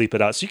I hadn't bleep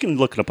it out. So you can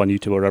look it up on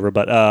YouTube or whatever.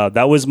 But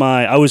that was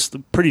I was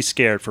pretty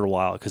scared for a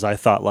while because I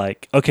thought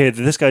okay,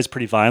 this guy's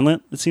pretty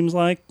violent, it seems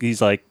like. He's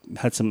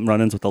had some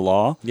run-ins with the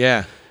law.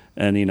 Yeah.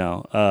 And,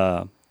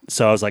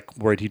 so I was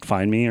worried he'd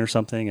find me or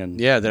something. And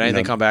yeah, did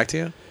anything come back to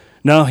you?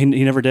 No, he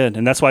never did.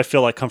 And that's why I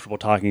feel comfortable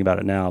talking about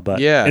it now. But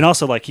yeah. And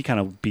also he kind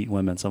of beat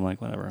women. So I'm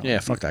whatever. Yeah,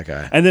 fuck that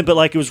guy. And then, but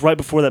it was right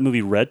before that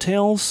movie Red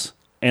Tails.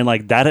 And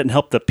that didn't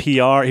help the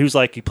PR. He was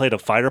he played a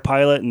fighter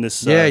pilot in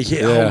this. Yeah. I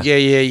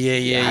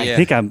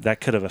think that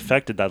could have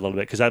affected that a little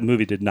bit because that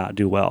movie did not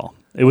do well.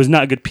 It was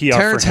not good PR.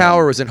 Terrence for him.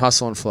 Howard was in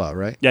Hustle and Flow,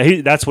 right?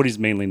 Yeah, that's what he's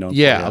mainly known for.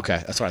 Yeah,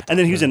 okay, that's right. And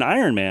then he was in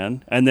Iron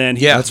Man, and then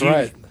that's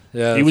right.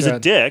 Yeah, he was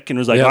a dick and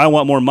was I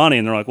want more money,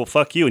 and they're like, "Well,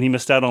 fuck you," and he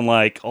missed out on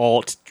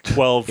all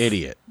 12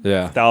 idiot,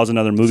 1,000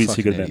 other movies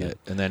he could have been in.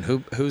 And then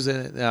who's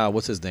in it?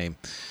 What's his name?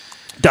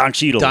 Don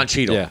Cheadle.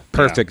 Yeah,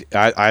 perfect.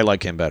 Yeah. I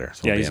like him better.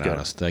 So he's good.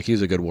 Honest.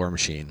 He's a good war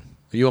machine.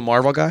 Are you a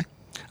Marvel guy?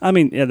 I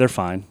mean, yeah, they're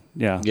fine.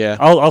 Yeah.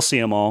 I'll see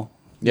them all.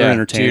 Yeah, they're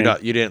entertaining. So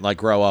you didn't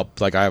grow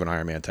up I have an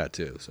Iron Man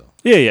tattoo. So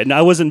yeah. No,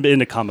 I wasn't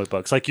into comic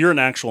books. You're an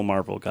actual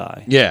Marvel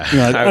guy. Yeah,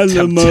 I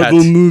love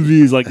Marvel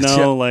movies.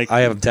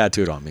 I have them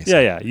tattooed on me. So.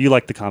 Yeah. You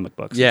like the comic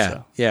books.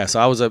 Yeah, yeah. So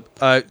I was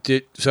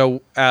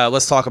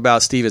let's talk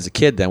about Steve as a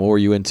kid. Then, what were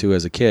you into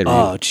as a kid?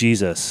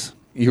 Jesus.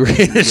 You were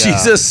into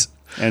Jesus.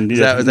 And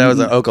that was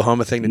an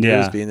Oklahoma thing to do,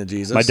 was being a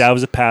Jesus. My dad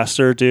was a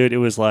pastor, dude. It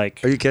was Are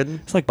you kidding?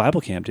 It's like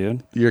Bible camp,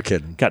 dude. You're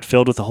kidding. Got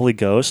filled with the Holy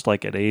Ghost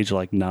at age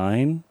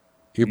 9.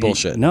 You're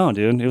bullshit. No,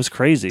 dude. It was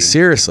crazy.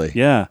 Seriously?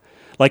 Yeah.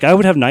 I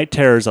would have night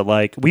terrors at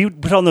we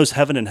would put on those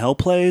heaven and hell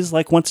plays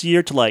once a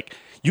year to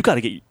you got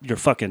to get your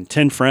fucking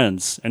 10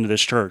 friends into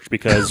this church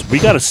because we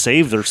got to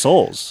save their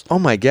souls. Oh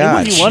my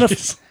God.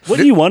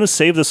 Wouldn't you want to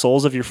save the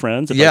souls of your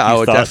friends? If, I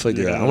would definitely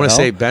do that. I want to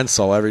save Ben's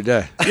soul every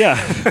day.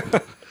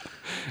 Yeah.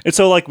 And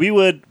so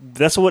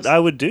that's what I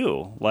would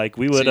do.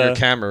 We would. So your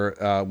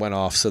camera went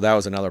off, so that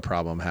was another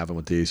problem I'm having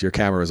with these. Your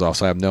camera was off,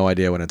 so I have no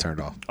idea when it turned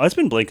off. Oh, it's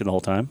been blinking the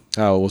whole time.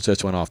 Oh, well, it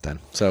just went off then.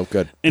 So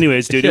good.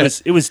 Anyways, dude,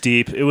 it was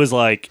deep. It was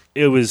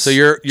so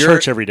you're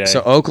church every day.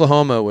 So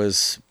Oklahoma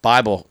was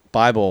Bible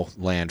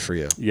land for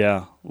you.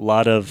 Yeah, a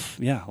lot of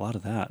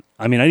that.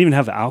 I mean, I didn't even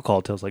have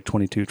alcohol till I was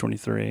 22,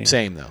 23.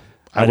 Same though.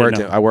 I didn't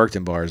know. I worked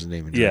in bars and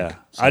didn't even drink.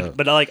 Yeah, So.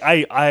 but like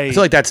I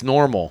feel like that's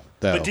normal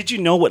though. But did you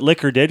know what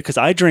liquor did? Because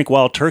I drank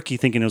Wild Turkey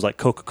thinking it was like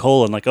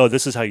Coca-Cola and like, oh,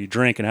 this is how you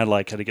drink, and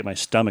had to get my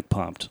stomach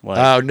pumped. Like,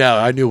 Oh no,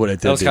 I knew what it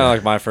did. That was kind of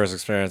like my first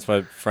experience.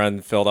 My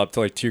friend filled up to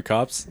like 2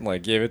 cups and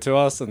like gave it to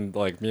us, and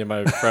like me and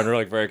my friend were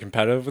like very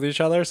competitive with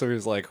each other. So he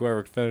was like,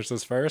 whoever finished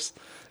this first,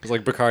 it was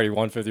like Bacardi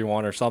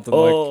 151 or something.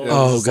 Oh. Like, it was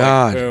Oh, just,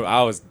 God. like, boom,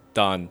 I was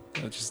done.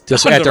 Just the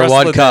after rest of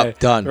one the cup, day-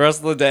 done. The rest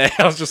of the day,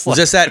 I was just Was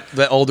like, this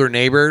the older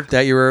neighbor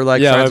that you were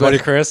like? yeah, my friends buddy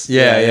with? Chris.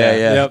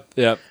 Yeah.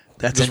 Yep.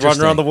 That's just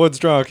running around the interesting. woods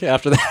drunk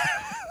after that.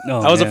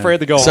 oh, I was man.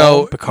 afraid to go So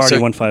home. Bacardi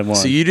 151.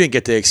 So you didn't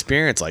get to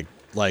experience like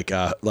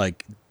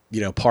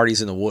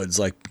parties in the woods,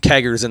 like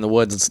keggers in the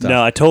woods and stuff.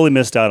 No, I totally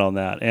missed out on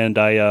that,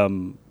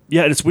 and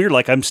yeah, it's weird.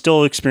 Like I'm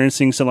still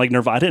experiencing some like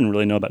Nirvana. I didn't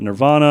really know about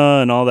Nirvana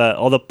and all that.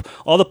 All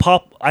the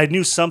pop. I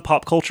knew some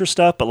pop culture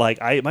stuff, but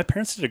like my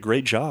parents did a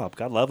great job.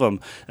 God love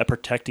them at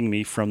protecting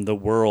me from the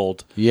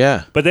world.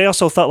 Yeah. But they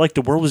also thought like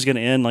the world was going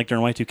to end like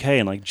during Y2K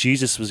and like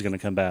Jesus was going to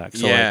come back.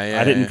 So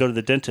I didn't go to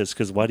the dentist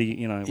because why do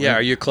you Yeah.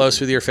 Are you close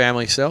with your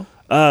family still?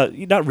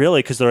 not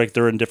really because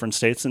they're in different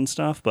states and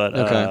stuff. But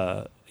Okay.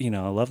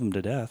 I love them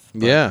to death.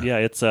 But, Yeah. yeah.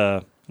 It's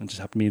it just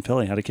happened to be in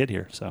Philly. I had a kid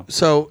here, so.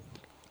 So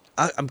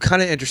I'm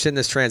kind of interested in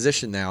this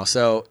transition now.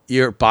 So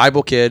you're a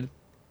Bible kid.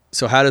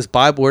 So where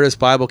does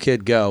Bible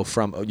kid go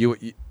from you?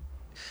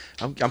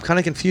 I'm kind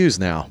of confused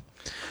now.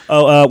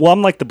 Oh, well,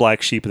 I'm like the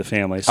black sheep of the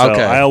family, so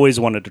Okay. I always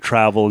wanted to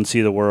travel and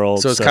see the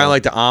world. So it's kind of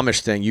like the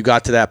Amish thing. You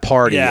got to that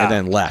party Yeah. and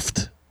then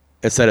left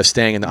instead of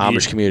staying in the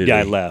Amish community. yeah,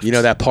 I left. You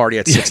know that party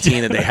at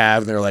 16 that they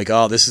have, and they're like,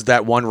 "Oh, this is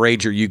that one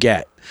rager you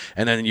get,"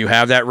 and then you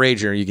have that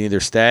rager. You can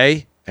either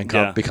stay and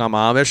become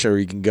Amish, or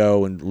you can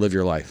go and live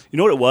your life. You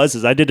know what it was?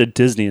 Is I did a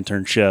Disney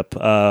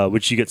internship,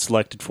 which you get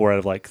selected for out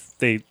of like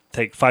they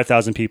take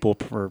 5,000 people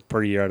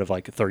per year out of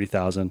like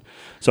 30,000.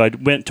 So I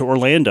went to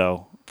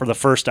Orlando for the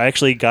first. I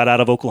actually got out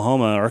of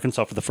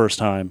Arkansas for the first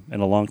time in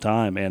a long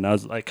time, and I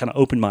was like kind of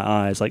opened my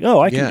eyes, like, oh,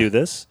 I can Yeah. do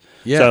this.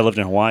 Yeah. So I lived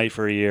in Hawaii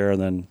for a year,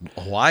 and then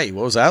Hawaii,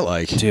 what was that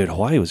like? dude,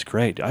 Hawaii was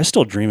great. I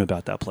still dream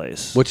about that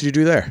place. What did you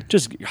do there?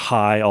 Just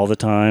high all the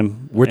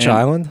time. Which And,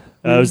 island?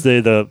 It was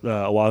the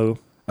Oahu.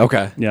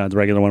 Okay. Yeah, the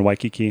regular one,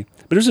 Waikiki.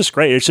 But it was just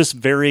great. It's just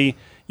very.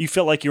 You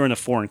felt like you were in a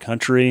foreign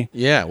country.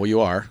 Yeah, well,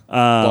 you are.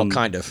 Well,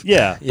 kind of.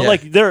 Yeah, but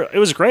like it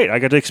was great. I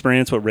got to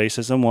experience what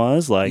racism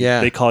was. Like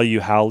Yeah. they call you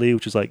Howley,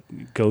 which is like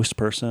ghost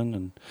person,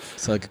 and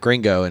It's like a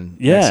gringo and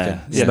yeah,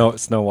 Mexican.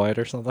 Snow White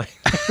or something.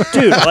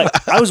 dude.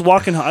 Like I was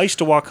walking. I used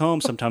to walk home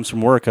sometimes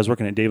from work. I was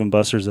working at Dave and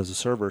Buster's as a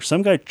server.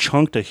 Some guy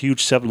chunked a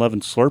huge 7-Eleven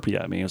Slurpee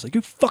at me. I was like,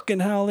 "You fucking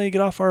Howley, get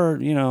off our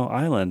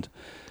island."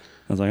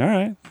 I was like, "All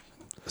right."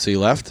 So you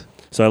left?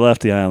 So I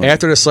left the island.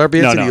 After the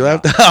Slurpee incident, no, you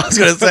left? I was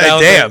going to say,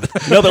 damn.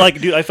 No, but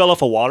like, dude, I fell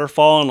off a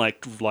waterfall and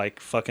like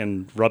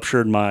fucking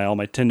ruptured all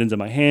my tendons in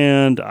my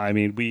hand. I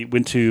mean, we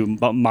went to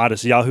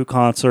Modest Yahoo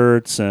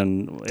concerts,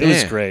 and it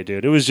was Damn. great,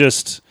 dude. It was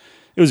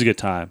a good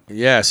time.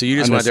 Yeah, so you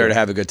just I went miss there it. to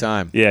have a good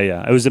time.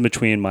 Yeah. I was in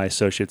between my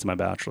associates and my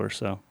bachelor.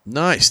 So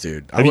Nice,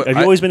 dude. have you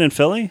always been in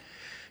Philly?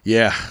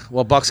 Yeah,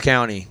 well, Bucks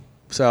County.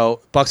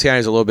 So Bucks County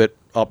is a little bit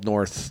up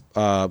north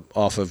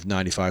off of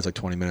 95. It's like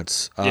 20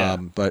 minutes. Yeah.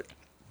 But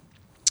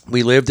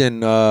we lived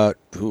in Port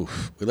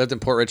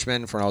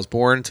Richmond from when I was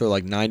born to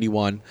like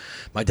 91.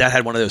 My dad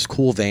had one of those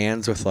cool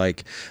vans with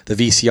like the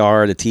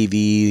VCR, the TV.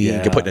 You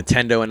Yeah. could put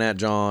Nintendo in that,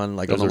 John,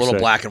 like Those on a are little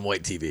sick. black and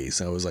white TV.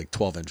 So it was like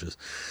 12 inches.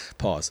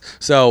 Pause.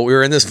 So we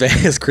were in this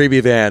van, this creepy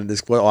van,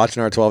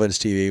 watching our 12-inch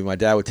TV. My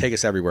dad would take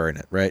us everywhere in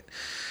it, right?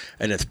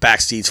 And its back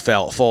seats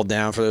fold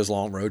down for those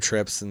long road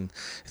trips. And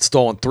it's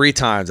stolen 3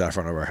 times out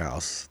front of our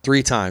house.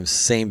 3 times,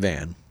 same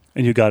van.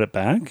 And you got it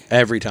back?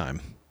 Every time.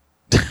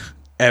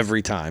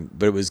 Every time.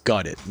 But it was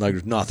gutted. Like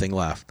there's nothing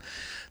left.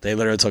 They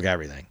literally took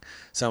everything.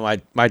 So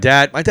my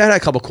dad had a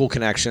couple cool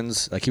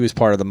connections. Like he was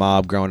part of the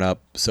mob growing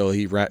up. So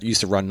he used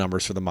to run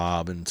numbers for the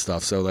mob and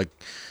stuff. So like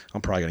I'm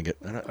probably going to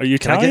get... Are you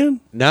Can I Italian?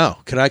 No.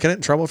 Can I get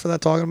in trouble for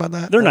that, talking about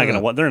that? They're I not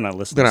don't know. They're not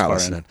listening. They're not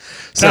this far listening.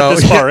 in. So, Not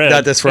this far in.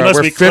 Not this far. Unless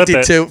We're we clip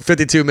it.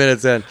 52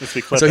 minutes in. Unless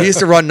we clip So he it. used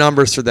to run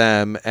numbers for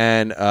them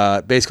and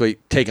basically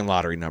taking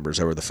lottery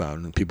numbers over the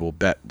phone, and people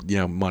bet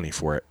money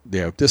for it.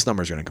 This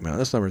number's going to come out.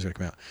 This number's going to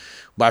come out.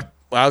 But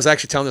I was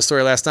actually telling this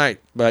story last night.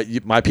 But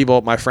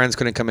my friends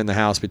couldn't come in the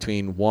house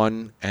between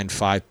 1 and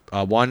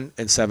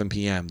 7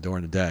 p.m.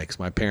 during the day because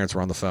my parents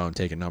were on the phone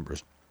taking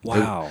numbers.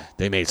 Wow.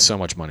 They made so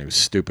much money. It was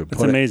stupid.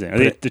 That's amazing. Are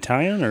they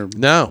Italian or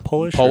No,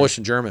 Polish? Polish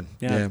and German.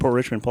 Yeah, Port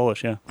Richmond,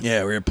 Polish, yeah.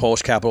 Yeah, we're in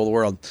Polish capital of the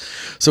world.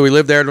 So we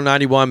lived there till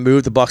 91,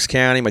 moved to Bucks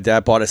County. My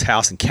dad bought his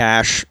house in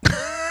cash.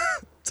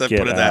 So Get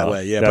put it that out.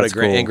 way. Yeah, That's put a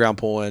great cool. in-ground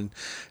pool in.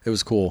 It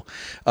was cool.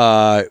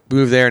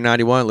 Moved there in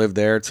 91, lived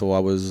there till I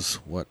was,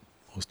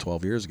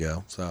 12 years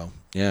ago. So,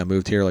 yeah,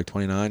 moved here like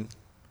 29.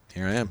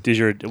 Here I am.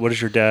 What does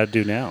your dad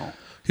do now?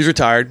 He's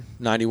retired,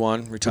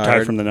 91,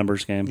 Retired from the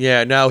numbers game.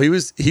 Yeah, no, he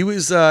was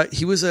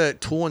a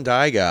tool and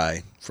die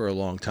guy for a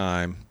long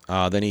time.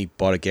 Then he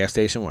bought a gas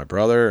station with my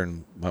brother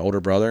and my older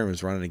brother, and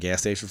was running a gas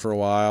station for a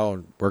while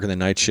and working the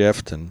night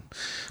shift. And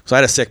so I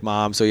had a sick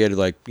mom, so he had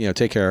to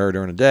take care of her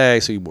during the day.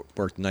 So he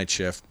worked the night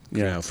shift,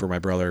 for my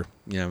brother.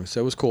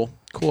 So it was cool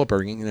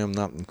upbringing.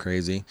 Nothing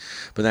crazy.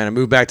 But then I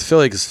moved back to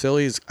Philly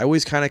because I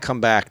always kind of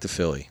come back to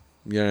Philly.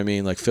 You know what I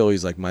mean? Like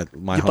Philly's like my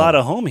home. You bought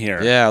a home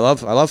here. Yeah, I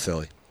love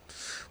Philly.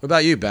 What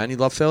about you, Ben? You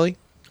love Philly?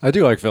 I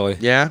do like Philly.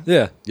 Yeah?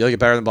 Yeah. You like it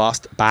better than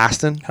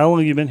Boston? How long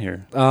have you been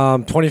here?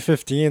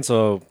 2015,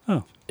 so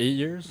 8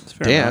 years.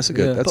 Damn, that's a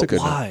good. Yeah. That's a good.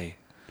 Why?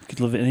 You could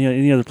live in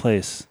any other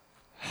place.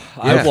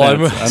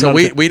 So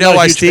we know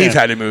why Steve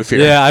had to move here.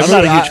 Yeah, I'm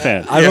not a huge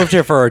fan. I moved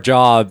here for a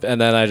job, and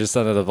then I just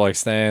ended up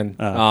staying.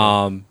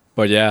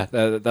 But yeah,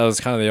 that was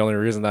kind of the only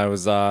reason I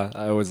was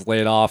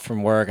laid off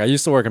from work. I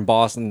used to work in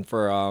Boston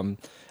for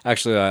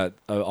actually an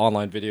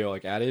online video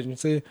ad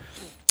agency,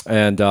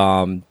 and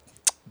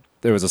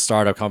there was a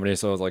startup company,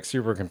 so it was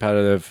super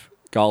competitive.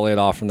 Got laid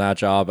off from that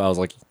job. I was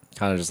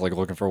kind of just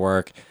looking for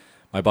work.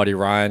 My buddy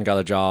Ryan got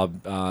a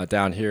job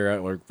down here at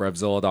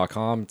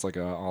Revzilla.com. It's an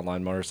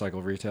online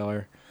motorcycle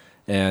retailer,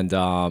 and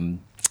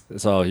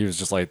so he was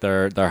just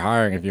they're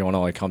hiring if you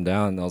want to come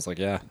down. And I was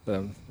yeah.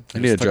 I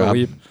need a job.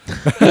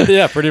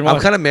 Yeah, pretty much.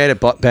 I'm kind of mad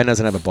at Ben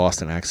doesn't have a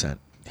Boston accent.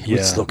 He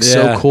would look Yeah.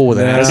 so cool with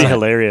an That'd accent. be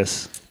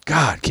hilarious.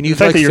 God, can you The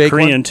fact that you're fake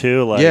Korean one?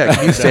 too, Yeah,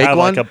 can you to fake have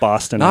one? a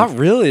Boston. Not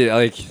really.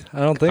 I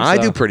don't think I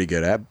so. do pretty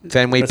good at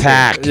Fenway That's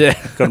Pack. it.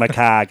 Yeah. Go to my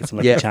car, get some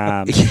Yeah.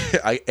 charm.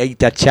 I ate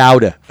that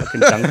chowder.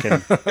 Fucking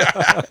Dunkin'.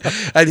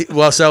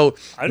 So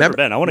I've never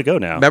been. I want to go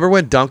now. remember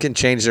when Dunkin'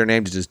 changed their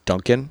name to just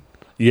Dunkin'?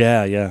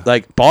 Yeah.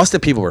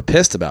 Boston people were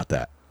pissed about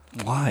that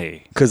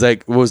Why? because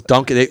it was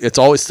Dunkin'. It's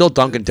always still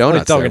Dunkin'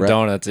 Donuts. Dunkin' there, right?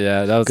 Donuts.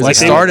 Yeah, that was Because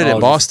it started in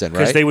Boston,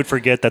 Because right? they would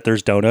forget that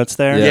there's donuts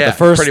there. Yeah, Yeah, the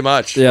first, pretty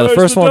much. Yeah, the Where's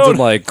first the one's in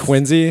donut?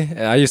 Quincy.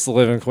 I used to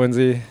live in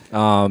Quincy.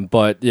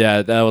 But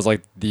yeah, that was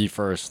the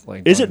first.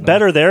 Is it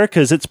better there?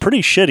 Because it's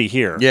pretty shitty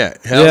here. Yeah,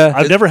 Yeah.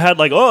 I've never had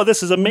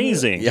this is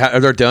amazing. Yeah, are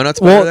there donuts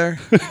better Well- there?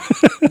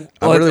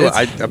 Well,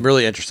 I'm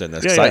really interested in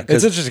this. Yeah, 'cause yeah. I-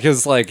 'cause It's interesting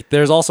because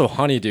there's also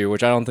honeydew,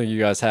 which I don't think you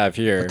guys have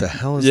here. What the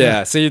hell is yeah,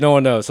 that? see, no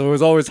one knows. So it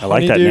was always I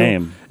like honeydew. that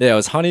name. Yeah, it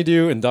was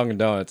honeydew and Dunkin'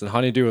 Donuts, and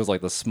honeydew was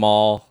the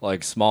small,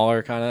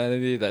 smaller kind of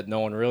entity that no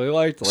one really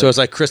liked. So it's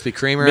Krispy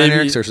Kreme around here maybe-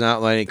 because there's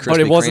not any Krispy but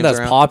it wasn't Kremes as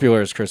around?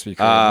 popular as Krispy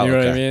Kreme. Ah, you know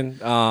what I okay.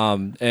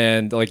 mean?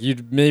 And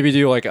you'd maybe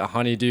do a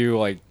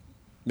honeydew,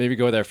 maybe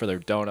go there for their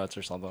donuts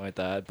or something like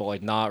that,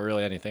 but not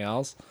really anything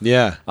else.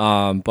 Yeah.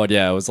 But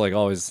yeah, it was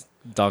always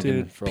Dunkin'.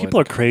 Dude, for people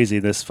are crazy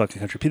in this fucking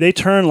country. They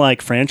turn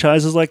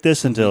franchises like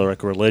this into a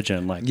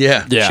religion.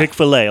 Yeah. Yeah.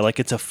 Chick-fil-A,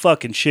 it's a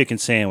fucking chicken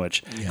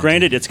sandwich.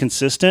 Granted, it's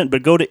consistent,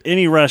 but go to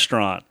any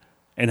restaurant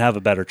and have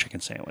a better chicken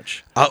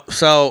sandwich.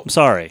 So I'm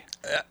sorry.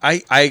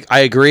 I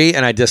agree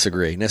and I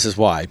disagree. And this is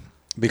why.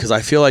 Because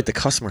I feel like the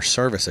customer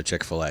service at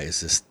Chick-fil-A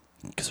is just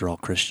Because they're all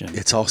Christian.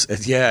 it's all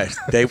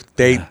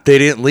they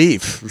didn't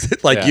leave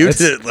Yeah, you it's-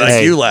 did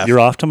Hey, you left. You're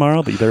off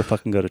tomorrow, but you better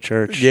fucking go to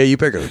church. Yeah, you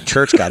better go to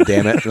church,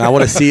 goddammit. And I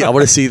want to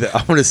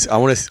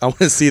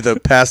see the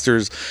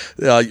pastor's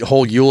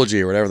whole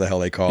eulogy or whatever the hell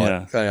they call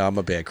it. I'm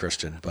a bad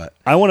Christian, but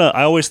I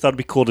always thought it'd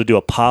be cool to do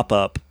a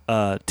pop-up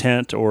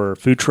tent or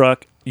food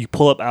truck. You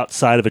pull up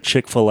outside of a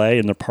Chick-fil-A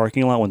in their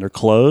parking lot when they're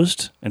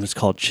closed, and it's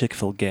called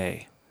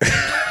Chick-fil-Gay.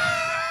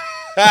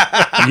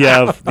 You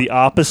have the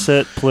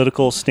opposite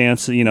political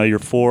stance. You're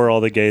for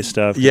all the gay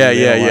stuff. Yeah.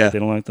 They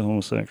don't like the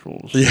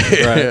homosexuals.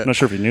 Right. I'm not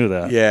sure if you knew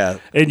that. Yeah.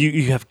 And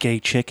you have gay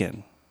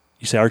chicken.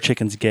 You say, our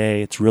chicken's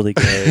gay. It's really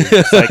gay.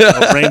 It's like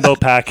a rainbow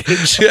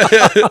package.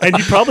 And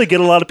you probably get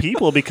a lot of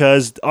people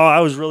because, I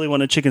was really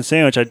wanting a chicken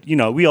sandwich.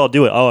 We all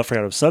do it. Oh, I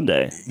forgot it was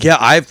Sunday. Yeah,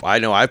 I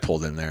know I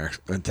pulled in there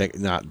and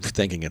not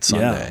thinking it's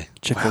Sunday. Yeah,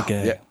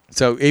 Chick-fil-Gay. Yeah.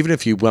 So even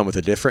if you went with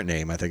a different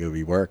name, I think it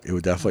would work. It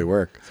would definitely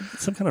work.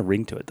 Some kind of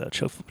ring to it, though.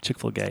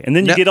 Chick-fil-Gay. And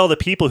then you Now- get all the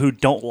people who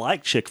don't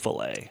like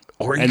Chick-fil-A.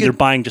 Or you and could- they're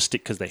buying just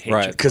because they hate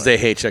Right. Chick-fil-A. Because they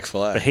hate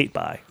Chick-fil-A. The hate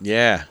buy.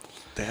 Yeah.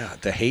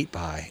 The hate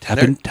buy. Tap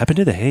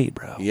into the hate,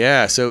 bro.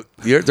 Yeah, so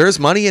there's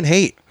money in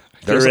hate.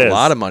 There's There a is.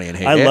 lot of money in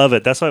hate. I love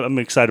it. That's why I'm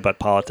excited about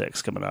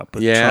politics coming up.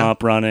 With Yeah.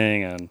 Trump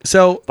running and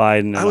So Biden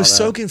and I was all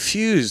so that.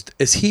 confused.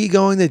 Is he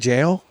going to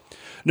jail?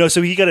 No,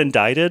 so he got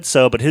indicted.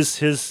 But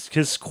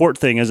his court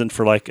thing isn't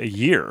for a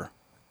year.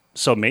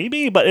 So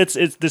maybe, but it's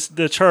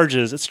the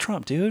charges. It's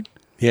Trump, dude.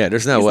 Yeah,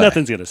 there's no way.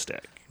 Nothing's gonna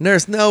stick.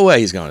 There's no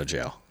way he's going to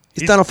jail.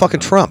 He's done a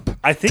fucking Trump.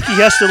 I think he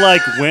has to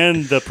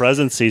win the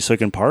presidency so he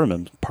can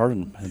pardon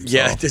himself.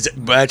 Yeah,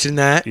 imagine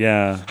that.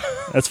 Yeah,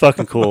 that's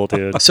fucking cool,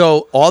 dude.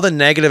 So all the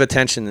negative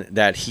attention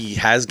that he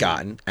has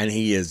gotten and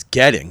he is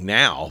getting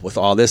now with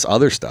all this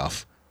other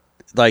stuff,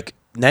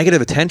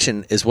 negative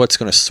attention is what's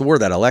going to soar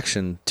that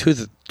election to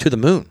the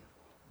moon.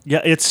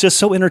 Yeah, it's just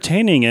so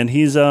entertaining, and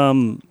he's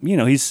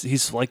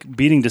he's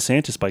beating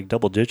DeSantis by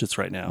double digits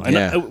right now. And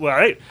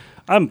Yeah.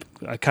 I'm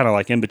kind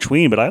of in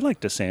between, but I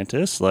like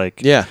DeSantis.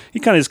 Yeah. He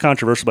kind of is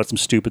controversial about some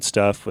stupid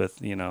stuff with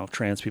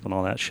trans people and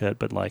all that shit.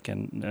 But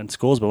in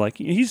schools, but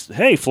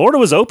Florida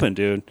was open,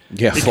 dude.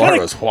 Yeah, He Florida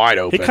kinda- was wide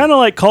open. He kind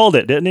of called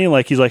it, didn't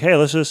he? He's hey,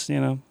 let's just Let's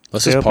stay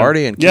just open.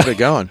 party and keep it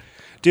going.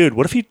 Dude,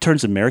 what if he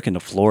turns American to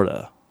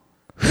Florida?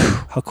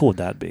 How cool would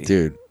that be?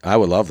 Dude, I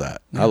would love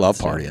that. I love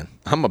that's partying.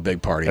 I'm a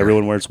big partier.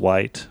 Everyone wears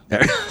white.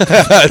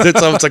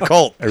 It's a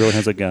cult. Everyone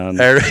has a gun.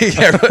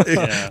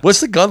 What's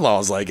the gun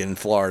laws like in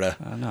Florida?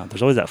 I don't know.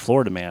 There's always that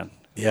Florida man.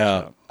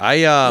 Yeah,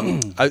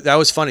 that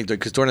was funny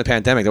because during the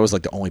pandemic, that was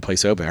like the only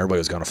place open. Everybody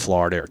was going to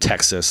Florida or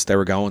Texas. They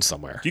were going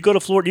somewhere. Do you go to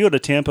Florida? Do you go to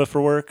Tampa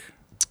for work?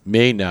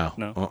 Me, no.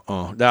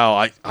 No,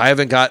 I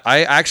haven't got.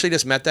 I actually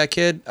just met that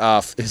kid.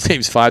 His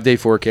name's 5 Day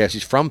Forecast.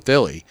 He's from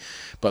Philly,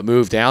 but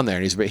moved down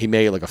there, and he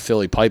made like a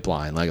Philly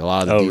pipeline. Like a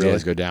lot of the DJs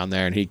really? go down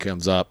there, and he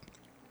comes up.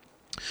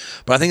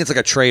 But I think it's like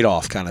a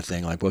trade-off kind of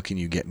thing. Like, what can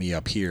you get me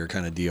up here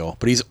kind of deal.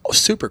 But he's a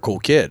super cool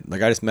kid.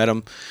 Like, I just met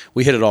him.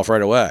 We hit it off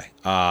right away.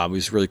 He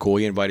was really cool.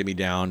 He invited me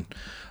down.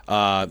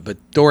 But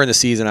during the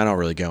season, I don't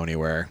really go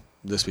anywhere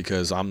just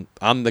because I'm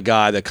the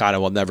guy that kind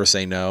of will never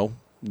say no,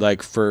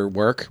 like, for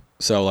work.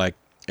 So, like,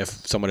 if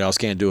somebody else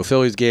can't do a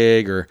Phillies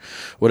gig or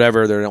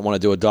whatever, they don't want to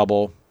do a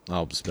double,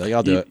 I'll just be like,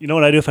 I'll do it. You know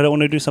what I do if I don't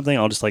want to do something?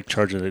 I'll just like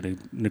charge an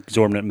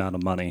exorbitant amount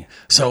of money.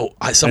 So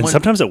And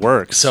sometimes it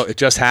works. So it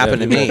just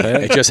happened to me.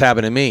 It just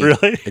happened to me.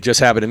 Really? It just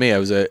happened to me.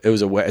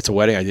 It's a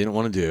wedding I didn't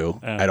want to do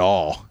at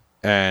all,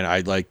 and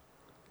I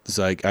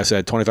said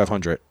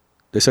 2,500.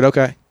 They said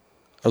okay.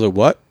 I was like,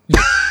 what?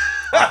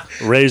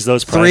 Raise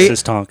those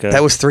prices, Tonka.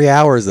 That was 3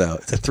 hours though.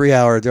 It's a 3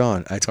 hour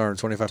done. I charged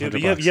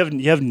 2,500.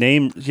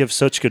 You have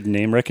such good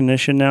name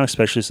recognition now,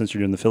 especially since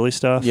you're doing the Philly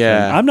stuff.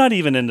 Yeah. And I'm not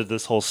even into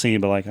this whole scene,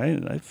 but like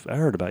I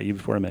heard about you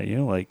before I met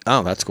you. Like,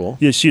 oh, that's cool.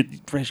 Yeah,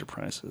 raise your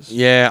prices.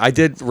 Yeah, I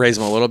did raise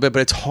them a little bit,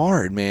 but it's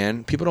hard,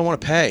 man. People don't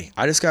want to pay.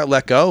 I just got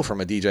let go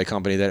from a DJ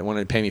company that wanted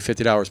to pay me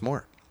 $50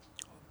 more.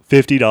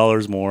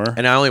 $50 more,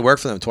 and I only work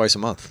for them twice a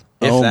month.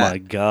 My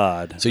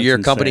God! So your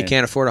company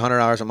can't afford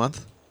 $100 a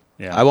month?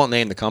 Yeah. I won't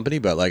name the company,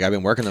 but like I've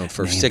been working them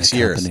for 6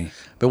 years.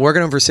 Been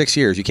working them for 6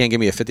 years. You can't give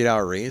me a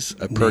 $50 raise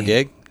per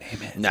gig?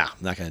 Name it. No, I'm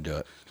not going to do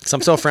it. So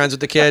I'm still friends with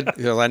the kid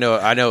because I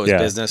know it's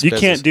business. You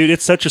can't, dude.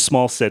 It's such a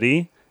small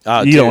city.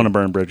 You Dude, don't want to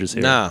burn bridges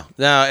here. No.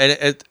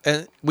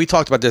 And we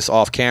talked about this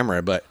off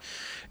camera, but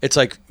it's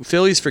like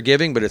Philly's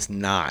forgiving, but it's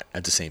not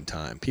at the same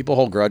time. People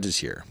hold grudges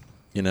here,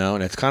 and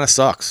it kind of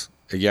sucks.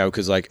 Yeah,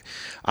 because like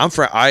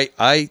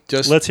I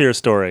just let's hear a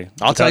story.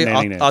 I'll tell you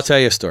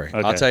a story. Okay.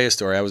 I'll tell you a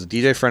story. I was a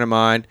DJ friend of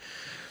mine,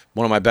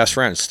 one of my best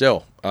friends.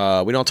 Still,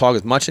 we don't talk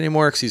as much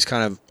anymore because he's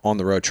kind of on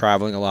the road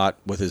traveling a lot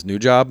with his new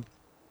job.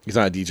 He's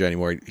not a DJ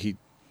anymore.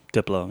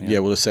 Diplo. Yeah,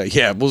 we'll just say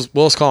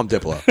we'll just call him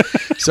Diplo.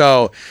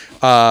 So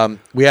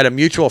we had a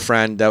mutual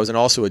friend that was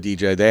also a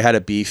DJ. They had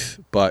a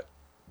beef, but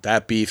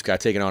that beef got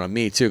taken on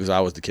me too because I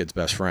was the kid's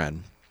best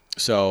friend.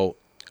 So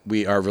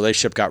our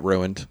relationship got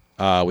ruined.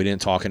 We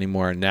didn't talk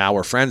anymore, and now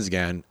we're friends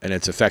again, and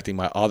it's affecting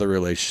my other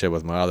relationship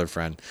with my other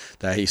friend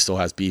that he still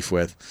has beef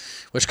with,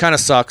 which kind of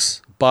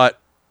sucks, but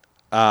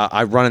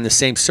I run in the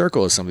same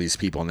circle as some of these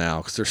people now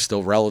because they're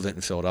still relevant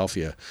in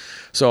Philadelphia.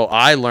 So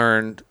I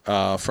learned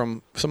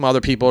from some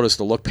other people just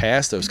to look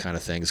past those kind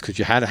of things because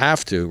you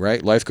have to,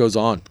 right? Life goes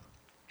on.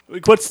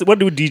 What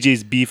do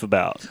DJs beef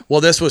about?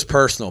 Well, this was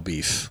personal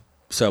beef.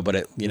 So,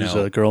 but There's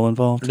a girl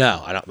involved?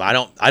 No, I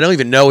don't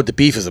even know what the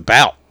beef is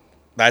about.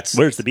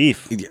 Where's the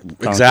beef?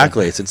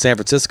 Exactly. It's in San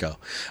Francisco.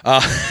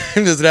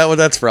 Isn't that what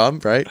that's from,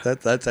 right?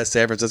 That's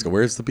San Francisco.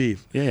 Where's the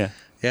beef? Yeah.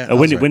 Yeah.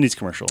 Wendy's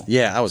commercial.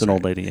 Yeah, I was an right.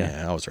 old lady.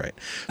 Yeah, I was right.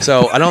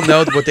 So I don't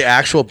know what the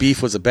actual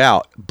beef was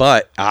about,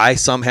 but I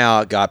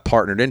somehow got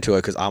partnered into it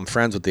because I'm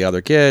friends with the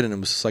other kid, and it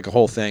was just like a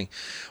whole thing.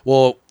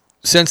 Well,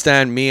 since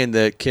then, me and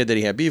the kid that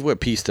he had beef with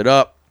pieced it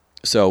up.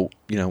 So,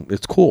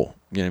 it's cool.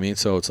 You know what I mean?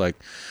 So it's like,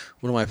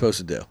 what am I supposed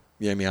to do? You know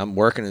what I mean? I'm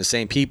working in the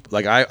same people.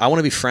 Like, I want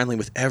to be friendly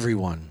with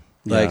everyone.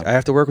 Like, I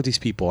have to work with these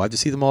people. I have to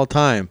see them all the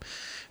time.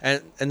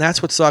 And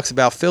that's what sucks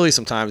about Philly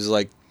sometimes is,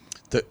 like,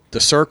 the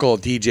circle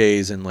of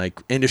DJs and,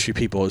 like, industry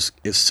people is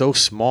so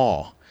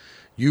small.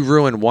 You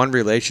ruin one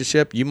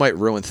relationship, you might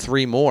ruin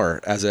 3 more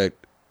as a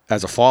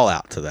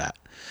fallout to that.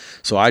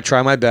 So I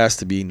try my best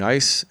to be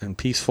nice and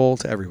peaceful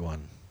to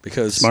everyone.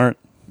 Because smart.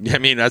 I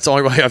mean, that's the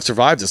only way I've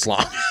survived this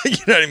long. You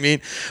know what I mean?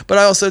 But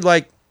I also,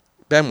 like,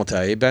 Ben will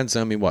tell you. Ben's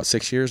known me,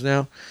 6 years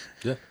now?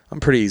 Yeah. I'm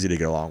pretty easy to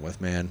get along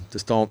with, man.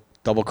 Just don't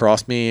double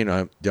cross me, and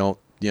I don't,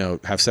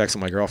 have sex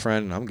with my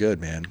girlfriend, and I'm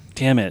good, man.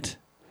 Damn it.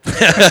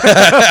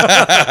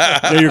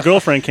 Your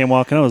girlfriend came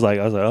walking. I was like,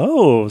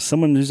 oh,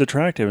 someone who's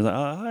attractive. I was like,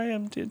 I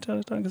am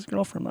Tonka's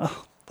girlfriend.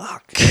 Oh,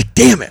 fuck. God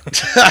damn it.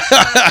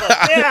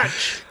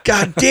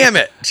 God damn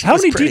it. How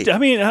many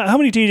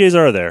DJs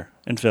are there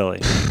in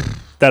Philly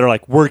that are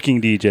like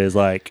working DJs?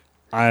 Like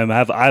I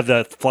have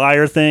that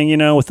flyer thing,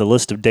 with the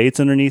list of dates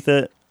underneath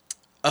it.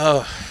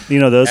 Oh,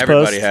 those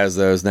everybody posts? has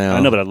those now.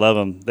 I know, but I love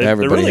them. They're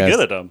really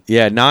good at them.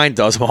 Yeah, 9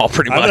 does them all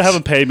pretty much. I'm gonna have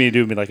them pay me to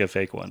do me like a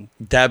fake one.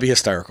 That'd be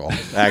hysterical.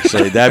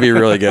 Actually, that'd be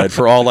really good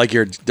for all like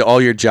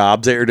all your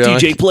jobs that you're doing.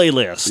 DJ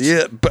playlist.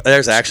 Yeah, but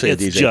there's actually a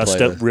DJ just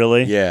playlist.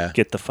 Really? Yeah.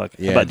 Get the fuck.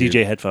 Yeah, How about dude.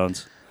 DJ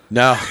headphones?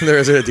 No, there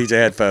isn't a DJ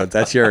headphone.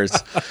 That's yours.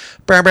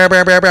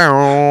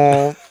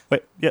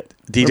 Wait, yeah.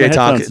 DJ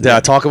Tonka, Yeah.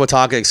 Talkin with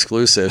Tonka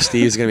exclusive.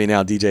 Steve's going to be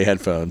now DJ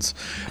headphones,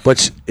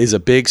 which is a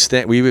big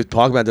stint. We would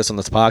talk about this on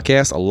this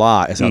podcast a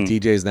lot. Is how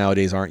DJs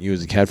nowadays aren't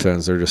using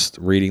headphones; they're just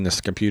reading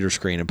this computer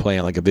screen and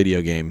playing like a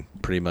video game,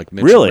 pretty much.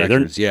 Really?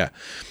 Records. Yeah,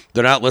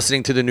 they're not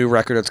listening to the new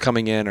record that's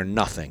coming in or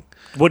nothing.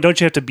 What don't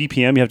you have to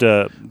BPM? You have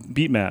to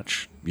beat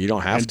match. You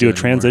don't have and to do a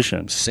anymore.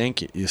 transition.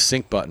 Sync, you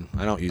sync button.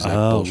 I don't use that.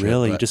 Oh, bullshit,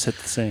 really? You but- just hit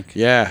the sync.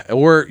 Yeah,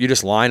 or you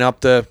just line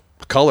up the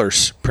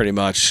colors pretty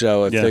much.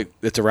 So if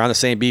it's around the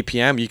same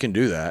BPM, you can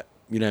do that.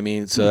 You know what I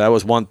mean? So that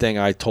was one thing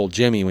I told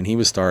Jimmy when he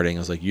was starting. I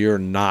was like, "You're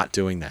not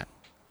doing that.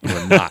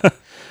 You're not."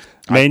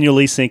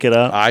 Manually sync it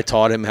up. I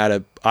taught him how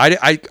to.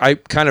 I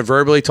kind of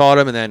verbally taught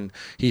him, and then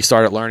he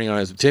started learning on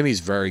his. Jimmy's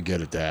very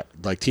good at that,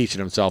 like teaching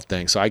himself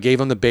things. So I gave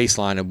him the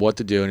baseline of what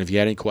to do, and if he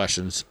had any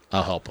questions,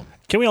 I'll help him.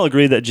 Can we all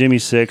agree that Jimmy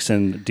Six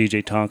and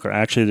DJ Tonka are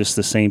actually just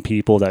the same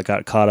people that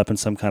got caught up in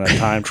some kind of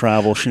time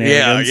travel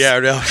shenanigans?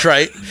 No,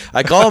 right.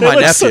 I call him my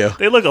nephew.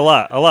 They look a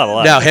lot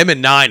alike. Now him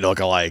and Nine look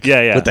alike.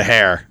 Yeah. With the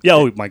hair. Yeah,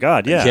 oh my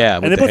God, yeah. Yeah,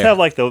 and with they the both hair. have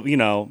like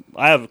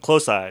I have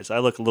close eyes. I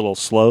look a little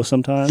slow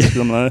sometimes. 'Cause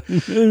I'm like,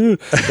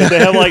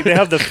 but they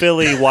have the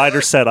Philly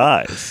wider set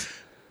eyes.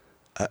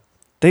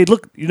 They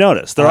look. You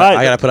notice their eyes.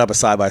 I got to put up a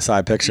side by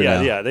side picture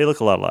now. Yeah. They look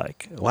a lot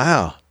alike.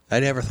 Wow, I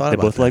never thought They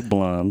about both that. like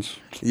blondes.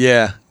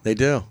 Yeah, they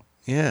do.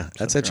 Yeah,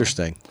 that's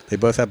interesting. They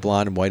both have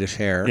blonde and whitish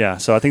hair. Yeah,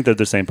 so I think they're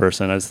the same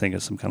person. I just think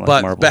it's some kind of But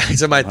like marble. back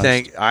to my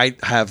thing, I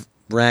have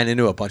ran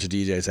into a bunch of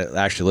DJs that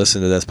actually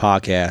listen to this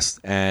podcast,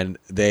 and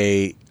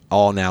they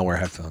all now wear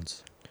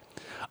headphones.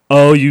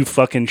 Oh, you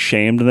fucking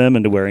shamed them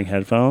into wearing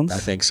headphones? I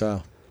think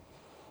so.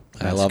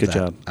 I Nice, love good that.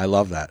 job. I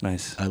love that.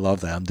 Nice. I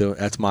love that.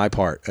 That's my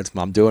part.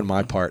 I'm doing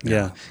my part now.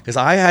 Yeah. Because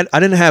I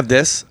didn't have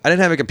this. I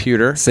didn't have a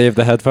computer. Save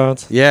the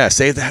headphones. Yeah,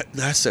 save that.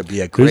 That's a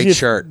be a great your-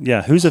 shirt.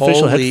 yeah, who's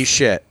official Holy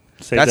shit.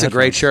 Save That's the a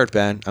great headphones. shirt,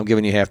 Ben. I'm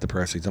giving you half the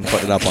proceeds. I'm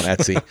putting it up on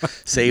Etsy.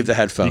 Save the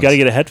headphones. You got to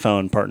get a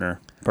headphone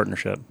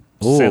partnership.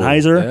 Ooh,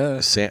 Sennheiser.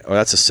 Yeah.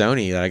 That's a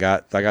Sony that I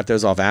got. I got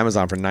those off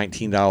Amazon for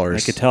 $19. I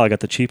could tell I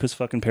got the cheapest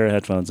fucking pair of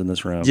headphones in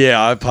this room.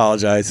 Yeah, I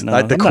apologize. No, The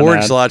I'm not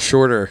cord's mad. a lot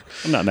shorter.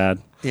 I'm not mad.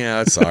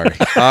 Yeah, sorry.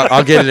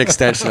 I'll get an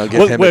extension. I'll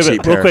give him a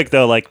cheap real pair. quick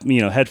though, like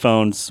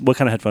headphones. What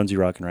kind of headphones are you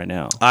rocking right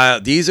now?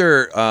 These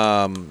are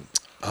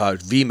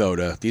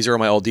V-Moda. These are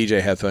my old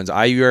DJ headphones.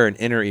 I wear an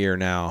inner ear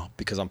now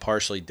because I'm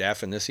partially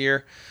deaf in this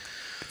ear.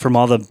 From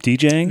all the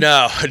DJing?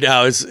 No,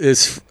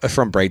 it's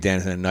from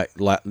breakdancing and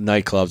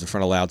nightclubs in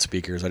front of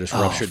loudspeakers. I just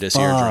ruptured this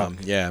eardrum.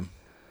 Yeah,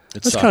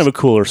 That's kind of a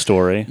cooler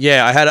story.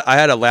 Yeah, I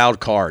had a loud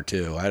car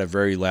too. I had a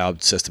very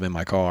loud system in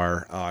my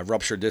car. I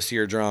ruptured this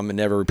eardrum and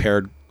never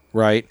repaired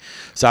right.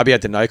 So I'd be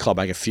at the nightclub.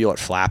 I could feel it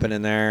flapping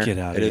in there. Get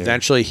out of It here.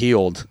 eventually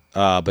healed,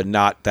 but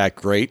not that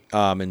great.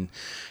 And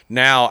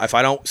now if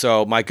I don't,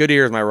 so my good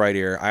ear is my right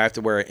ear. I have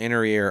to wear an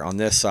inner ear on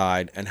this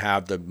side and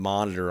have the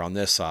monitor on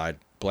this side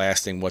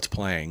blasting what's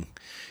playing.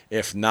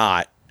 If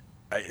not,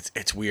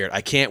 it's weird. I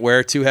can't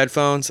wear two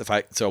headphones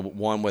so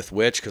one with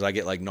which because I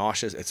get like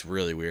nauseous. It's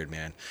really weird,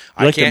 man.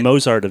 You're like the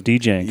Mozart of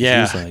DJing. 'Cause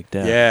Yeah, he's like,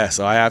 damn. yeah.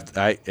 So I have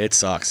to. It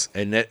sucks,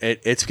 and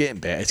it's getting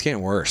bad. It's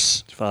getting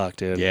worse. Fuck,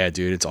 dude. Yeah,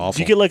 dude, it's awful.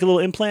 Did you get like a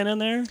little implant in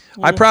there?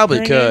 I probably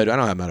Hearing could. aid? I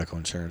don't have medical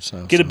insurance,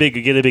 so Get a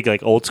big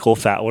like old school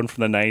fat one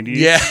from the 90s.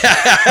 Yeah,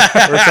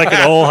 Or it's like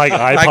an old like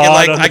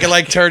iPod. I can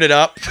like turn it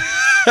up.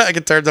 I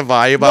can turn the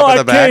volume no, up in I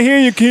the back. can't hear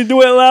you. Can you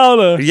do it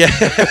louder? Yeah,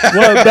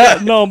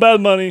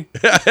 Bad money.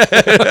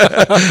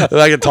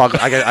 I can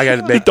talk. I got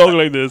to make. Talk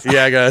like this.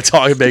 Yeah, I gotta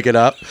talk and make it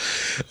up.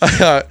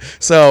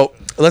 So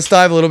let's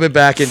dive a little bit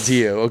back into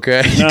you,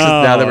 okay? 'Cause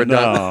now that we're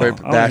done, we're I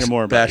wanna hear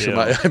more about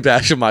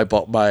bashing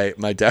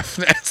my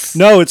deafness.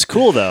 No, it's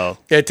cool though.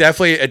 It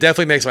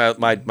definitely makes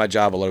my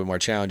job a little bit more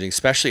challenging,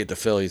 especially at the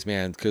Phillies,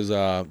 man, because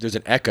there's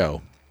an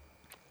echo,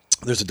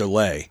 there's a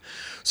delay.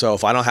 So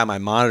if I don't have my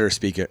monitor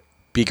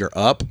speaker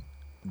up,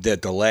 the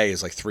delay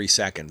is like 3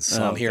 seconds.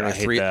 So I'm hearing I a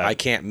hate 3. that. I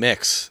can't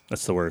mix.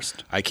 That's the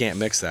worst. I can't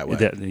mix that way.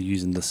 They're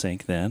using the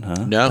sync then,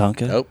 huh? No,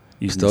 Tonka? nope.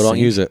 Using Still the don't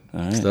sync? use it.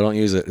 All right. Still don't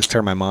use it. Just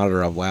turn my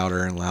monitor up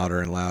louder and louder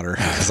and louder.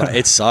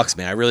 It sucks,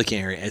 man. I really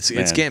can't hear it. It's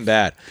Man. getting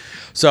bad.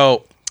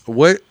 So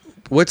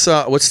what's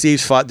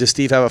Steve's? Does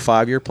Steve have a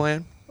 5-year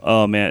plan?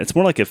 Oh man, it's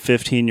more like a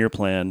 15-year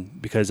plan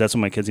because that's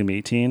when my kid's gonna be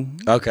 18.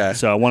 Okay.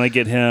 So I want to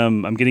get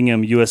him. I'm getting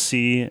him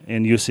USC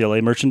and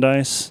UCLA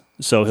merchandise.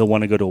 So he'll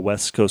want to go to a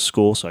West Coast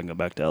school, so I can go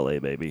back to LA,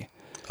 baby.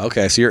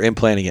 Okay, so you're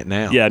implanting it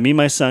now. Yeah, me and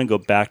my son go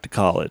back to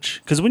college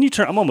because when you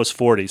turn, I'm almost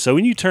 40. So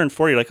when you turn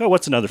 40, you're like, oh,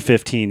 what's another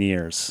 15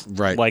 years?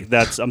 Right. Like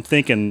I'm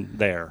thinking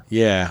there.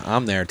 Yeah,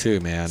 I'm there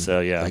too, man. So,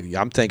 yeah. Like,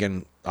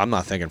 I'm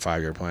not thinking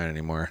 5-year plan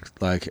anymore.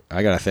 Like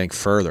I gotta think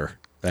further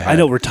ahead. I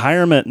know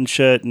retirement and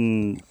shit,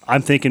 and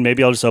I'm thinking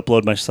maybe I'll just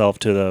upload myself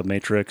to the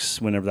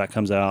Matrix whenever that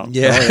comes out.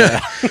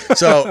 Yeah.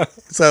 so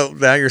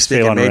now you're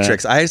speaking on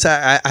Matrix. I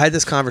had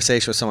this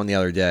conversation with someone the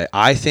other day.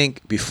 I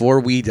think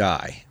before we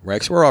die, right?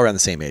 Because we're all around the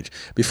same age.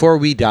 Before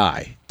we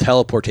die,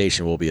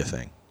 teleportation will be a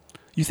thing.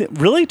 You think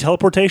really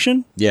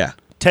teleportation? Yeah.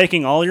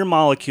 Taking all your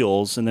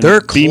molecules and then They're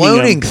beaming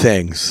cloning them.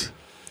 things.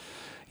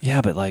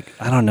 Yeah, but like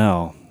I don't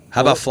know. How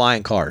about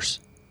flying cars?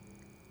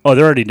 Oh,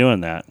 they're already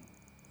doing that.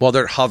 Well,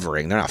 they're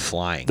hovering. They're not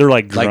flying. They're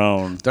like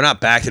drone. They're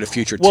not Back to the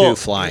Future 2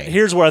 flying.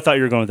 Here's where I thought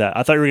you were going with that.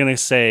 I thought you were going to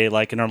say,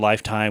 like, in our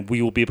lifetime,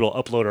 we will be able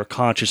to upload our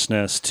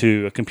consciousness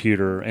to a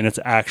computer, and it's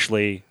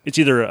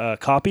either a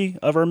copy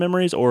of our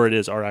memories or it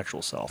is our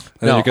actual self.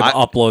 And then you can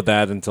upload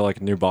that into like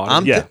a new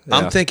body.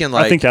 I'm thinking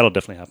like I think that'll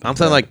definitely happen. I'm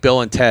thinking like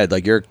Bill and Ted.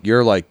 Like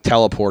you're like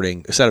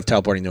teleporting instead of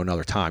teleporting to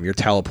another time. You're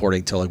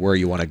teleporting to like where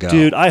you want to go.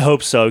 Dude, I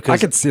hope so. I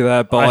could see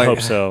that, but I hope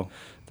so.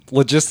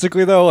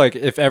 Logistically though, like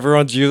if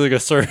everyone's using a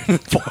certain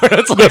point,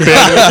 it's like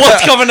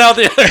what's coming out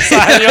the other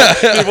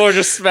side? People are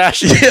just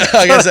smashing. Yeah,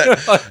 I guess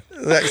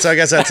so I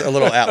guess that's a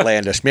little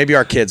outlandish. Maybe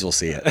our kids will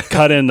see it.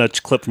 Cut in a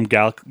clip from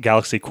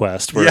Galaxy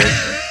Quest where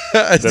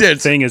the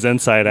thing is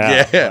inside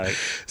out. Yeah. Like,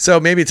 so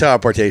maybe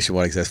teleportation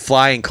will exist.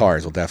 Flying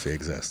cars will definitely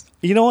exist.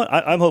 you know what?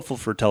 I'm hopeful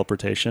for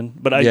teleportation,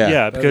 but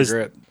because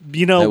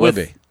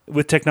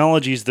with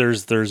technologies,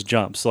 there's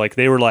jumps. Like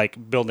they were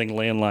like building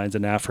landlines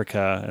in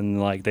Africa, and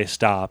like they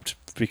stopped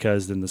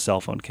because then the cell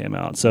phone came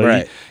out.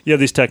 So you have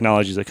these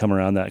technologies that come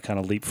around that kind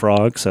of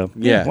leapfrog. So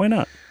why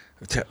not?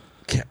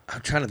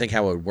 I'm trying to think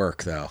how it would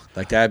work though.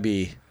 Like that'd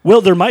be.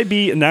 Well, there might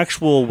be an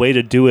actual way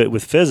to do it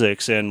with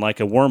physics and like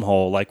a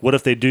wormhole. Like, what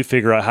if they do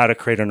figure out how to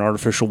create an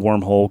artificial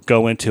wormhole,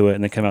 go into it,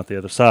 and then come out the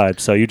other side?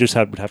 So you just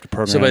would have to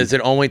program. So, but is it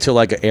only to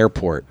like an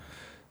airport?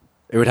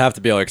 It would have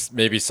to be like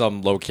maybe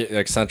some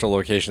central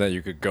location that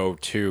you could go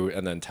to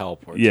and then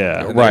teleport.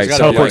 Yeah, right.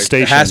 Teleport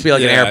station. It has to be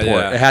like an airport.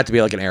 Yeah. It had to be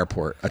like an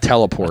airport, a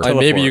teleport. Like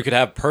maybe you could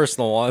have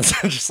personal ones,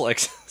 just like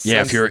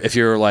if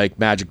you're like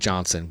Magic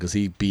Johnson because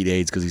he beat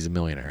AIDS because he's a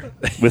millionaire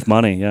with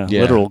money. Yeah,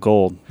 literal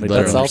gold.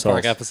 That South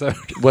Park episode.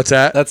 What's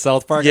that? That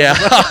South Park. Yeah.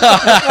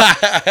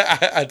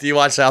 Do you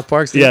watch South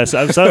Park? Yes,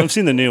 I've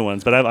seen the new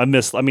ones, but I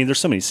missed. I mean, there's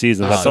so many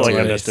seasons. I felt like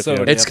I missed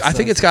it. I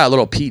think it's got a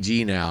little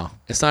PG now.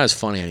 It's not as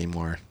funny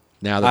anymore.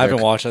 Now that I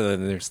haven't watched any of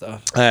the new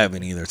stuff. I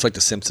haven't either. It's like The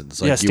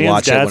Simpsons. Like Stan's you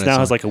watch dad's it now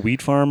has like a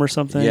wheat farm or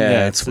something.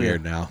 Yeah, it's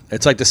weird now.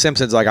 It's like The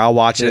Simpsons. Like I'll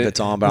watch it if it's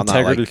on, but I'm not like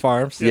Integrity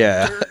Farms.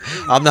 Yeah,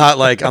 I'm not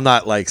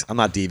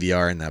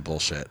DVRing that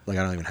bullshit. Like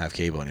I don't even have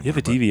cable anymore. You have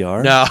a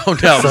DVR? No.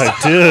 It's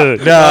like,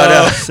 dude,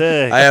 no.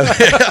 Sick.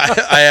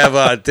 I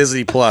have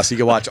Disney Plus. You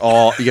can watch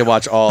all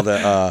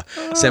the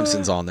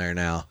Simpsons on there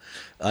now.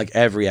 Like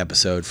every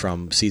episode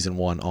from season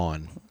 1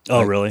 on. Oh,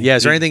 like, really? Yeah.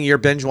 Is there anything you're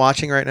binge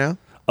watching right now?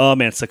 Oh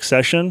man,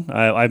 Succession.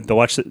 I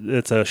watched it.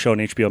 It's a show on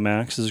HBO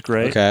Max. It's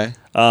great. Okay.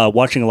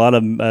 Watching a lot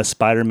of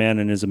Spider-Man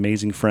and His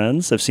Amazing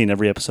Friends. I've seen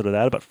every episode of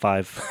that about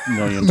 5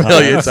 million times.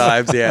 Million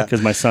times, yeah.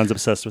 Because my son's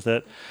obsessed with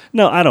it.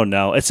 No, I don't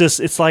know.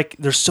 It's like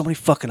there's so many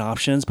fucking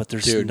options, but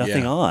there's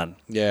nothing on.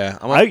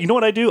 Yeah. You know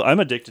what I do? I'm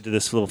addicted to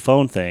this little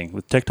phone thing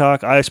with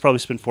TikTok. I probably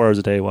spend 4 hours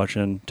a day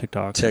watching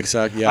TikTok.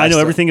 Yeah. I know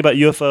everything about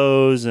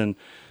UFOs and.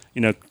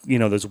 You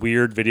know those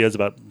weird videos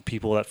about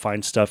people that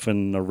find stuff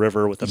in a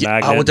river with a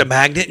magnet. Oh, with the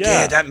magnet?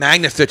 Yeah, that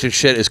magnet fishing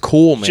shit is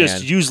cool, man.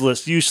 Just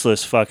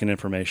useless fucking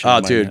information.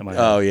 Oh, dude.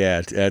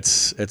 Yeah, it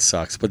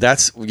sucks. But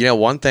that's,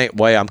 one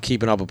way I'm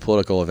keeping up with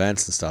political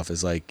events and stuff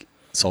is like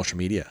social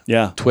media.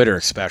 Yeah. Twitter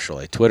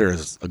especially. Twitter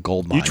is a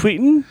gold mine. You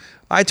tweeting?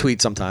 I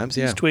tweet sometimes,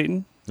 yeah. He's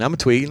tweeting? I'm a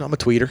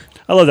tweeter.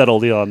 I love that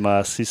old Elon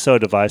Musk. He's so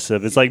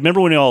divisive. It's like, remember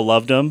when you all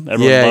loved him?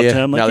 Everyone loved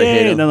him. Like, now they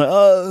hate him. And I'm like,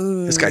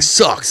 oh, this guy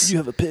sucks. You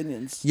have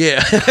opinions.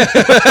 Yeah.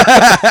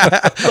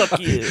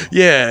 Fuck you.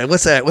 Yeah.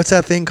 What's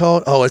that thing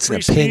called? Oh, it's Free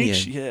an opinion.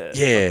 speech?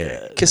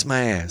 Yeah. Kiss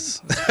my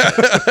ass.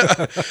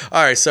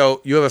 All right. So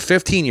you have a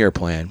 15-year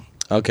plan.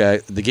 Okay,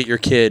 to get your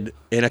kid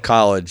in a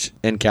college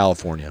in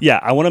California. Yeah,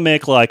 I want to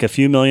make like a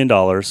few $1 million.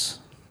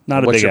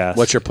 Not a big ass.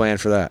 What's your plan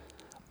for that?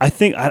 I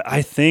think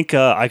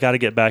I got to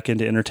get back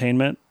into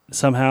entertainment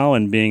somehow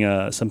and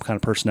being some kind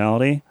of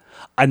personality.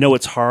 I know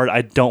it's hard.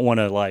 I don't want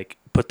to like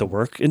put the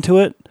work into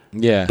it.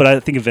 Yeah. But I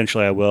think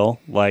eventually I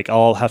will. Like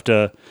I'll have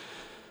to,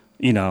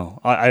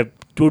 I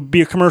would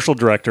be a commercial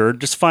director.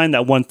 Just find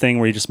that one thing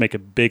where you just make a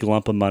big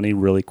lump of money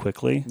really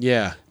quickly.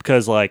 Yeah.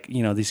 Because like,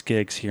 these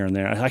gigs here and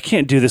there, I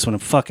can't do this when I'm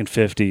fucking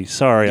 50.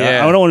 Sorry.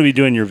 Yeah. I don't want to be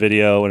doing your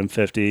video when I'm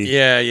 50.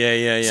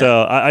 Yeah.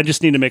 So I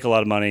just need to make a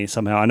lot of money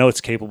somehow. I know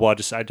it's capable. I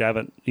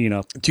haven't,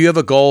 Do you have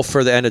a goal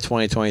for the end of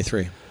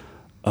 2023?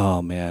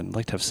 Oh man, I'd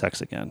like to have sex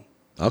again.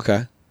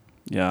 Okay.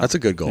 Yeah. That's a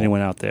good goal.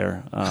 Anyone out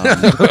there?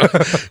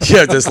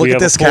 Yeah, just look at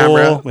this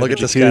camera. Look at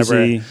this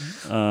camera.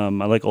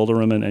 I like older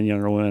women and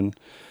younger women.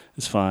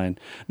 It's fine.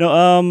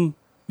 No,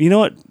 you know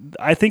what?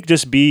 I think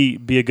just be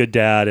a good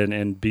dad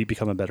and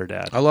become a better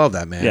dad. I love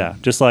that, man. Yeah,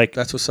 just like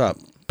that's what's up.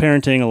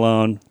 Parenting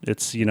alone,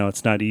 it's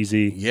it's not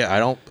easy.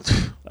 Yeah,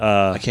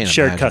 I can't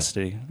shared imagine.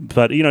 custody,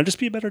 but just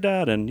be a better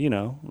dad, and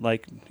when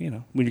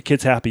your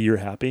kid's happy, you're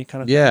happy,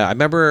 kind of. Yeah, I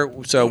remember.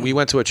 So we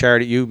went to a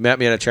charity. You met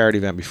me at a charity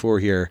event before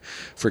here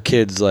for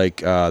kids like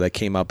that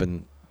came up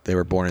and they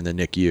were born in the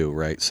NICU,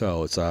 right?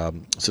 So it's a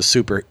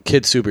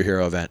kid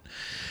superhero event.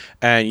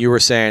 And you were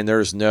saying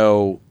there's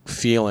no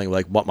feeling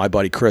like what my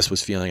buddy Chris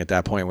was feeling at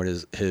that point when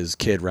his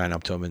kid ran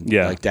up to him and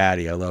like,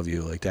 "Daddy, I love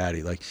you," like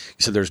 "Daddy." Like you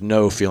said, there's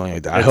no feeling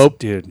like that. I hope,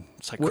 dude,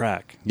 it's like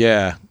crack.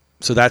 Yeah.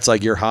 So that's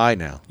like your high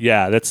now.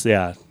 Yeah,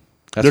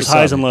 There's what's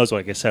highs up. and lows,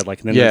 like I said,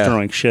 like, and then Yeah. they're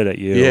throwing shit at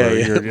you. Yeah, or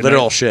yeah. you're in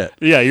Literal shit.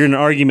 Yeah, you're in an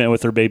argument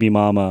with their baby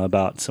mama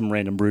about some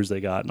random bruise they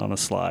got on a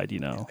slide,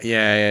 Yeah.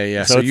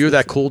 So So it's- you're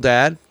that cool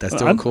dad that's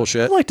doing cool I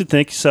shit? like to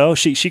think so.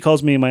 She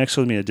calls me, my ex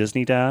calls me a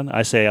Disney dad.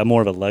 I say I'm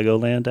more of a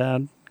Legoland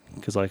dad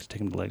because I like to take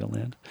them to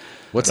Legoland.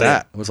 What's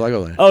that? What's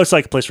Legoland? Oh, it's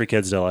like a place for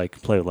kids to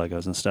like play with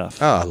Legos and stuff.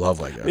 Oh, I love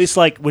Legos. It's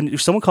like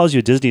if someone calls you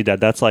a Disney dad,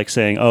 that's like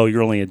saying, "Oh,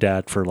 you're only a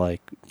dad for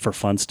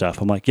fun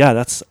stuff." I'm like, "Yeah,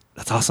 that's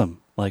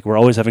awesome. Like we're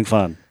always having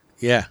fun."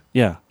 Yeah.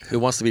 Yeah. Who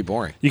wants to be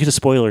boring? You get to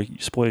spoil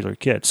your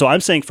kid. So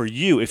I'm saying for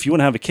you, if you want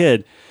to have a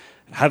kid,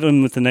 have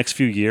him with the next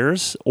few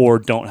years, or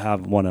don't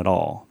have one at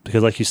all,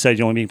 because like you said, you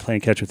don't want to be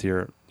playing catch with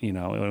your, in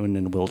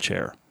a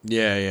wheelchair.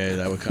 Yeah,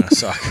 that would kind of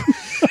suck.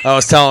 I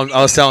was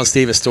telling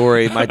Steve a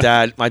story. My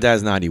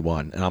dad's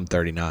 91 and I'm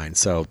 39.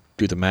 So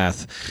do the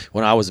math.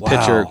 When I was a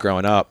pitcher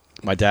growing up,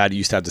 my dad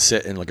used to have to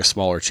sit in like a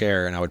smaller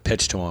chair, and I would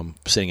pitch to him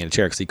sitting in a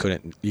chair because he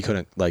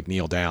couldn't like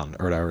kneel down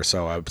or whatever.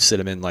 So I would sit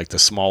him in like the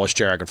smallest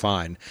chair I could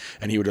find,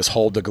 and he would just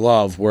hold the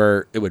glove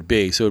where it would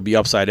be, so it would be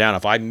upside down.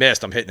 If I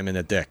missed, I'm hitting him in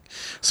the dick.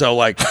 So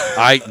like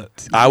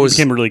I was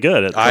became really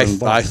good at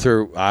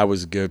I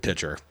was a good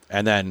pitcher,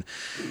 and then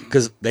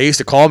because they used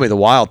to call me the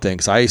wild thing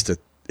because I used to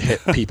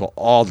hit people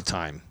all the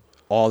time,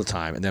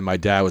 and then my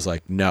dad was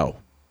like, no,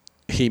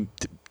 he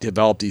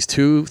developed these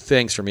two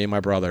things for me and my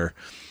brother.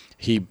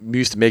 He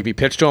used to make me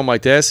pitch to him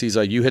like this. He's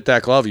like, you hit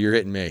that glove, you're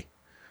hitting me.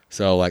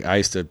 So, like, I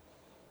used to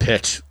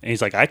pitch and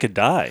he's like, I could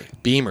die.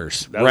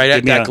 beamers That right would at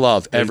give me that a-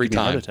 glove that would every give me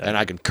a heart time. attack. And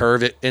I can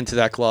curve it into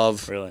that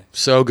glove. Really?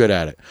 So good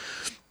at it.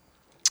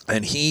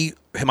 And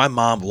my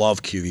mom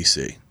loved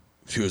QVC.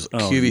 She was a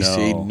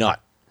QVC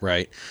nut,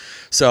 right?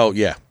 So,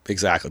 yeah,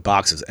 exactly.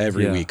 Boxes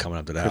every week coming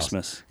up to the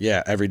Christmas. house.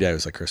 Yeah, every day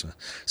was like Christmas.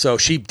 So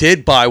she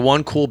did buy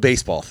one cool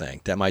baseball thing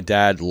that my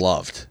dad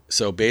loved.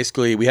 So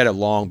basically, we had a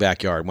long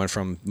backyard. Went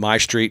from my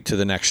street to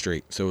the next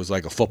street. So it was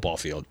like a football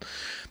field.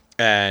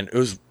 And it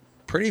was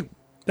pretty...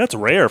 That's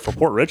rare for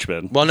Port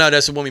Richmond. Well, no,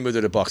 that's when we moved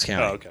to Bucks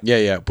County. Oh, okay.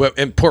 Yeah. But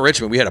in Port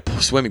Richmond, we had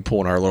a swimming pool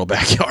in our little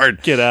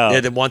backyard. Get out. Yeah,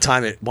 then one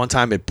time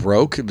it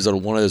broke. It was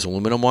one of those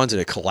aluminum ones, and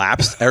it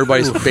collapsed.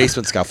 Everybody's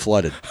basements got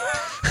flooded.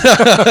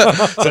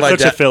 That's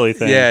such a Philly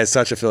thing. Yeah, it's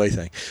such a Philly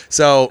thing.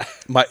 So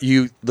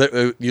you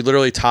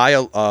literally tie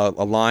a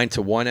line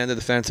to one end of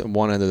the fence and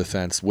one end of the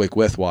fence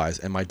width-wise,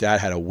 and my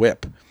dad had a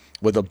whip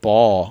with a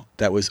ball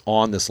that was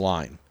on this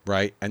line,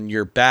 right? And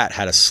your bat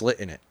had a slit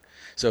in it.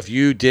 So if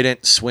you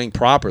didn't swing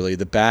properly,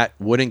 the bat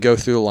wouldn't go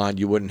through the line.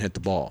 You wouldn't hit the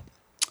ball.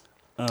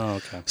 Oh,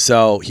 okay.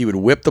 So he would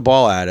whip the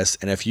ball at us,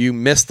 and if you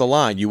missed the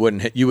line, you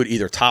wouldn't hit. You would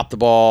either top the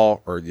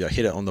ball or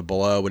hit it on the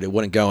below, but it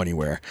wouldn't go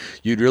anywhere.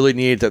 You'd really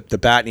need the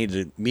bat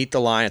needed to meet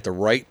the line at the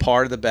right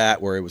part of the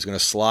bat where it was going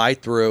to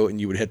slide through, and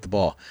you would hit the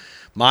ball.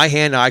 My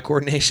hand-eye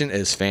coordination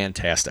is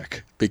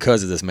fantastic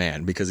because of this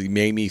man, because he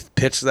made me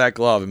pitch that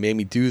glove and made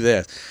me do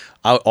this.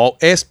 I'll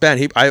ask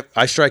Ben.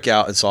 I strike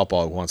out in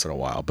softball once in a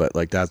while, but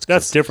like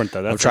that's different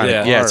though. That's I'm trying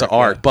yeah. to, yeah, it's an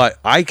art. Yeah. But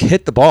I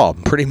hit the ball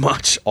pretty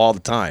much all the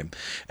time,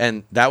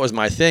 and that was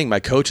my thing. My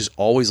coaches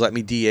always let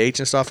me DH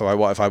and stuff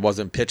if I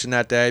wasn't pitching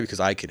that day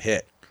because I could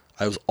hit.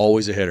 I was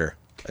always a hitter,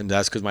 and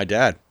that's because my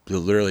dad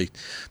literally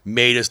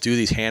made us do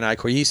these hand-eye.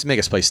 He used to make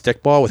us play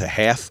stickball with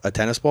a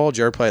tennis ball. Did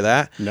you ever play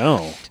that?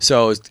 No.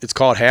 So it's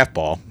called half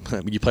ball.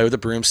 You play with a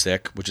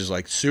broomstick, which is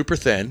like super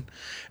thin,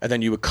 and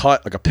then you would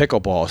cut like a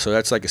pickleball. So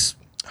that's like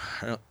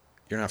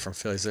you're not from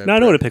Philly. No, I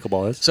know what a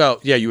pickleball is. So,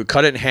 yeah, you would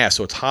cut it in half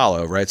so it's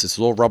hollow, right? So it's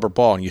a little rubber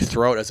ball, and you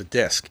throw it as a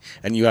disc,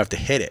 and you have to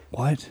hit it.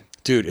 What?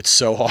 Dude, it's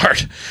so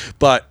hard.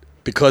 But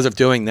because of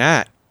doing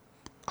that,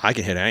 I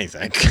can hit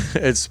anything.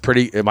 It's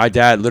pretty. My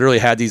dad literally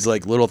had these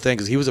like little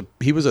things. He was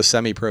a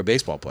semi-pro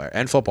baseball player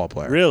and football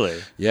player.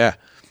 Really? Yeah.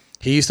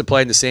 He used to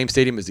play in the same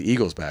stadium as the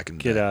Eagles back in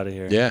the Get day. out of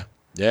here. Yeah.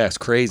 Yeah, it's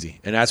crazy.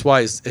 And that's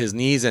why his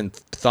knees and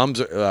thumbs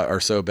are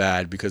so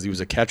bad, because he was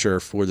a catcher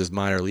for this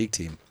minor league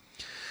team.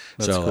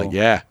 That's so, cool. like,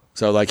 yeah.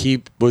 So, like,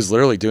 he was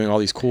literally doing all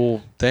these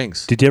cool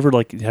things. Did you ever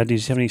did you have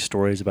any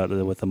stories about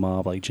with the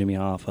mob, like Jimmy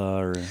Hoffa,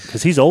 or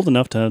because he's old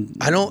enough to?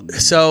 I don't.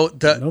 So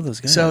know those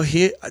guys. So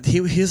he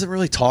doesn't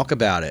really talk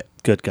about it.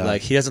 Good guy.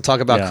 Like, he doesn't talk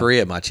about Yeah.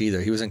 Korea much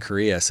either. He was in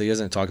Korea, so he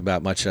doesn't talk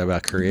about much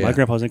about Korea. My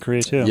grandpa's in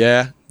Korea too.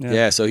 Yeah.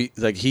 Yeah. So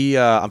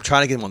I'm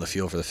trying to get him on the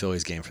field for the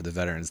Phillies game, for the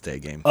Veterans Day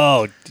game.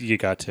 Oh, you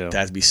got to.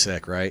 That'd be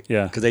sick, right?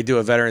 Yeah. Because they do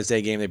a Veterans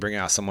Day game. They bring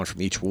out someone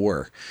from each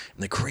war.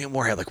 And the Korean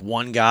War had like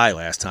one guy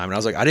last time. And I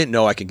was like, I didn't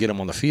know I could get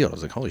him on the field. I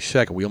was like, holy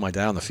shit, I can wheel my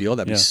dad on the field.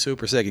 That'd be Yeah.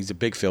 super sick. He's a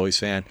big Phillies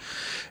fan.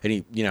 And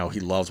he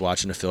loves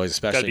watching the Phillies,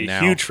 That'd especially be now.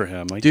 huge for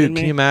him. Are you Dude, kidding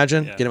can me? you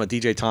imagine? Yeah. Get him a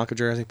DJ Tonka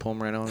jersey, pull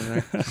him right on in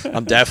there.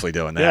 I'm definitely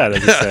doing that. Yeah,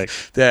 that'd be sick.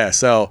 Yeah,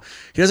 so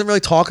he doesn't really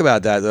talk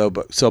about that though.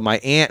 But so my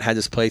aunt had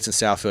this place in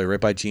South Philly, right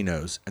by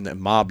Gino's, and the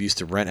mob used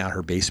to rent out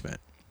her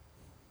basement,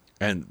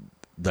 and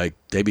like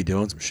they be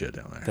doing some shit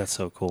down there. That's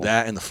so cool.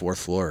 That and the fourth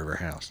floor of her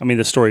house. I mean,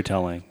 the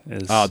storytelling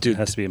is. Oh, dude.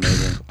 has to be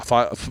amazing.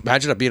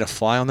 Imagine being a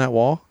fly on that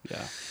wall.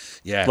 Yeah.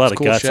 Yeah, A lot it's of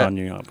cool guts shit. on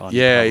you.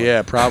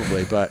 Yeah,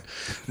 probably. But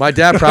my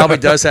dad probably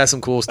does have some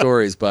cool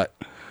stories, but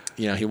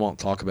he won't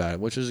talk about it,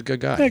 which is a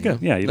good guy. Yeah,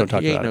 good. Yeah, you don't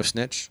talk he ain't about no it.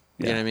 snitch.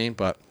 You Yeah. know what I mean?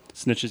 But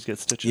Snitches get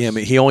stitches. Yeah, I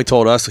mean, he only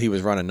told us he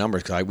was running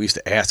numbers because we used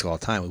to ask all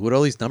the time, what do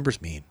all these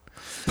numbers mean?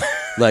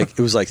 Like, it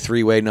was like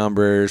 3-way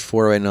numbers,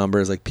 4-way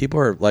numbers. Like, people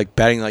are like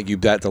betting like you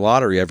bet the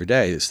lottery every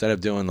day. Instead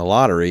of doing the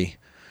lottery,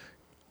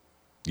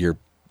 you're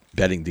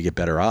betting to get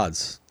better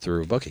odds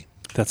through a bookie.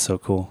 That's so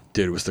cool.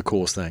 Dude, it was the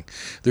coolest thing.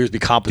 There's be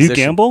Do competition. you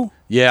gamble?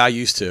 Yeah, I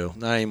used to.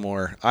 Not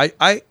anymore. I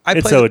It's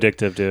played so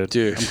addictive, dude.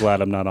 Dude. I'm glad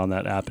I'm not on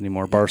that app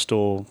anymore.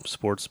 Barstool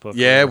Sportsbook.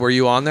 Yeah, were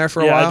you on there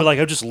for a yeah, while?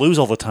 I'd just lose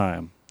all the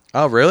time.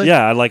 Oh, really?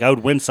 Yeah, I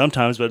would win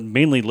sometimes, but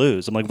mainly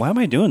lose. I'm like, why am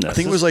I doing this? I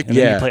think it was like, And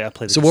then yeah. I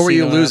play the So what were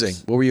you casino losing?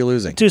 apps. What were you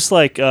losing? Just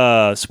like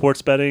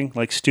sports betting,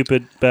 like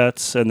stupid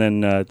bets, and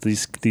then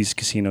these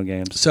casino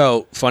games.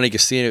 So, funny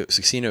casino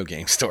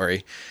game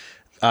story.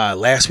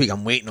 Last week,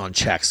 I'm waiting on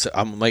checks.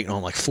 I'm waiting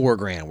on like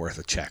 $4,000 worth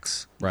of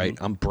checks, right?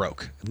 I'm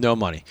broke. No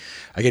money.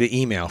 I get an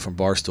email from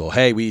Barstool.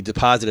 Hey, we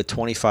deposited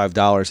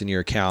 $25 in your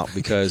account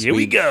because Here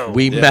we go.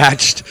 We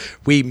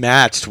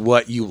matched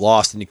what you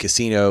lost in the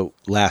casino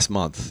last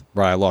month.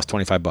 Right, I lost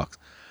 $25.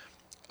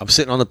 I'm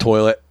sitting on the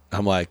toilet.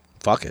 I'm like,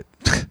 fuck it.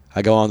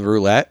 I go on the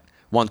roulette.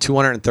 Won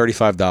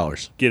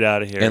 $235 Get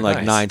out of here. in like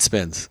Nice. 9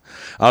 spins.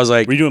 I was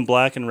like, Were you doing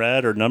black and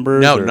red or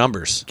numbers? no, or-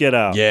 numbers. Get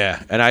out.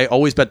 Yeah, and I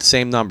always bet the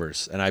same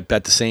numbers, and I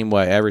bet the same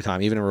way every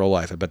time, even in real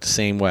life. I bet the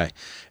same way.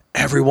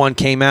 Everyone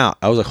came out.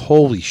 I was like,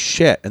 holy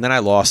shit. And then I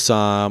lost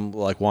some,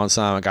 like won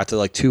some. I got to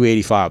like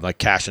 285, like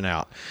cashing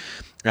out.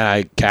 And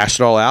I cashed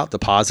it all out,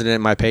 deposited it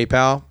in my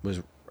PayPal,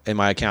 was in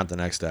my account the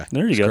next day.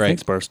 There It you was go. Great.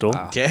 Thanks, Barstool.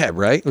 Wow. Yeah,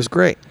 right? It was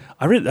great.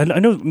 I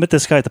met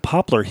this guy at the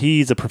Poplar.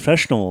 He's a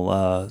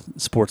professional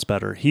sports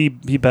bettor. He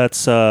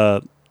bets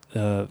 $50,000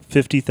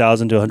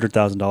 to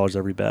 $100,000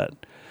 every bet.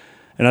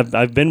 And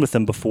I've been with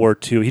him before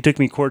too. He took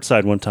me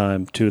courtside one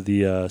time to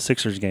the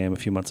Sixers game a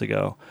few months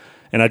ago,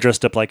 and I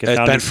dressed up like a At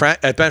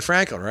founding. Ben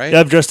Franklin, right?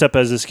 Yeah, I've dressed up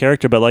as this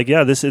character, but like,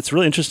 yeah, it's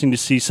really interesting to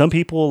see. Some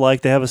people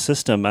like they have a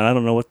system, and I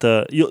don't know what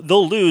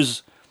they'll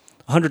lose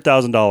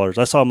 $100,000.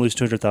 I saw him lose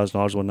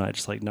 $200,000 one night,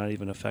 just like not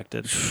even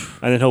affected,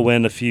 and then he'll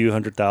win a few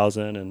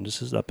 $100,000, and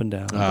just is up and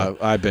down.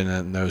 I've been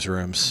in those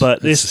rooms.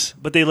 But It's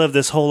but they live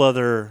this whole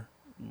other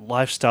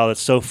lifestyle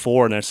that's so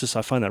foreign. It's just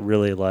I find that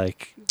really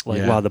like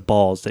Yeah. wow, the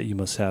balls that you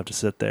must have to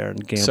sit there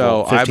and gamble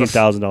So, I have a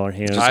 $15,000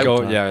 hands. Just I-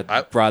 go,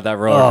 ride that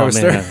roller Oh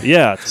coaster. man,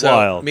 yeah, it's so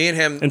wild. me and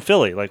him, in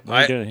Philly, like what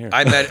are you doing here?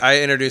 I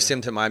introduced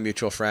him to my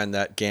mutual friend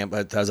that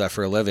does that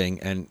for a living,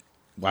 and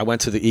I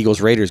went to the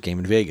Eagles-Raiders game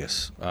in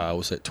Vegas.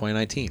 Was it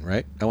 2019,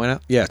 right? I went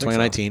out? Yeah,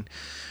 2019.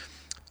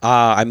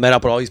 I met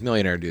up with all these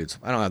millionaire dudes.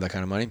 I don't have that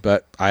kind of money,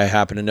 but I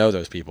happen to know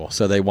those people,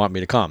 so they want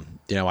me to come.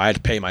 You know, I had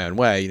to pay my own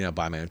way,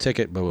 buy my own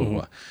ticket, blah, blah,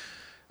 blah.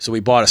 So we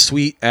bought a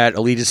suite at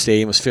Allegiant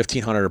Stadium. It was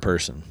 $1,500 a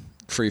person.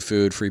 Free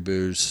food, free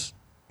booze,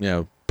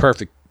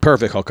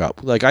 perfect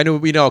hookup. Like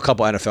we know a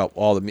couple NFL,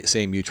 all the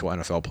same mutual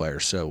NFL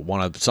players. So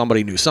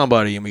somebody knew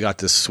somebody, and we got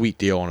this sweet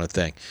deal on a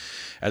thing.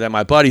 And then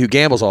my buddy who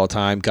gambles all the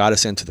time got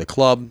us into the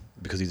club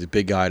because he's a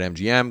big guy at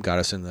MGM. Got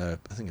us in I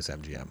think it's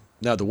MGM.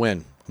 No, the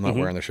Wynn. I'm not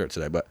wearing the shirt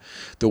today, but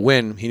the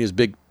Wynn. He was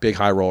big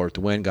high roller at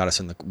the Wynn. Got us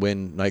in the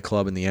Wynn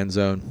nightclub in the end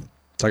zone.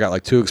 So I got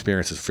like 2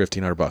 experiences for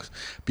 $1,500.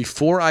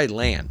 Before I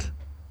land,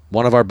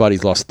 one of our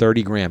buddies lost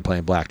 $30,000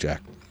 playing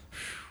blackjack.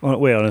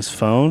 Wait, on his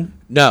phone?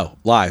 No,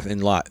 live.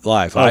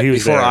 Oh, he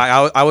was there.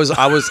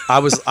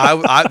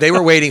 They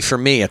were waiting for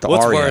me at the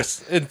What's Aria.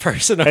 worse, in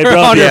person or Hey bro,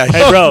 on your yeah. phone?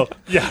 hey bro,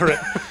 yeah, right.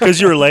 Because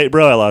you were late,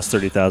 bro. I lost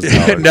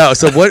 $30,000. No,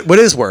 so what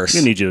is worse?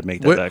 I need you to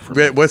make that back for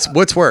me.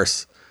 What's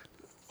worse?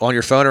 On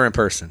your phone or in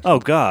person? Oh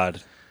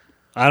God,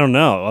 I don't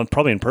know.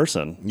 Probably in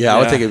person. Yeah, I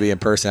would Yeah. think it'd be in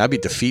person. That'd be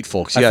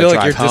defeatful because you I gotta feel like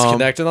drive you're home.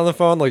 disconnected on the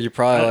phone. Like you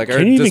probably like can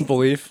are you even-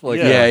 disbelief. Like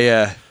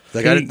Yeah.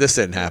 Like Can you- this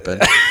didn't happen.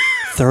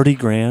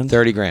 $30,000.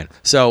 $30,000.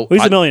 So Well,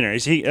 he's I- a millionaire.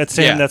 That's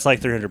him. Yeah. That's like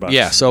 $300.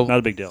 Yeah, so not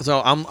a big deal. So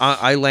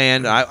I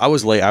land. I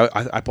was late.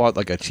 I bought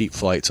like a cheap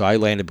flight, so I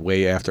landed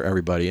way after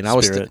everybody. And I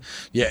was Spirit.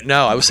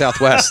 I was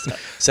Southwest.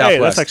 Southwest. Hey,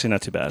 that's actually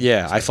not too bad.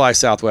 Yeah, I fly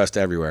Southwest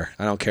everywhere.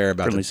 I don't care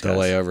about Friendly the skies.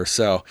 layover.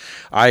 So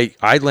I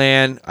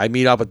land. I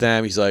meet up with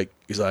them. He's like,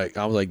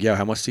 I was like, yeah,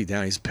 how much is he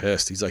down? He's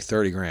pissed. He's like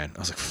 $30,000. I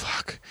was like,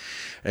 fuck.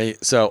 And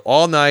so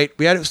all night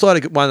we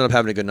wound up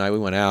having a good night. We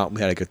went out. We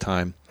had a good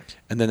time.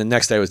 And then the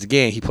next day was the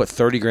game. He put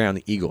 $30,000 on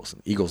the Eagles.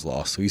 The Eagles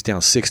lost, so he's down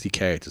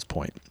 $60,000 at this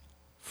point.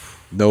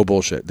 No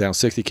bullshit, down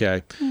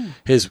 $60,000.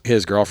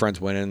 His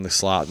girlfriend's winning the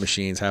slot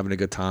machines, having a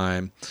good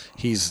time.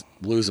 He's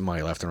losing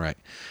money left and right.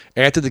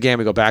 After the game,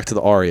 we go back to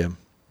the Aria,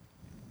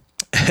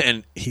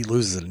 and he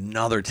loses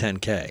another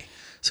 $10,000.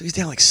 So he's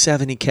down like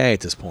 $70,000 at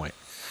this point.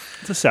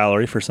 It's a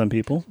salary for some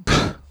people.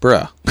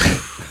 Bruh.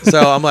 So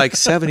I'm like,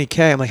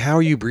 $70,000. I'm like, how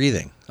are you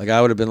breathing? Like,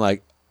 I would have been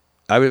like,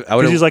 I would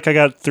Because have. he's like, I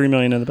got $3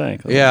 million in the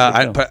bank. Yeah,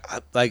 There you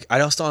go. I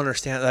just don't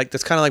understand. Like,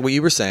 that's kind of like what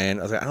you were saying.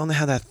 I was like, I don't know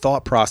how that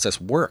thought process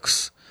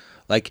works.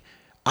 Like,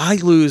 I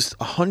lost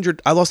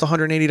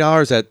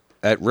 $180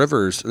 at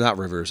Rivers, not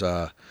Rivers.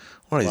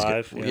 One of these,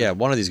 Live, yeah,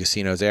 one of these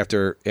casinos.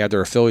 After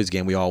a Phillies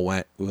game, we all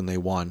went when they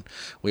won.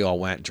 We all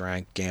went,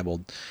 drank,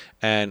 gambled,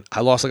 and I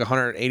lost like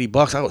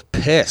 $180. I was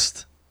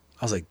pissed.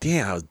 I was like,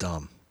 damn, I was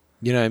dumb.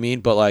 You know what I mean?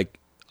 But like,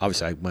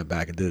 obviously I went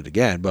back and did it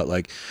again, but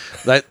like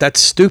that's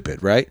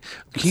stupid, right?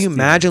 Can you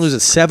imagine losing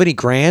 70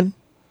 grand?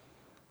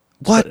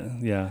 What?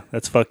 Yeah,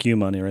 that's fuck you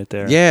money right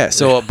there. Yeah.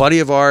 So a buddy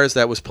of ours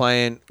that was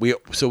playing,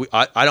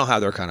 I don't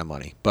have their kind of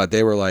money, but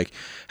they were like,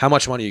 "How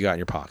much money you got in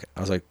your pocket?" I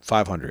was like,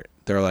 500.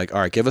 They're like,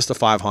 "All right, give us the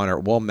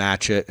 500. We'll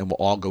match it, and we'll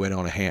all go in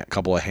on a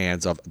couple of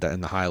hands up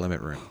in the high limit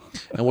room,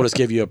 and we'll just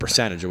give you a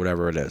percentage or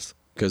whatever it is,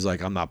 because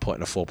like I'm not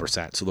putting a full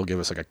percent, so they'll give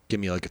us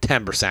give me like a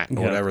 10%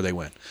 or whatever they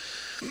win."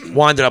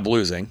 Winded up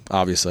losing,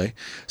 obviously.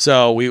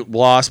 So we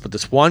lost, but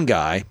this one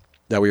guy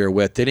that we were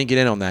with didn't get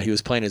in on that. He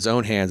was playing his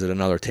own hands at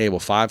another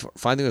table. I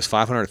think it was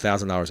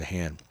 $500,000 a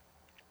hand.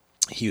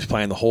 He was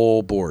playing the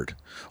whole board.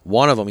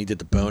 One of them, he did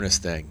the bonus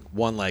thing,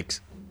 won like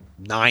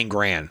 9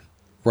 grand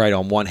right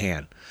on one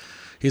hand.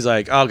 He's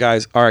like, "Oh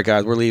guys, all right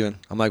guys, we're leaving."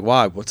 I'm like,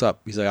 "Why? What's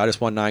up?" He's like, "I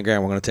just won 9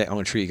 grand. I'm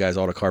gonna treat you guys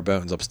all to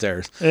Carbone's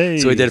upstairs." Hey.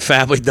 So we did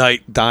family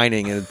night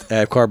dining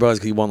at Carbone's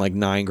because he won like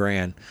 9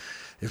 grand.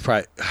 It's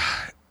probably,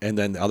 and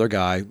then the other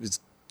guy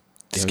just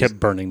kept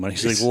burning money.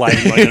 He's like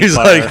lighting money on he's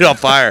fire. like on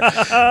fire.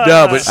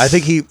 No, but I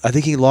think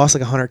he lost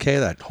like 100K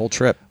that whole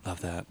trip.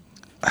 Love that.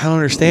 I don't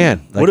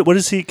understand. Like, What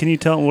is he? Can you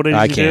tell him what did he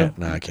do? I can't.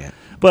 No, I can't.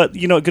 But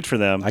you know, good for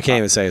them. I can't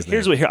even say his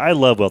name. I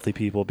love wealthy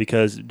people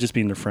because just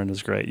being their friend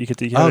is great. You get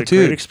to have a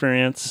dude. great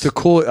experience.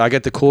 I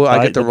get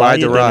to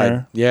ride the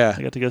ride. Yeah.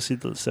 I got to go see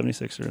the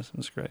 76ers. It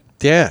was great.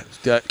 Yeah.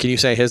 Can you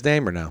say his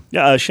name or no?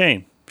 Yeah,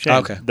 Shane.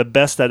 Okay. The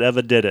best that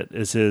ever did it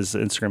is his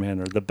Instagram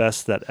handler. The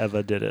best that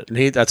ever did it.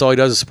 And that's all he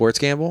does is sports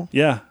gamble?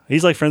 Yeah.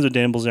 He's like friends with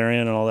Dan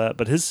Bilzerian and all that.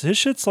 But his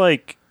shit's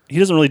like, he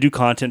doesn't really do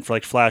content for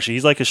like flashy.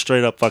 He's like a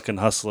straight up fucking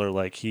hustler.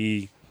 Like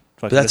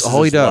that's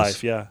all he does.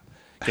 Life. Yeah.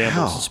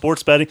 Gambles.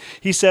 Sports betting.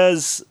 He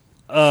says,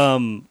 not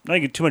to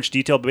get too much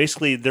detail, but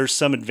basically there's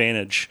some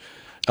advantage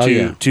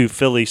to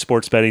Philly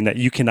sports betting that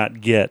you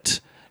cannot get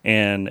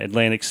in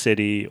Atlantic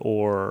City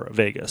or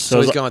Vegas.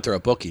 So he's going through a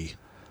bookie.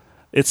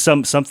 It's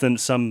some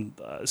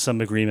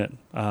agreement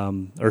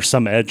or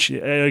some edge.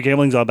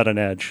 Gambling's all about an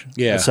edge.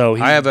 Yeah. So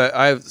I have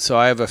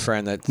a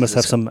friend that must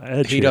have some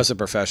edge. He does it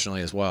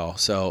professionally as well.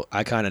 So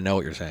I kind of know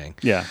what you're saying.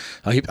 Yeah.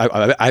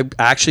 I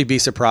actually be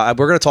surprised.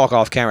 We're gonna talk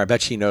off camera. I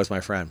bet she knows my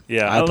friend.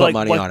 Yeah. I put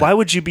money on it. Why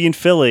would you be in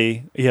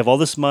Philly? You have all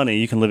this money.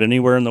 You can live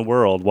anywhere in the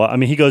world. Well, I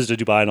mean, he goes to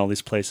Dubai and all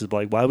these places. But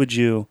like, why would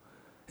you?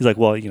 He's like,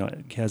 well, he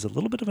has a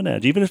little bit of an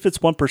edge, even if it's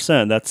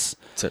 1%. That's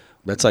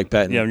like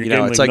betting.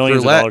 Yeah, it's like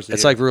roulette.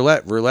 It's like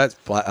roulette. Roulette.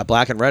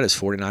 Black and red is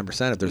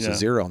 49%. If there's a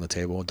zero on the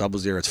table, double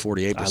zero, it's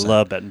 48%. I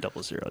love betting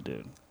 00,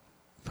 dude.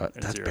 But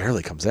that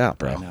barely comes out,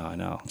 bro. I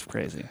know. It's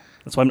crazy.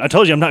 That's why I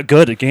told you I'm not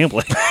good at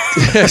gambling.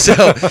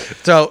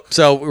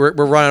 so we're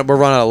running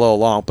a little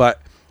long,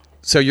 but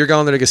so you're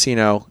going to the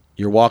casino.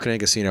 You're walking in a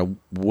casino.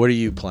 What are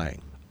you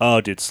playing? Oh,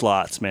 dude,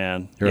 slots,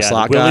 man. You're a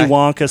slot guy? Willy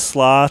Wonka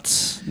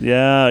slots.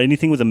 Yeah,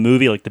 anything with a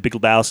movie like the Big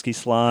Lebowski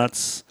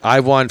slots.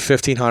 I won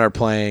 $1,500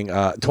 playing,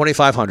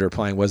 $2,500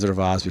 playing Wizard of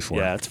Oz before.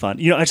 Yeah, it's fun.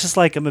 It's just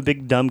like I'm a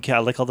big dumb cat. I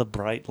like all the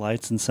bright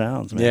lights and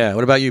sounds, man. Yeah.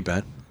 What about you,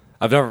 Ben?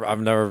 I've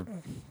never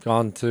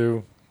gone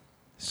to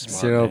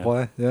casino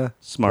play. Yeah.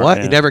 Smart. What?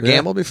 Man. You never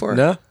gambled before?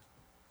 No.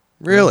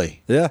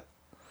 Really? Yeah.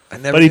 I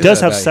never. But he knew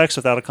does that have about you. sex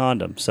without a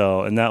condom,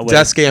 so in that way,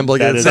 That's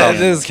gambling in itself.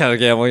 It is kind of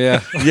gambling,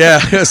 yeah. Yeah.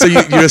 So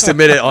you just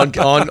admitted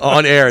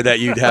on air that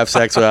you'd have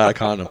sex without a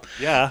condom.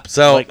 Yeah.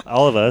 So like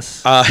all of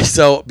us.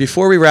 So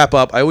before we wrap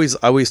up, I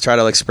always try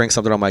to like spring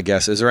something on my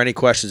guests. Is there any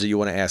questions that you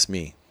want to ask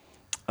me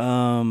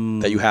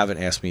that you haven't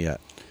asked me yet?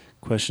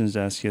 Questions to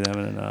ask you,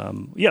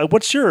 Evan. Yeah,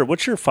 what's your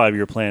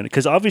 5-year plan?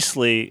 Because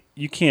obviously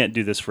you can't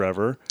do this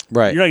forever.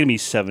 Right. You're not gonna be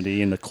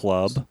 70 in the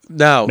club.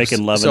 No,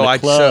 making love in the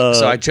club.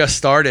 So I just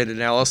started an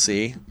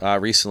LLC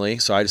recently.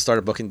 So I just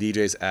started booking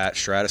DJs at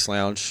Stratus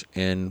Lounge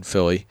in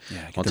Philly,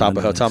 on top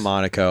of Hotel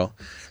Monaco.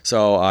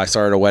 So I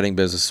started a wedding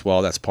business as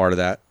well. That's part of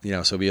that. So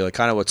it'd be like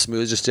kind of what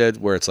Smooth just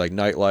did, where it's like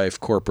nightlife,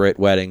 corporate,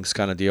 weddings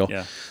kind of deal.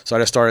 Yeah. So I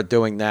just started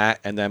doing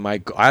that, and then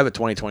I have a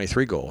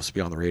 2023 goal is to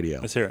be on the radio.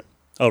 Let's hear it.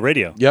 Oh,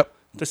 radio. Yep.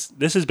 This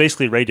is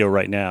basically radio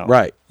right now.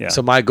 Right. Yeah.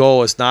 So my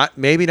goal is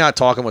maybe not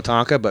talking with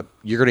Tonka, but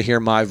you're going to hear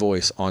my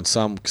voice on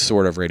some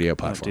sort of radio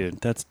platform.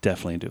 Dude, that's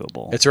definitely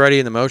doable. It's already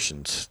in the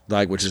motions,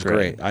 which is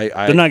great.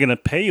 They're not going to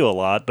pay you a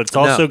lot, but it's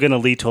also going to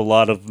lead to a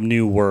lot of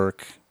new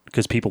work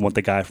because people want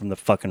the guy from the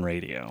fucking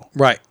radio.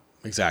 Right.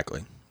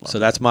 Exactly. So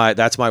that's my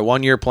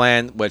 1-year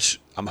plan, which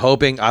I'm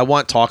hoping I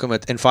want talking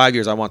in 5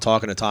 years. I want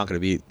talking to Tonka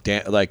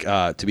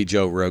to be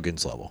Joe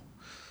Rogan's level.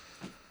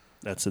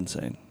 That's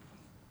insane.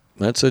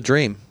 That's a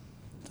dream.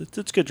 It's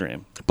a good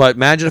dream. But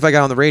imagine if I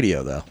got on the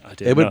radio, though.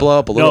 It would blow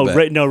up a little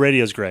bit. No,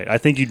 radio's great. I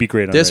think you'd be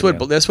great on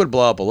radio. This would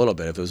blow up a little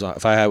bit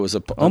if I was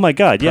a oh my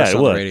god, yeah, it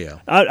on would. The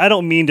radio. I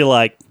don't mean to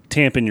like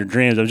tamp in your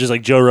dreams. I'm just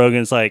like Joe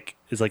Rogan's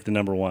is like the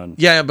number one.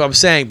 Yeah, but I'm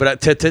saying,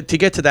 but to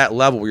get to that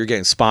level where you're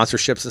getting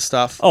sponsorships and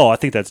stuff. Oh, I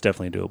think that's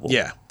definitely doable.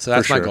 Yeah, so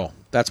that's my goal.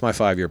 That's my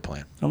 5-year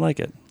plan. I like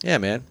it. Yeah,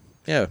 man.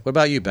 Yeah. What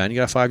about you, Ben? You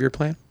got a 5-year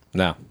plan?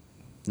 No.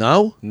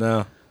 No?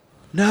 No.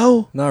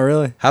 No? Not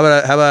really. How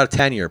about a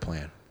 10-year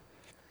plan?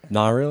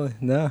 Not really.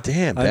 No.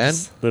 Damn, Ben.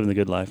 Living the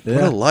good life. What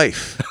a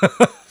life.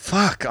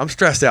 Fuck, I'm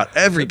stressed out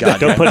every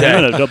goddamn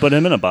Don't put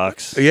him in a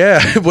box.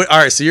 Yeah. All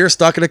right. So you're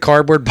stuck in a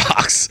cardboard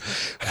box.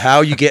 How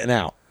are you getting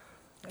out?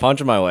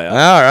 Punching my way out.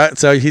 All right.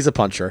 So he's a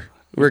puncher.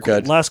 We're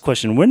good. Last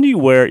question. When do you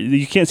wear,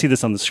 you can't see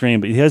this on the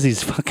screen, but he has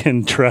these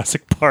fucking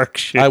Jurassic Park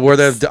shit. I wore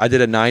them. I did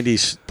a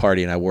 90s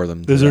party and I wore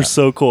them. Those are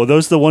so cool. Are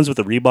those the ones with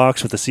the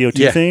Reeboks with the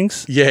CO2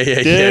 things? Yeah.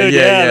 Dude,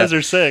 yeah. Those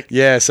are sick.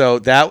 Yeah. So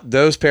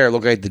those pair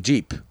look like the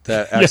Jeep,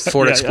 the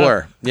Ford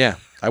Explorer. Yeah.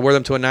 I wore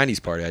them to a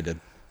 90s party I did.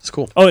 It's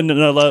cool. Oh,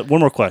 no, one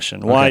more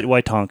question. Why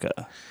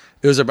Tonka?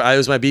 It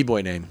was my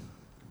b-boy name.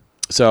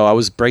 So I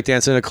was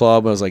breakdancing in a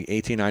club. I was like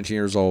 18, 19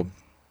 years old.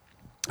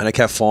 And I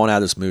kept falling out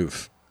of this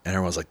move. And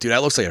everyone was like, dude,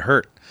 that looks like it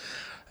hurt.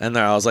 And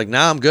I was like,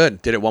 nah, I'm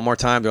good. Did it one more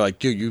time. They're like,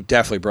 dude, you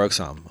definitely broke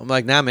something. I'm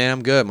like, nah, man,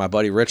 I'm good. My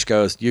buddy Rich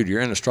goes, dude,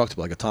 you're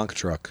indestructible like a Tonka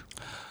truck.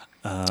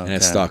 And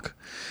it stuck.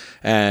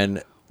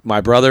 And my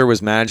brother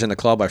was managing the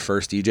club I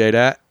first DJ'd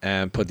at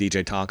and put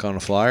DJ Tonka on a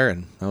flyer,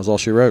 and that was all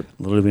she wrote.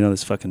 Little did we know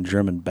this fucking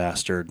German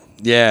bastard.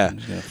 Yeah.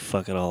 He's going to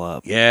fuck it all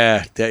up.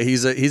 Yeah.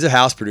 He's a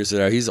house producer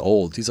there. He's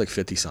old. He's like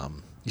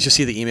 50-something. You should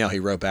see the email he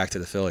wrote back to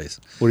the Phillies.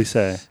 What did he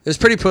say? It was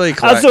pretty clear.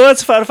 Also,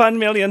 it's for $5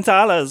 million.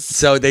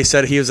 So they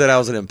said I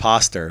was an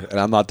imposter and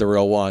I'm not the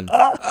real one.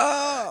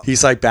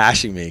 He's like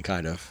bashing me,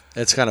 kind of.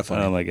 It's kind of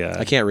funny. Oh my god!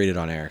 I can't read it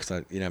on air because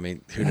I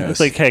mean, who knows?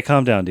 It's like, hey,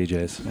 calm down,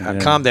 DJs.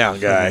 Calm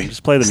down, guy.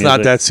 Just play the music. It's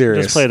not that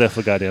serious. Just play the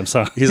goddamn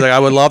song. He's like, I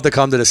would love to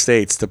come to the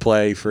States to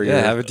play for your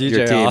have a DJ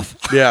your team. off.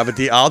 Yeah, but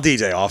I'll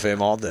DJ off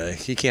him all day.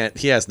 He can't.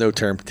 He has no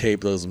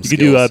turntablism You skills. can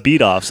do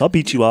beat offs. I'll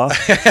beat you off.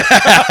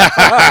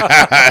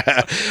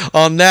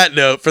 On that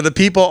note, for the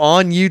people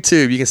on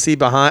YouTube, you can see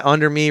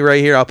under me right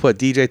here. I'll put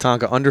DJ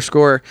Tonka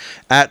 _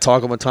 at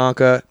Talkin with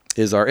Tonka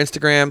is our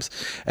Instagrams,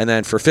 and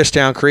then for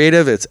Fishtown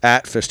Creative, it's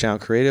at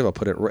Fishtown Creative. I'll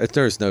put it.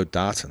 There's no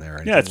dots in there. Or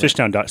anything. Yeah, it's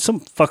Fishtown. Some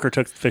fucker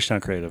took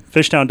Fishtown Creative.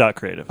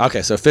 Fishtown.creative.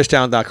 Okay, so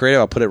Fishtown.creative.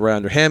 I'll put it right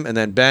under him, and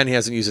then Ben. He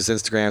hasn't used his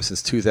Instagram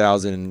since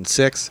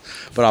 2006,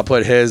 but I'll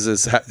put his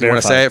as. You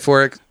want to say it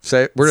for it?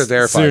 Say it. We're gonna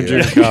verify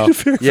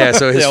you. Yeah,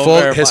 so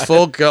his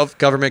full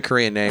government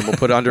Korean name. We'll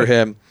put under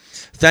him.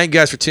 Thank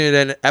you guys for tuning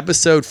in.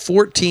 Episode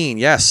 14.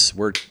 Yes,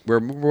 we're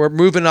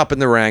moving up in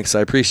the ranks. I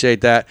appreciate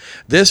that.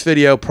 This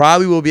video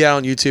probably will be out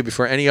on YouTube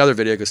before any other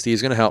video because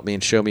Steve's going to help me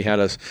and show me how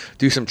to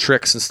do some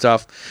tricks and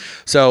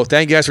stuff. So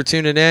thank you guys for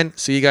tuning in.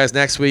 See you guys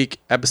next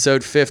week.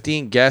 Episode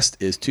 15. Guest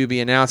is to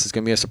be announced. It's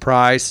going to be a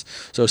surprise.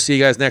 So see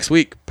you guys next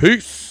week.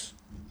 Peace.